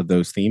has a lot of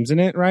those themes in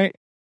it, right?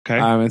 Okay.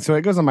 And so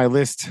it goes on my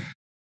list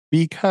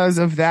because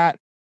of that,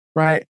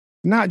 right?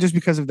 Not just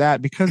because of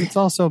that, because it's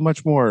also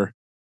much more,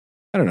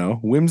 I don't know,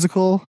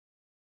 whimsical.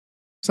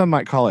 Some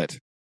might call it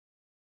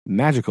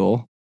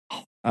magical.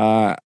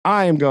 I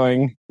am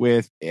going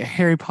with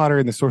Harry Potter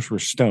and the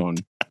Sorcerer's Stone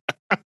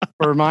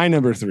for my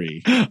number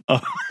 3.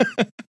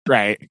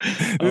 Right.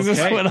 This is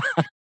what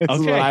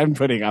I'm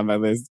putting on my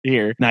list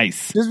here.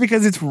 Nice. Just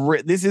because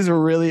this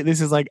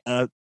is like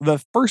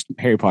the first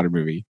Harry Potter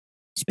movie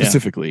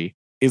specifically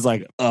is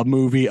like a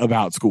movie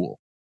about school.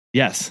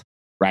 Yes.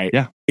 Right.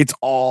 Yeah. It's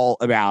all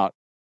about,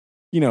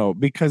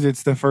 because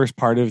it's the first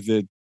part of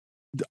the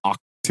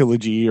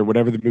octilogy or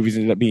whatever the movies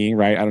ended up being,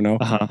 right? I don't know.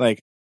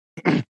 Like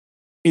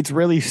it's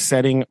really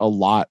setting a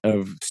lot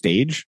of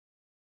stage,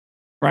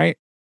 right?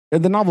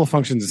 The novel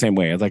functions the same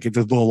way. It's like it's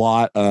a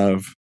lot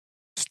of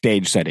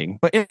stage setting,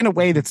 but in a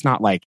way that's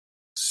not like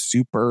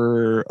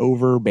super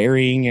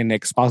overbearing and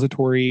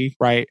expository,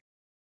 right?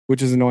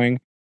 Which is annoying.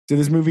 So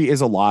this movie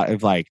is a lot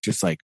of like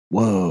just like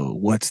whoa,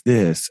 what's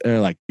this?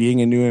 Like being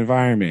in a new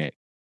environment.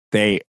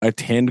 They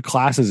attend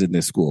classes in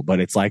this school, but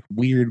it's like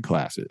weird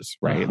classes,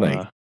 right?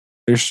 Like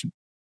there's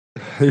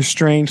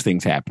strange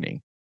things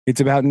happening.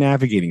 It's about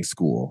navigating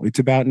school. It's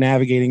about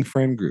navigating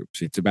friend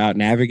groups. It's about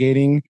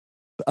navigating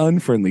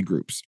unfriendly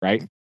groups,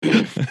 right?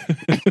 You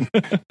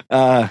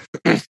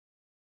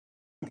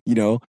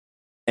know,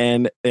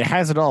 and it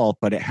has it all,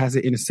 but it has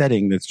it in a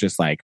setting that's just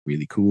like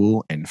really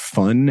cool and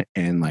fun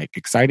and like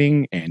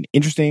exciting and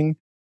interesting.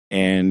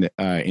 And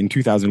in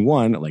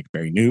 2001, like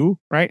very new,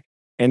 right?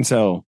 And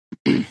so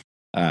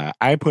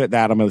I put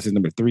that on my list as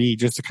number 3,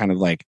 just to kind of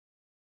like,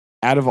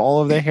 out of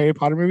all of the Harry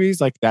Potter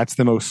movies, like that's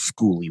the most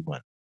schooly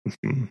one,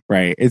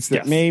 right? It's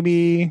that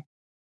maybe,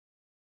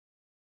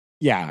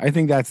 yeah, I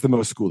think that's the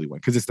most schooly one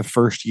because it's the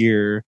first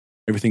year,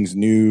 everything's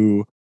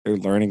new. They're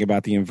learning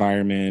about the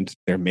environment.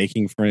 They're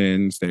making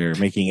friends. They're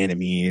making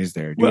enemies.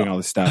 They're doing all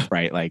this stuff,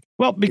 right? Like,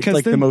 because it's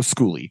like the most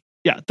schooly.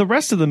 Yeah, the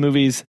rest of the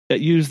movies that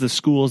use the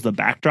school as the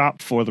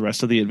backdrop for the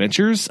rest of the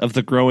adventures of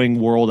the growing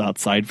world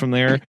outside from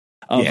there.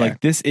 Like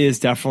this is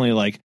definitely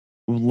like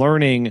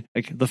learning.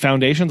 Like the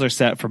foundations are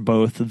set for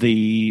both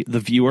the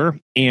viewer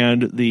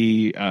and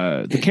the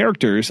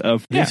characters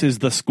of this is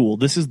the school.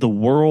 This is the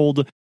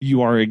world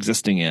you are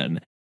existing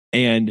in.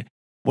 And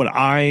what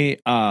I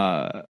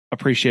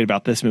appreciate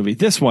about this movie,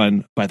 this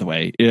one, by the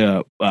way,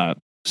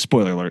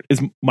 spoiler alert, is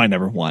my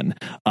number 1.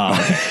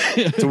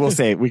 So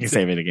we can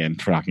save it again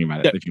for talking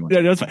about it if you want.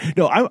 No, it's fine.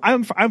 No,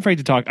 I'm afraid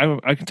to talk.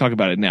 I can talk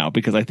about it now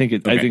because I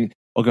think I think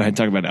I'll go ahead and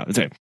talk about it now. It's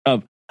okay.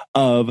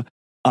 Of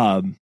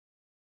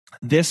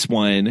this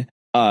one,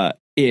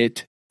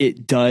 it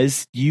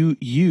does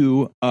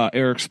you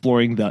are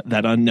exploring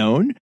that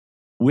unknown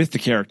with the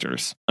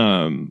characters.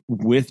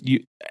 With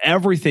you,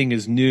 everything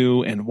is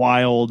new and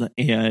wild,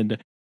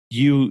 and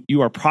you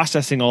are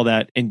processing all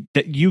that, and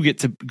that you get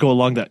to go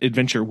along that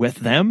adventure with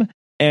them.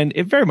 And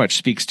it very much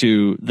speaks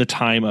to the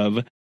time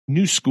of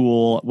new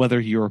school, whether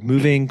you're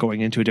moving, going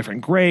into a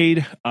different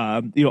grade,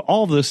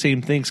 all of those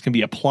same things can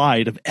be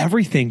applied. Of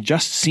everything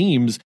just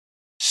seems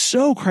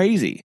so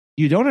crazy.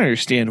 You don't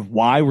understand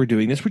why we're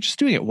doing this. We're just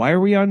doing it. Why are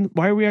we on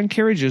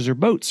carriages or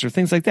boats or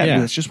things like that? Yeah.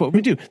 That's just what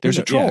we do. There's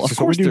a troll. Of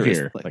course there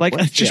is. Like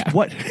it's just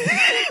what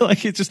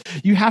like it's just,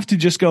 you have to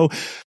just go,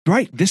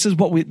 right, this is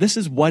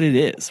what it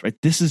is, right?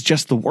 This is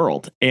just the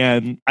world.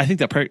 And I think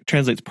that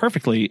translates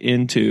perfectly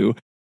into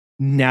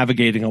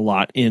navigating a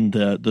lot in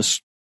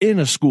in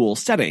a school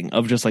setting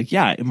of just like,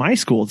 in my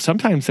school,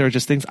 sometimes there are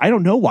just things I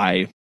don't know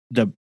why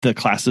the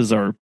classes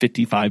are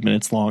 55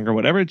 minutes long or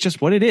whatever. It's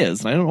just what it is.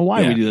 And I don't know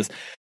why we do this.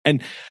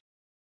 And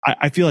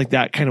I feel like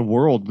that kind of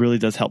world really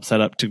does help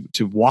set up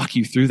to walk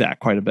you through that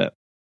quite a bit.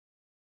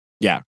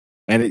 Yeah.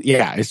 And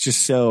it's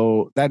just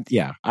so that,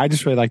 I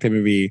just really like that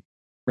movie,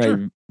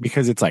 right?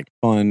 Because it's like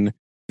fun.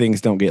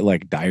 Things don't get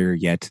like dire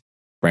yet,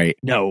 right?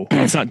 No,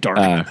 it's not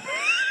dark.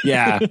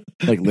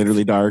 Like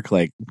literally dark.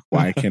 Like,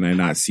 why can I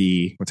not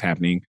see what's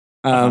happening?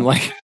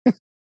 Like,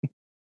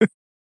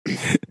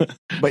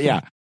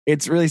 but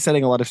it's really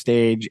setting a lot of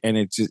stage, and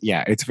it's just,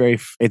 it's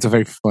a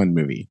very fun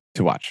movie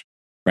to watch,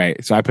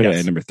 right? So I put it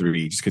at number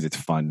 3 just because it's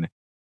fun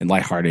and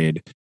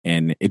lighthearted,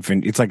 and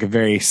it's like a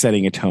very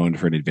setting a tone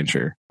for an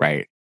adventure,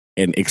 right?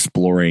 And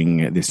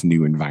exploring this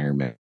new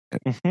environment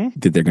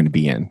that they're going to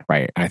be in,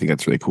 right? I think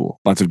that's really cool.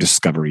 Lots of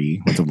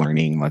discovery, lots of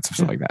learning, lots of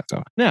stuff like that.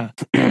 So I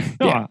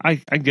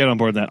get on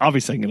board with that.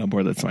 Obviously, I can get on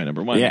board. That's my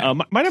number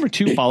 1. My number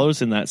 2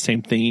 follows in that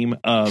same theme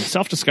of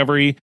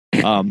self-discovery,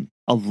 a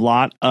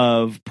lot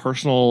of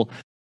personal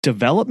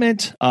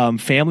development,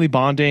 family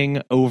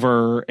bonding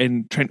over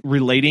and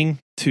relating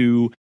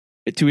to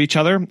each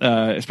other,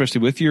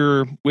 especially with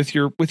your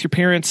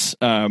parents,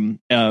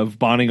 of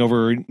bonding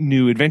over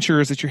new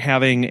adventures that you're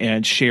having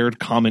and shared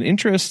common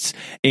interests,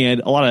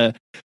 and a lot of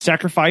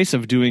sacrifice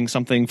of doing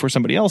something for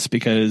somebody else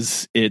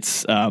because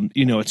it's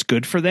it's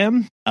good for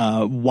them,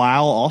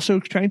 while also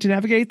trying to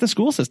navigate the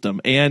school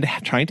system and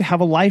trying to have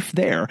a life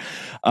there.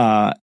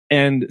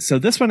 And so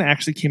this one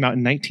actually came out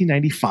in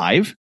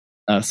 1995.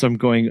 So I'm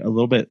going a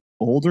little bit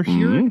older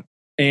here,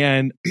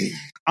 and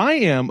I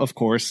am, of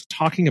course,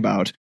 talking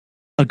about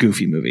a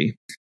Goofy movie.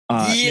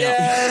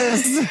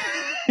 Yes.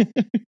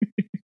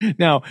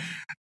 Now,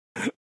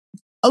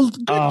 a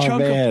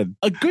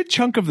good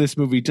chunk of this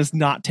movie does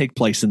not take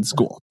place in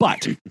school,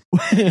 but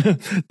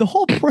the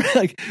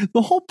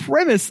whole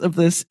premise of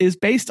this is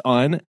based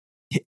on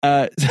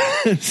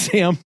Max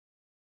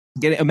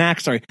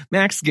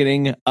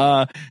getting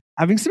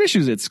having some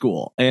issues at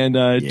school and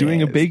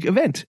doing a big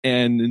event,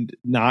 and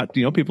not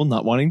people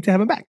not wanting to have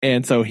him back,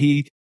 and so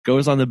he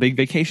goes on the big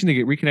vacation to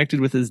get reconnected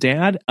with his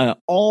dad.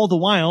 All the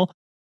while,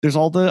 there's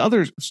all the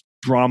other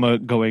drama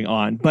going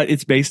on, but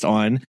it's based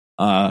on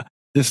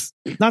this.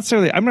 Not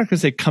necessarily, I'm not going to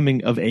say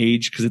coming of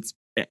age, because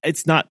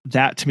it's not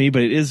that to me,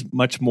 but it is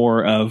much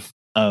more of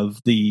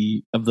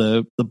the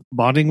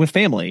bonding with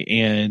family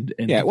and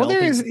well,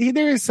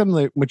 there is some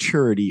like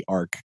maturity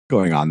arc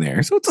going on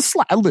there, so it's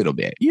a little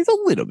bit. He's a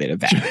little bit of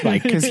that,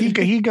 like, because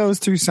he goes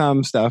through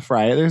some stuff,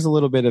 right? There's a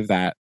little bit of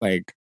that,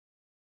 like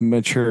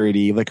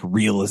maturity, like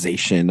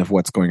realization of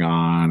what's going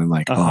on, and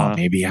like, oh,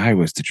 maybe I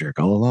was the jerk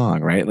all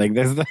along, right? Like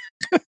there's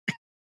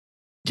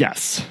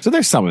yes. So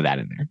there's some of that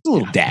in there. A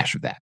little dash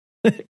of that.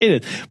 It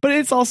is, but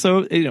it's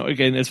also,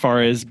 again, as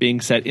far as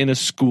being set in a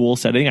school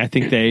setting, I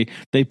think they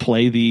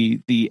play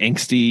the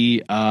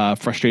angsty,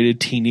 frustrated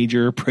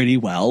teenager pretty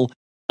well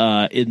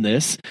in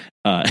this.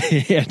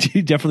 And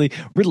you definitely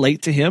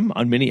relate to him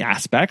on many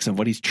aspects of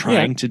what he's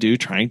trying to do.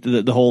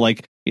 The whole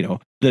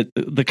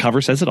the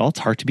cover says it all. It's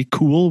hard to be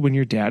cool when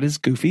your dad is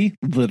goofy.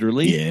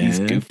 Literally,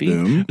 he's goofy.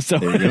 Boom. So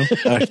there you go.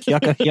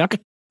 Yuck, yuck.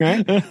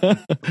 Right?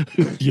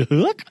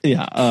 Yuck.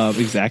 Yeah.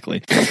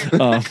 Exactly.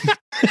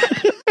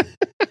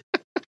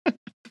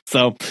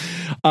 So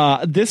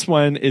this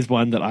one is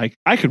one that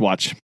I could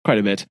watch quite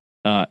a bit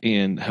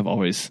and have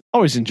always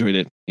enjoyed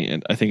it.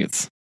 And I think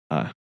it's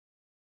my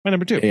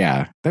number 2.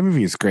 Yeah, that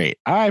movie is great.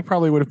 I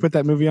probably would have put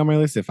that movie on my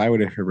list if I would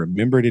have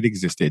remembered it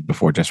existed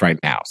before just right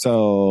now.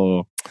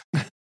 So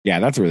yeah,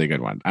 that's a really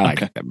good one. I like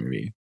that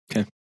movie.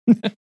 Okay.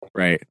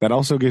 Right. That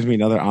also gives me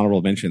another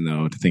honorable mention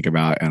though to think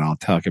about, and I'll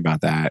talk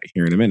about that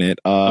here in a minute.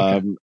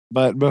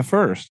 But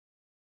first,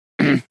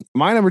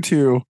 my number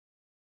 2,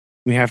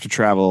 we have to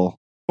travel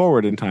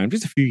forward in time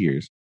just a few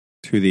years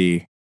to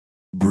the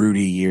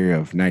broody year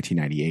of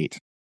 1998,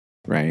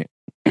 right?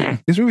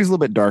 This movie is a little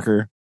bit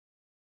darker,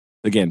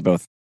 again,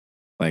 both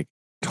like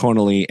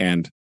tonally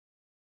and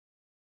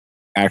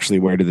actually,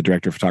 where did the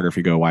director of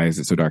photography go? Why is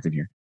it so dark in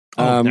here?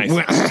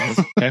 Nice.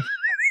 Okay.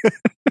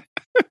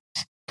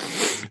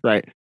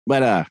 Right,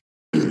 but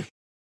this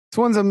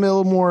one's a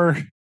little more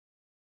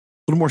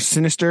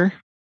sinister,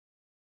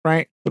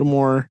 right? A little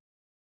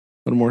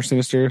more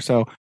sinister.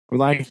 So I would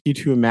like you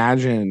to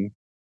imagine,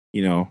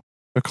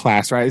 a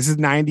class, right? This is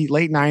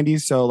late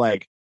 90s. So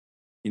like,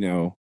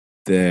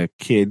 the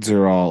kids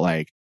are all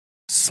like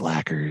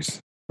slackers,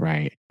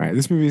 right? Right.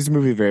 This movie is a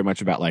movie very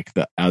much about like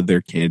the other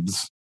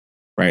kids,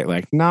 right?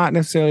 Like not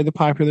necessarily the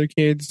popular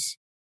kids,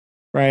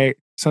 right?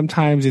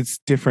 Sometimes it's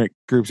different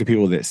groups of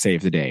people that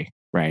save the day,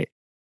 right?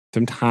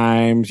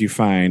 Sometimes you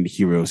find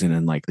heroes in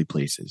unlikely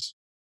places,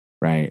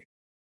 right?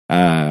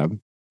 But,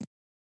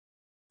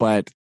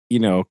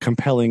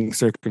 compelling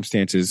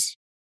circumstances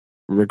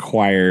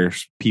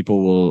requires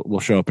people will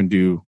show up and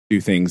do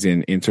things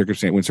in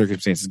circumstance when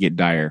circumstances get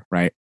dire,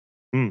 right?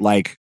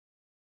 Like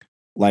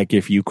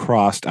if you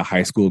crossed a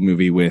high school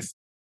movie with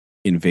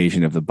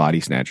Invasion of the Body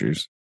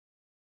Snatchers,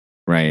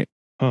 right?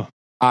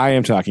 I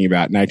am talking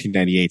about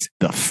 1998's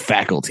The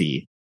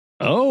Faculty.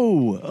 I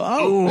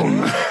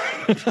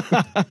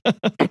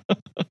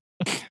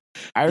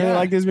really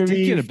like this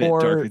movie. Get a bit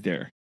darker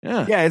there.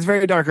 Yeah, it's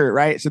very darker,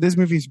 right? So this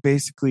movie's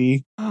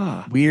basically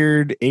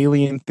weird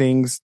alien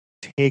things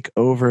take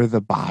over the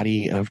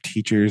body of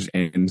teachers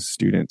and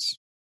students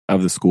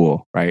of the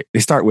school, right? They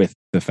start with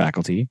the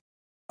faculty,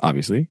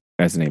 obviously,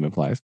 as the name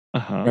implies,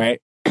 right?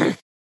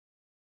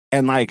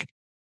 And like,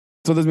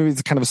 so this movie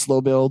is kind of a slow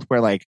build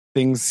where like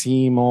things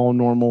seem all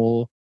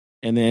normal,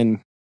 and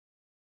then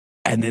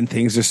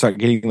things just start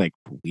getting like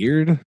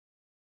weird,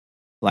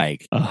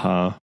 like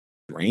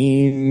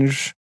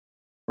strange,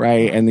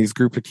 right? And these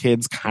group of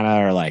kids kind of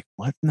are like,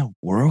 what in the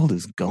world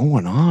is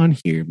going on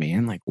here,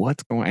 man? Like,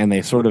 what's going on? And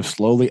they sort of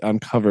slowly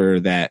uncover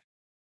that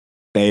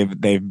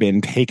they've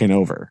been taken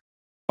over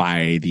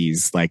by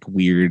these like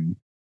weird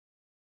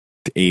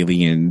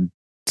alien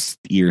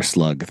ear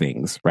slug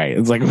things, right?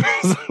 It's like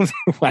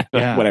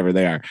whatever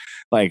they are.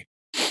 Like,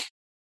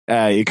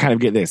 you kind of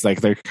get this,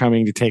 like they're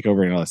coming to take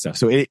over and all that stuff.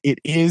 So it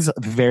is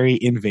very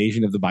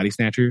Invasion of the Body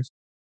Snatchers,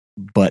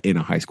 but in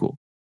a high school.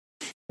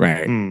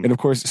 Right. And of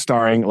course,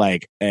 starring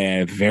like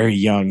a very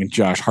young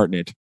Josh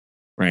Hartnett,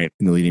 right,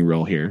 in the leading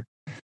role here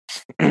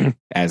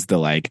as the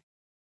like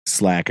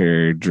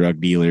slacker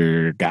drug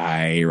dealer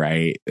guy,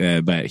 right?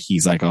 But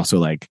he's like also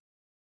like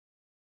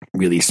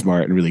really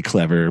smart and really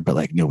clever, but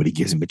like nobody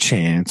gives him a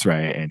chance,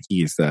 right? And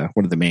he's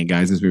one of the main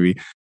guys in this movie.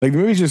 Like the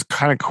movie's just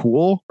kind of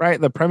cool, right?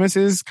 The premise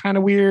is kind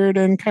of weird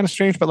and kind of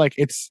strange, but like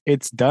it's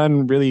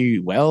done really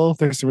well.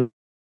 There's some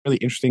really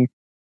interesting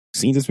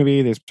scenes in this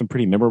movie. There's some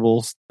pretty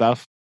memorable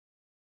stuff.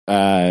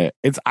 I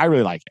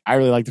really like it. I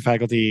really like The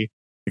Faculty.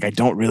 Like I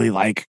don't really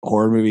like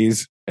horror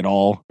movies at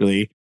all,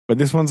 really. But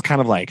this one's kind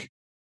of like,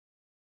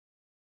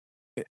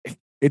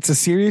 it's a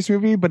serious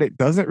movie, but it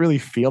doesn't really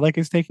feel like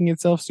it's taking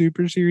itself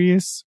super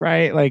serious,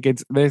 right? Like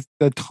the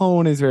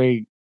tone is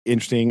very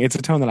interesting. It's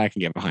a tone that I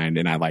can get behind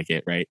and I like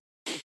it, right?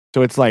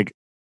 So it's like,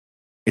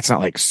 it's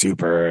not like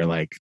super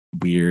like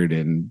weird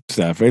and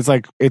stuff. It's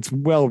like, it's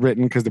well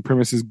written because the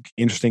premise is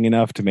interesting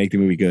enough to make the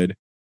movie good.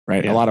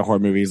 Right. Yeah. A lot of horror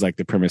movies, like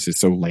the premise is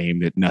so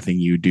lame that nothing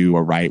you do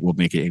or write will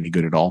make it any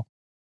good at all.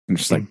 And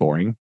it's just like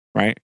boring.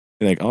 Right.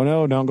 You're like, oh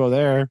no, don't go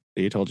there.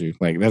 They told you.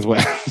 Like that's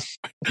what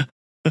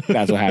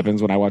that's what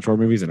happens when I watch horror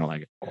movies. I don't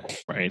like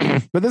it.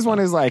 Right. But this one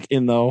is like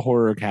in the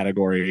horror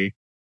category.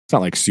 It's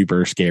not like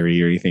super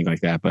scary or anything like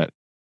that. But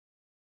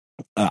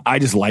I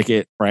just like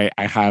it. Right.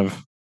 I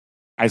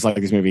just like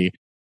this movie.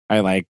 I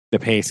like the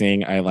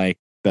pacing. I like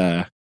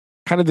the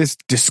kind of this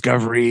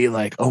discovery,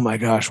 like, oh my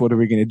gosh, what are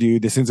we going to do?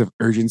 The sense of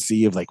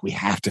urgency of like, we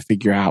have to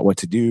figure out what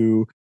to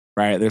do.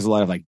 right? There's a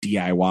lot of like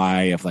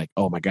DIY of like,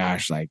 oh my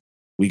gosh, like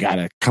we got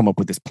to come up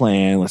with this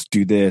plan. Let's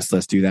do this.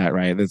 Let's do that.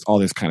 Right. There's all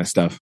this kind of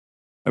stuff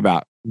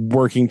about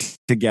working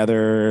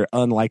together,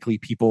 unlikely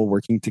people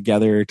working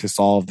together to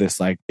solve this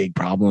like big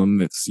problem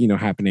that's,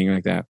 happening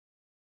like that.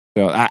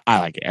 So I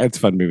like it. It's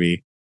a fun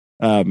movie.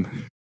 So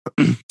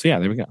yeah,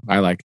 there we go. I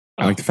like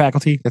The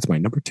Faculty. That's my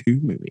number 2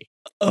 movie.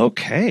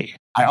 Okay.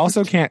 I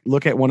also can't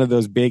look at one of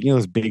those big,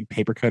 those big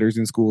paper cutters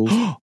in schools.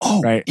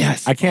 Oh, right.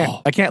 Yes. I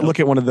can't look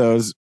at one of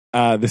those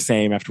the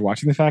same after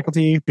watching The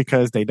Faculty,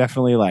 because they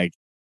definitely like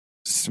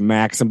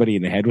smack somebody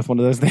in the head with one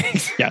of those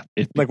things. Yeah.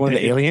 Like one of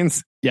the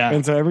aliens. Yeah.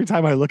 And so every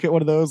time I look at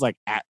one of those like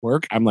at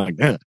work, I'm like,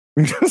 I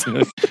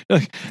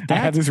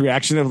had this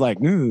reaction of like,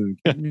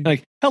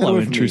 like, hello,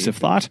 intrusive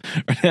thought.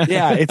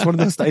 Yeah, it's one of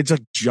those. It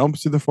just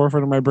jumps to the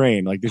forefront of my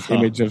brain, like this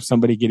image of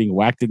somebody getting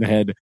whacked in the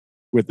head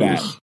with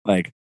that.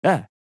 Like,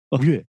 they're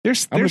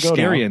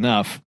scary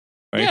enough.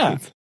 Right? Yeah,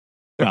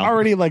 they're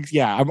already like,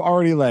 I'm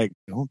already like,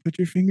 don't put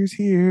your fingers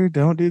here,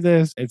 don't do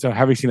this. And so,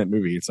 having seen that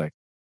movie, it's like,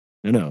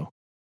 no,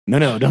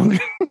 don't.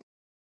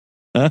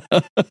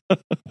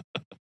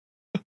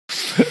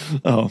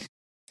 Oh.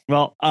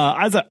 Well,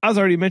 as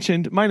already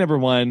mentioned, my number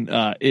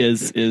 1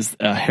 is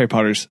Harry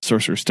Potter's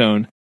Sorcerer's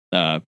Stone,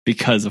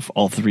 because of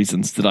all the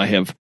reasons that I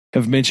have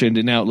mentioned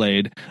and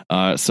outlaid.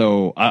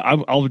 So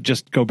I'll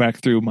just go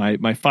back through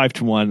my 5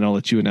 to 1, and I'll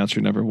let you announce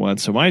your number 1.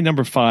 So my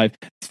number 5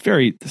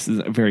 this is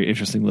a very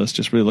interesting list.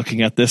 Just really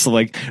looking at this,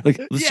 like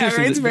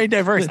it's very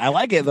diverse. I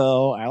like it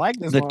though. I like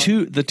this. The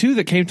two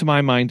that came to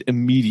my mind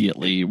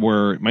immediately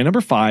were my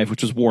number 5,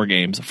 which was War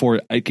Games.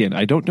 Again,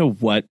 I don't know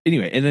what.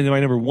 Anyway, and then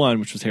my number 1,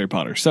 which was Harry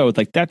Potter. So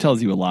like that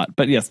tells you a lot.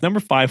 But yes, number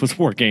 5 was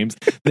War Games.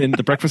 Then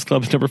The Breakfast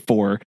Club is number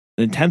 4.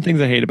 Then 10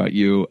 Things I Hate About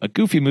You, a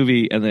Goofy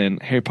movie, and then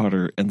Harry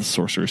Potter and the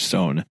Sorcerer's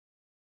Stone.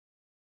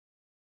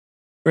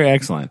 Very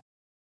excellent.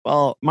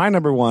 Well, my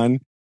number 1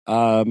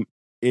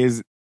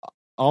 is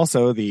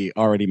also the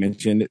already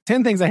mentioned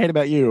 10 Things I Hate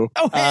About You.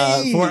 Oh,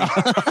 hey!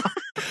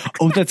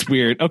 Oh, that's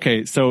weird.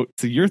 Okay, so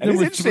your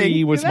number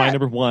 3 was my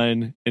number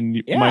 1,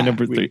 and my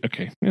number 3.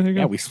 Okay, there you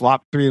go. Yeah, we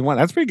swapped 3 and 1.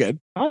 That's pretty good.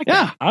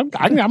 Yeah, I'm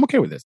okay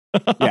with this.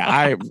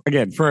 Yeah,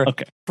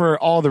 for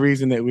all the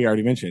reason that we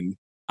already mentioned,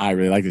 I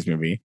really like this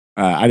movie.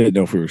 I didn't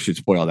know if we should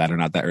spoil that or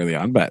not that early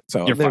on, but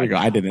so there we go.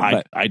 I didn't.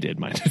 But I did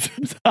mine.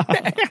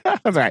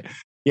 That's right.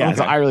 Yeah, okay.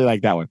 So I really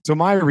like that one. So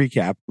my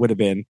recap would have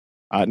been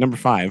number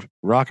 5,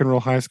 Rock and Roll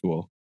High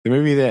School, the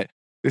movie that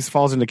this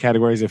falls into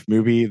categories of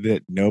movie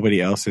that nobody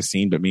else has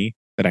seen but me,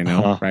 that I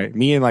know. Right,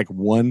 me and like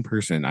one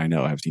person I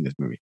know have seen this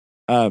movie.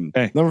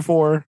 Number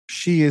 4,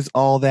 She Is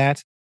All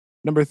That.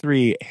 Number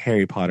 3,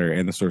 Harry Potter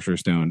and the Sorcerer's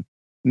Stone.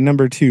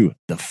 Number 2,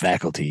 The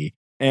Faculty.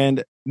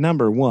 And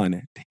number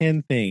 1,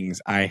 10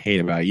 Things I Hate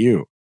About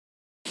You.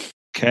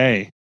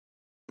 Okay.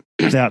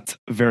 That's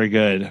very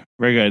good.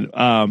 Very good.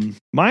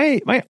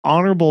 My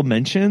honorable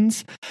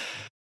mentions,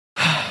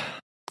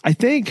 I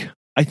think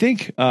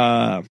 2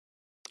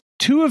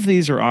 of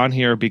these are on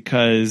here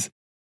because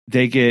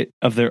they get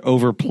of their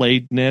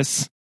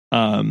overplayedness,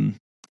 and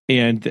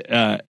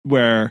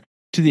where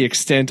to the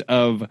extent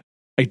of,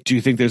 I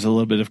do think there's a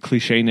little bit of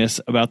clichéness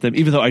about them,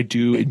 even though I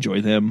do enjoy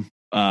them.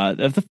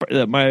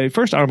 My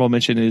first honorable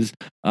mention is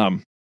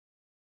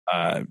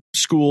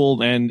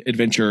School and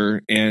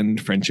Adventure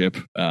and Friendship.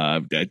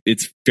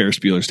 It's Ferris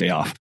Bueller's Day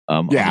Off.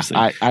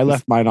 I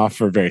left mine off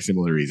for very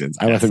similar reasons.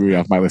 I left the movie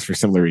off my list for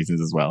similar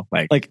reasons as well.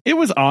 Like it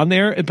was on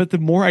there, but the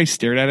more I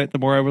stared at it, the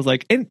more I was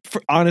like,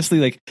 honestly,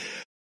 like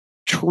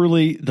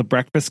truly, The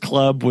Breakfast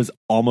Club was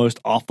almost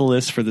off the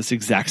list for this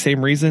exact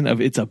same reason of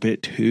it's a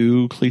bit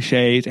too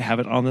cliche to have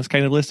it on this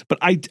kind of list. But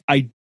I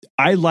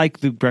like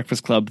The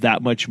Breakfast Club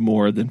that much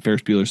more than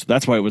Ferris Bueller, so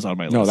that's why it was on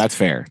my list. No, that's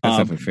fair. That's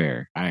definitely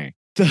fair.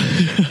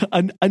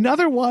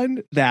 Another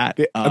one that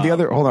the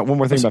other, hold on, one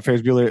more thing about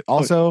Ferris Bueller.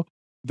 Also,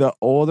 the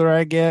older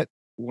I get,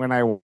 when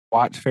I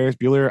watch Ferris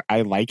Bueller,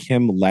 I like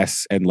him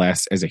less and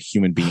less as a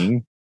human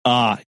being.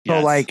 Yes.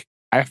 So like,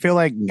 I feel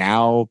like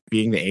now,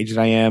 being the age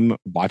that I am,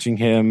 watching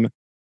him,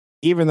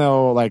 even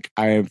though like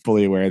I am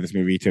fully aware this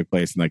movie took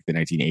place in like the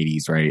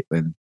 1980s, right,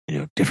 and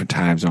different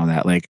times and all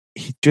that, like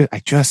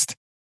I just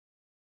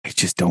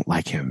don't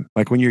like him.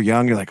 Like when you're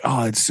young, you're like,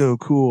 oh, it's so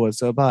cool, it's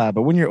so blah.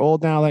 But when you're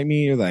old now, like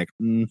me, you're like,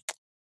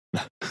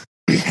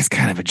 he's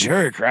kind of a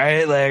jerk,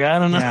 right? Like I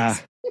don't know.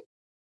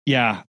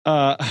 Yeah.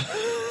 I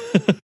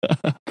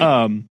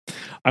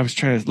was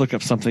trying to look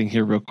up something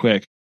here real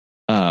quick.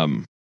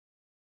 But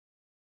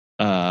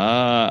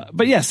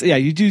yes,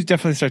 you do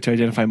definitely start to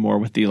identify more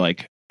with the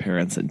like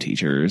parents and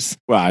teachers.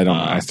 Well, I don't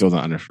know. I still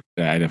don't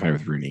identify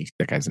with Rooney.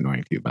 That guy's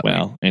annoying too. But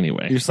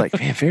anyway, you're just like,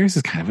 man, Ferris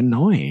is kind of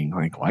annoying.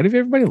 Like, why did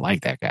everybody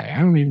like that guy? I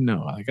don't even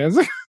know. Like,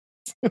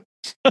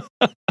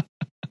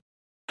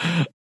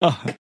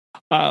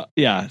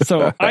 yeah.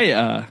 So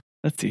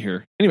let's see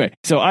here. Anyway,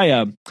 so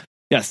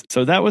yes.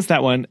 So that was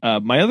that one.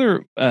 My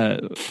other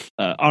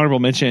honorable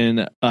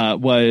mention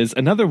was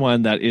another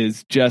one that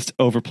is just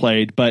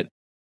overplayed, but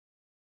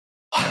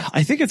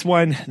I think it's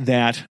one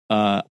that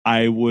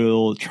I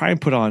will try and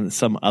put on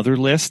some other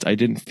list. I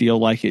didn't feel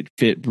like it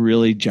fit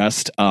really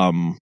just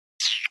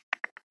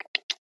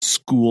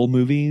school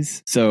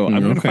movies. So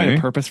I'm going to find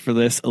a purpose for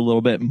this a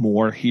little bit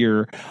more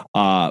here.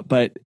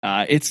 But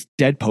it's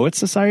Dead Poets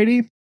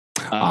Society.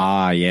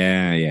 Right.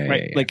 Yeah.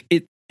 Like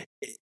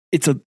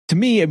it's to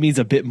me, it means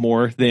a bit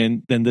more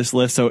than this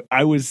list. So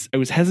I was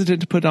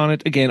hesitant to put on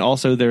it. Again,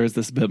 also there is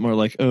this bit more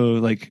like, oh,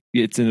 like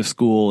it's in a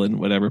school and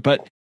whatever.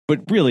 But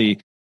really,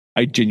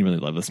 I genuinely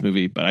love this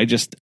movie, but I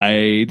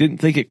didn't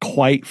think it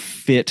quite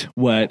fit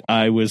what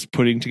I was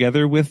putting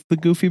together with the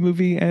Goofy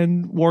movie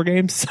and War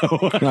Games.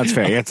 So that's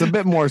fair. It's a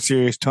bit more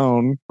serious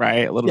tone,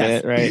 right? A little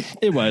bit, right?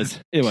 It was.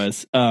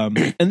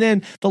 And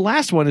then the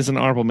last one is an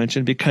honorable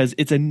mention because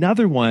it's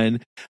another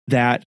one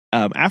that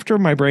after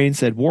my brain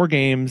said War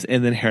Games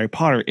and then Harry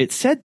Potter, it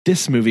said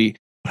this movie,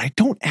 but I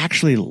don't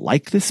actually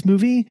like this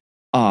movie.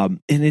 And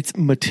it's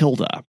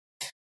Matilda.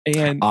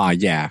 And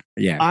yeah.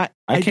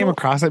 I came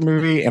across that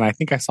movie and I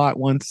think I saw it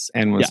once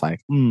and was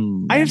like,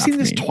 I have seen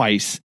this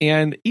twice,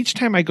 and each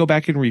time I go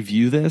back and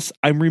review this,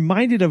 I'm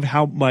reminded of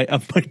my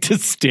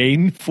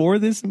disdain for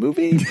this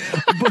movie.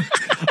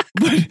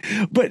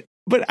 but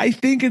I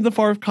think in the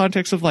far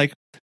context of like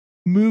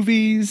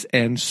movies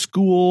and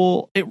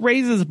school, it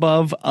raises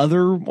above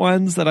other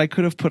ones that I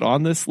could have put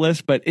on this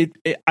list. But it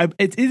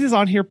is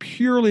on here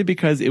purely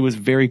because it was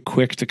very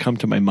quick to come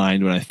to my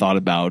mind when I thought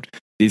about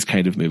these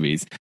kind of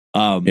movies.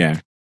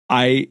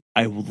 I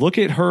look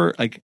at her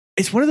like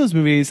it's one of those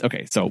movies.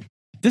 Okay, so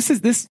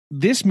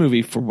this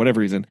movie for whatever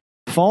reason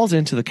falls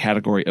into the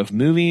category of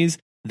movies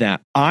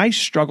that I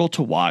struggle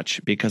to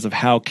watch because of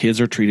how kids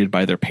are treated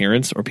by their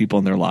parents or people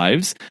in their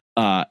lives.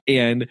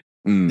 And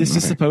this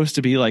is supposed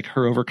to be like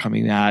her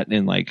overcoming that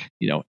and like,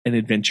 you know, an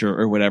adventure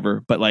or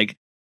whatever. But like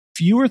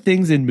fewer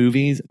things in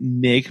movies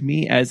make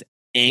me as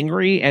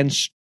angry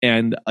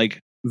and like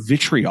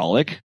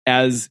vitriolic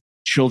as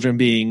children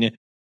being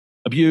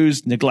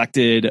abused,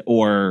 neglected,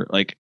 or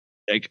like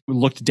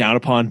looked down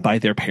upon by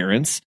their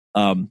parents.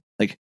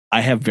 Like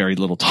I have very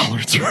little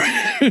tolerance for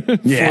that.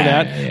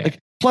 Yeah. Like,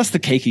 plus the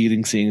cake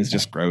eating scene is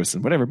just gross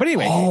and whatever. But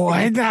anyway. Oh,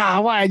 I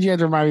know. Why'd you have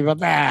to remind me about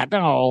that?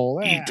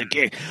 No. Eat the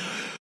cake.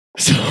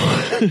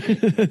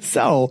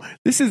 So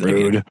this is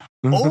rude.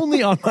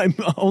 only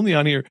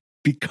on here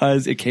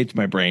because it came to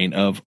my brain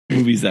of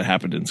movies that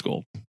happened in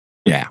school.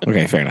 Yeah.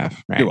 Okay. Fair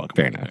enough. Right. You're welcome.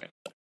 Fair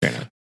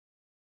enough.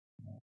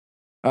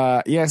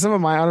 Yeah, some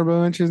of my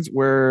honorable mentions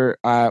were,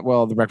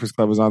 The Breakfast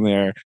Club was on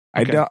there.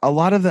 Okay. A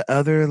lot of the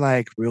other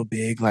like real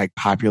big, like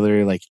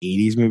popular, like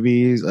 80s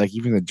movies, like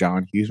even the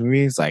John Hughes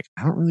movies, like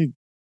I don't really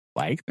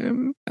like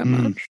them that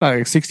much.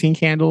 Like 16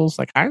 Candles,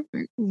 like I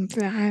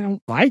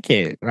don't like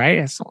it,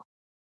 right?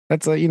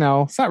 That's a, you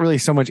know, it's not really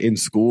so much in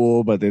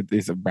school, but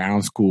it's a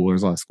brown school.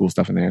 There's a lot of school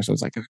stuff in there. So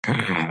it's like,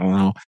 I don't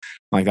know.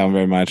 I like that one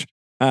very much.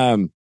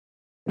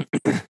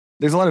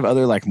 There's a lot of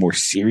other like more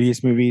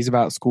serious movies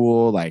about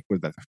school, like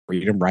with the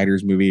Freedom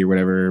Writers movie or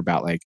whatever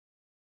about like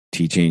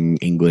teaching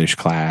English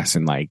class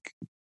and like,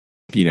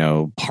 you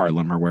know,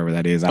 Harlem or wherever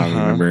that is. I don't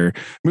remember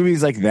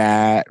movies like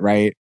that.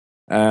 Right.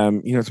 You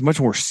know, it's much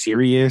more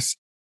serious.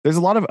 There's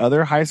a lot of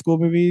other high school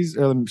movies,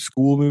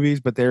 school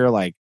movies, but they're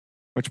like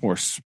much more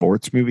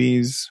sports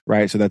movies.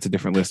 Right. So that's a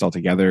different list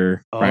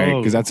altogether. Right.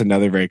 Because that's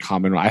another very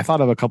common one. I thought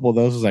of a couple of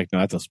those. I was like, no,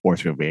 that's a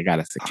sports movie.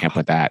 Can't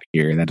put that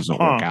here. That doesn't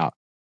work out.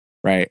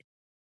 Right.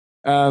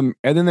 And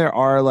then there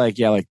are like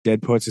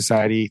Dead Poet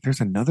Society.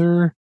 There's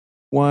another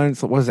one.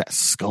 So what is that?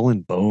 Skull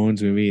and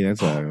Bones movie.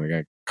 That's like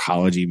a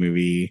college-y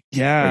movie.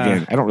 Yeah.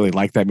 Again, I don't really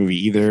like that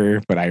movie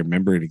either, but I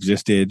remember it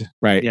existed.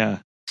 Right. Yeah.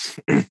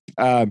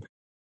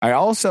 I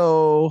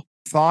also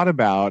thought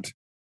about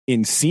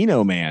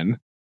Encino Man.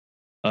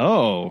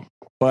 Oh.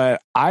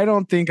 But I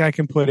don't think I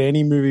can put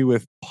any movie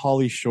with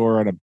Pauly Shore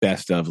on a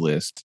best of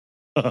list.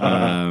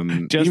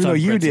 Even though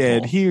you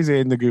did, he was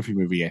in the Goofy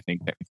movie, I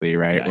think, technically,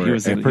 right? Yeah, or he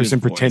was a person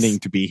pretending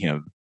to be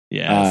him.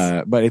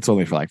 Yes. But it's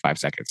only for like 5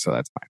 seconds, so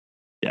that's fine.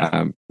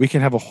 Yeah. We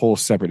can have a whole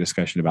separate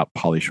discussion about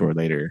Pauly Shore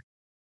later.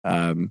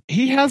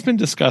 He has been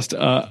discussed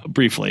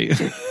briefly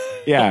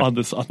on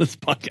this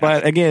podcast.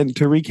 But again,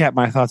 to recap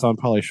my thoughts on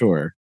Pauly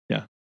Shore,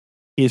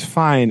 he's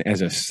fine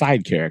as a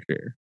side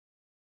character.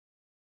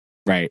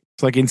 Right.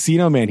 So like in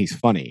Encino Man, he's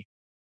funny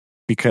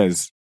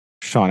because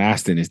Sean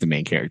Astin is the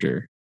main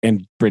character.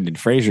 And Brendan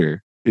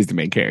Fraser is the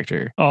main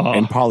character.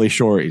 And Pauly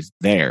Shore is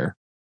there.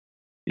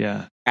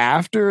 Yeah.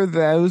 After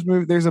those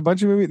movies, there's a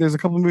bunch of movies. There's a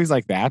couple of movies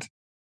like that.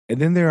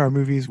 And then there are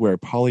movies where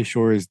Pauly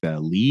Shore is the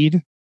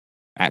lead.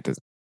 That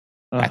doesn't.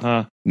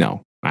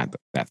 No, that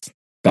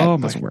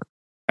doesn't work.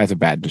 That's a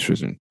bad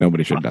decision.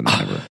 Nobody should have done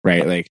that ever.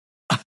 Right?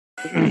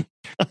 Like,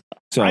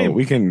 so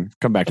we can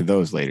come back to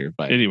those later.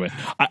 But anyway,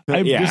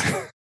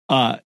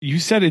 you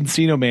said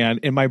Encino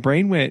Man, and my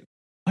brain went,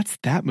 what's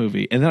that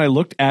movie? And then I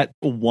looked at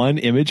one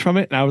image from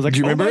it and I was like,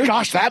 you remember? Oh my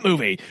gosh, that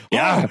movie.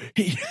 Yeah.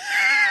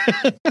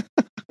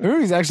 The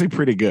movie's actually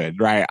pretty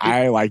good, right?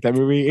 I like that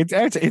movie. It's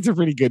a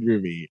pretty good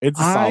movie. It's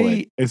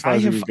solid as far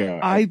as movies go.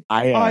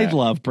 I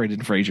love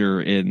Brendan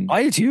Fraser in.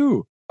 I do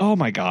too. Oh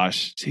my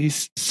gosh.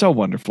 He's so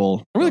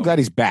wonderful. I'm really glad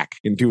he's back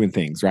and doing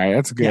things, right?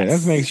 That's good.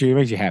 Yes. That makes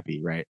you happy,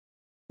 right?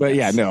 But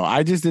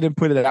I just didn't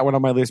put that one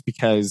on my list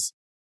because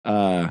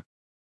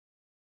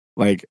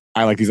Like,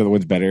 I like these other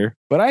ones better,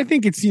 but I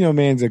think Encino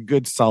Man's a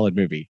good, solid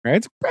movie,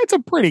 right? It's a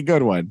pretty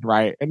good one,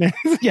 right? And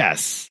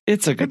Yes,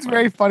 it's a good it's one.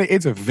 very funny.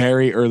 It's a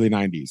very early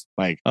 90s.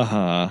 Like,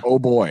 oh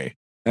boy,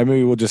 that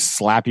movie will just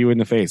slap you in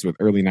the face with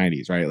early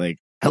 90s, right? Like,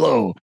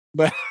 hello.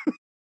 But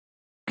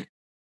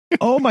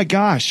oh my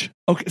gosh.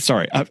 Okay,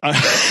 sorry.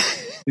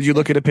 did you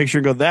look at a picture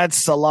and go,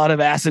 that's a lot of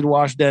acid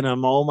wash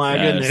denim? Oh my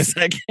Yes. goodness.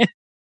 I can't.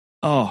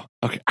 Oh,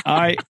 okay.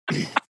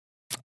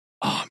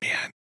 Oh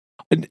man.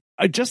 And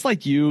just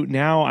like you,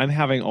 now I'm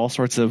having all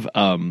sorts of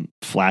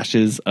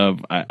flashes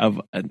of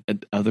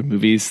other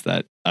movies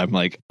that I'm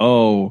like,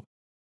 oh,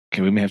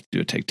 okay, we may have to do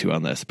a take 2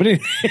 on this. But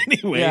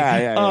anyway,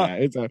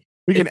 yeah.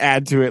 We can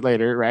add to it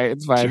later, right?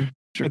 It's fine.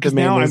 Sure. Because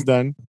now I'm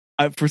done.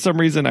 For some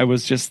reason, I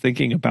was just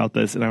thinking about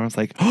this, and I was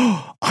like,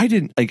 oh, I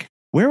didn't like.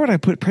 Where would I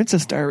put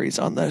Princess Diaries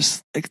on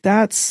this? Like,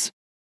 that's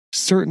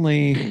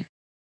certainly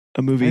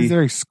a movie. It's a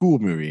very school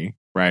movie.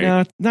 Right.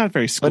 No, not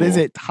very school. But is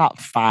it top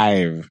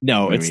 5?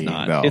 No, movie, it's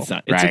not. Though, it's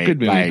not. It's right? a good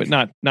movie, like,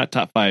 but not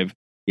top 5.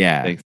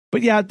 Yeah. Things.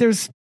 But yeah,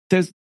 there's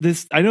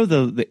this. I know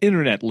the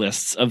internet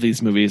lists of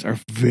these movies are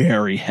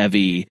very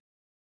heavy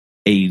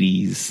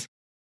 80s.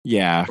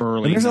 Yeah.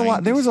 Early. And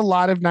 90s. there was a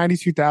lot of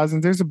 90s,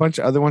 2000s. There's a bunch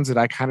of other ones that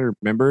I kind of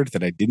remembered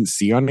that I didn't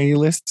see on any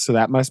list. So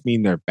that must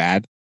mean they're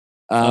bad.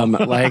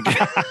 Like,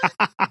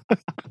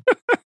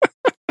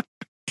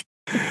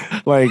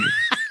 like,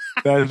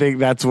 I think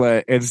that's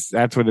what it's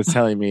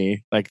telling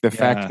me. Like the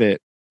fact that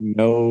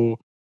no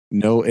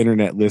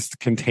internet list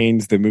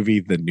contains the movie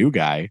The New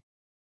Guy.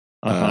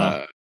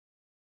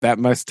 That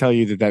must tell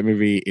you that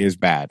movie is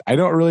bad. I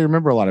don't really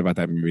remember a lot about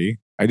that movie.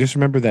 I just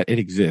remember that it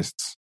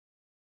exists.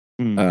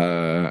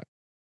 So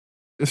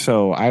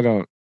I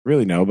don't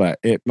really know, but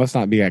it must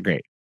not be that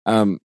great.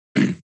 That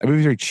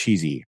movie's very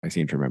cheesy, I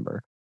seem to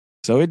remember.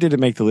 So it didn't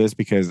make the list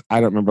because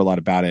I don't remember a lot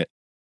about it.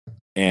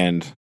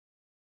 And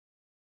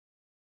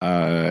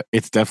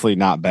it's definitely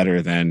not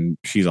better than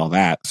She's All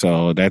That.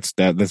 So that's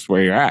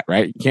where you're at,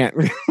 right? You can't.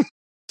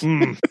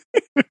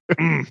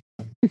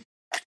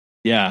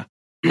 Yeah.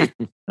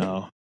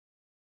 No.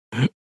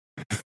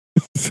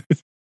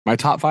 My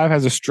top 5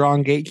 has a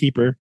strong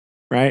gatekeeper,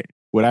 right?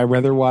 Would I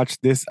rather watch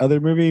this other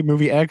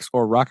movie X,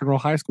 or Rock and Roll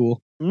High School?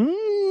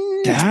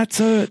 That's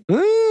a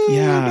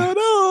yeah.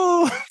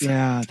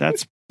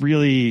 That's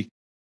really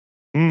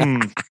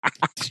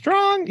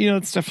strong.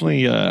 It's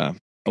definitely a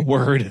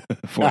word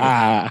for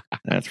it.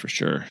 That's for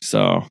sure.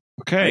 So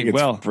okay,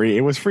 well, free.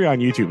 It was free on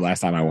YouTube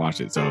last time I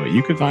watched it, so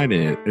you could find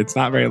it. It's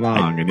not very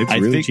long, and it's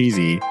really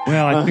cheesy.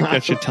 Well, I think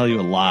that should tell you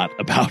a lot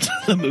about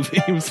the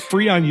movie. It was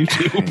free on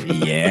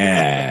YouTube.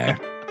 Yeah.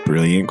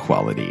 Brilliant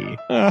quality.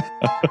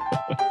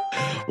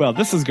 Well,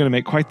 this is going to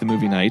make quite the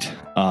movie night.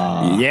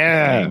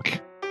 Yeah. I think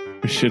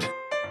we should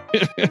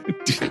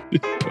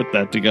put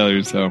that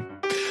together. So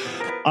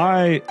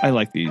I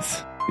like these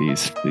 5,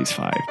 these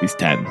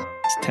 10.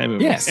 It's 10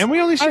 movies. Yes, and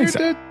we only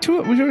shared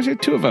 2. We only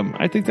shared 2 of them.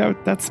 I think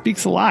that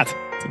speaks a lot to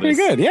this. Pretty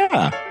good.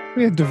 Yeah.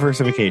 We have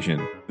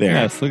diversification there.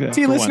 Yes, look at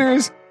see,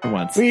 listeners. For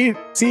once.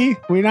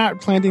 We're not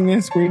planting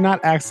this. We're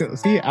not accidentally.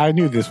 See, I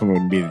knew this one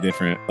wouldn't be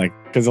different. Like,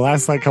 because the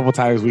last couple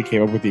times we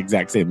came up with the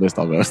exact same list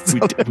almost. So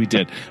we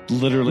did.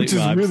 Literally. Which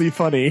is really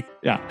funny.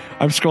 Yeah.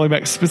 I'm scrolling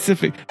back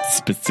specifically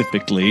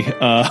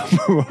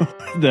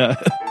the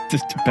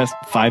best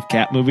 5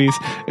 cat movies.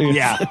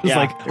 Yeah. It was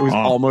like it was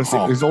almost.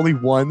 There's only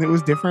one that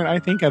was different, I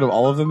think, out of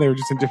all of them. They were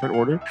just in different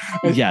order.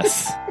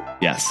 Yes,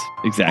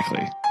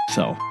 exactly.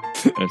 So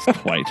it's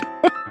quite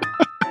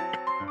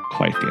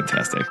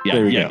fantastic.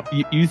 Yeah.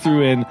 You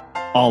threw in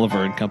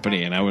Oliver and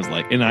Company, and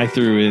I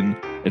threw in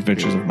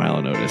Adventures of Milo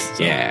and Otis.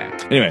 So. Yeah.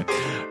 Anyway,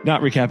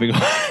 not recapping.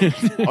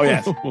 Oh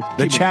yes,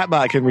 the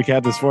chatbot can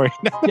recap this for you.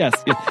 Yes.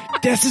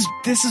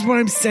 This is what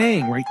I'm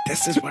saying, right?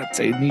 This is what I'm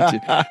saying. Need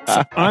to.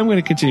 So I'm going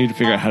to continue to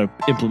figure out how to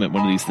implement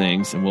one of these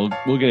things, and we'll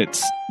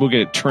get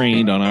it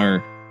trained on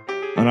our.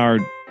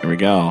 There we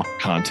go.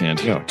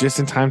 Content. Just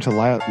in time to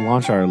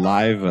launch our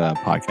live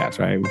podcast,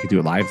 right? We could do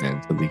it live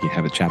then, so we can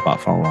have a chatbot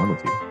follow along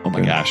with you. Oh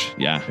my gosh!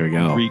 Yeah. There we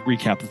go.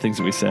 Recap the things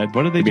that we said.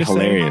 What did they just say?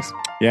 Hilarious.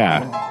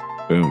 Yeah.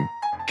 Boom.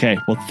 Okay.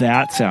 Well,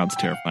 that sounds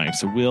terrifying.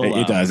 So we'll.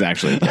 It does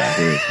actually.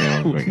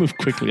 Yeah, we'll move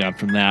quickly on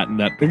from that, and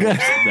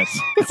that's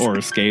horror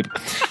escape.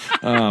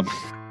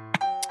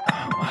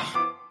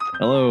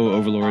 Hello,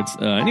 overlords.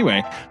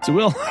 Anyway, so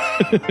we'll.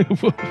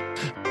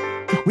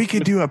 We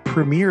could do a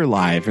premiere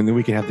live, and then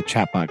we could have the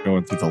chatbot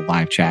going through the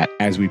live chat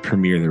as we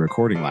premiere the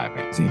recording live.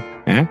 See?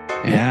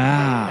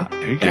 Yeah.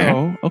 There you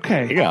go.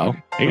 Okay. There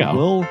you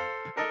go.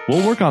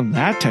 We'll work on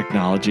that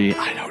technology.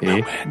 I don't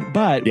know when,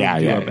 but we'll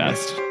do our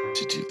best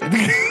to do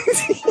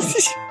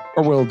that.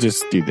 Or we'll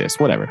just do this.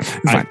 Whatever.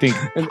 I think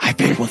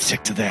we'll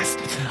stick to this.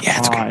 Yeah.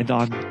 It's and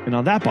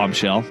on that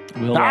bombshell,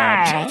 we'll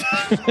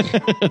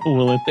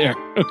we'll end there.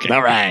 Okay.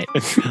 All right.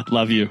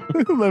 Love you.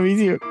 Love you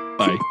too.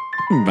 Bye.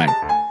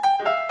 Bye.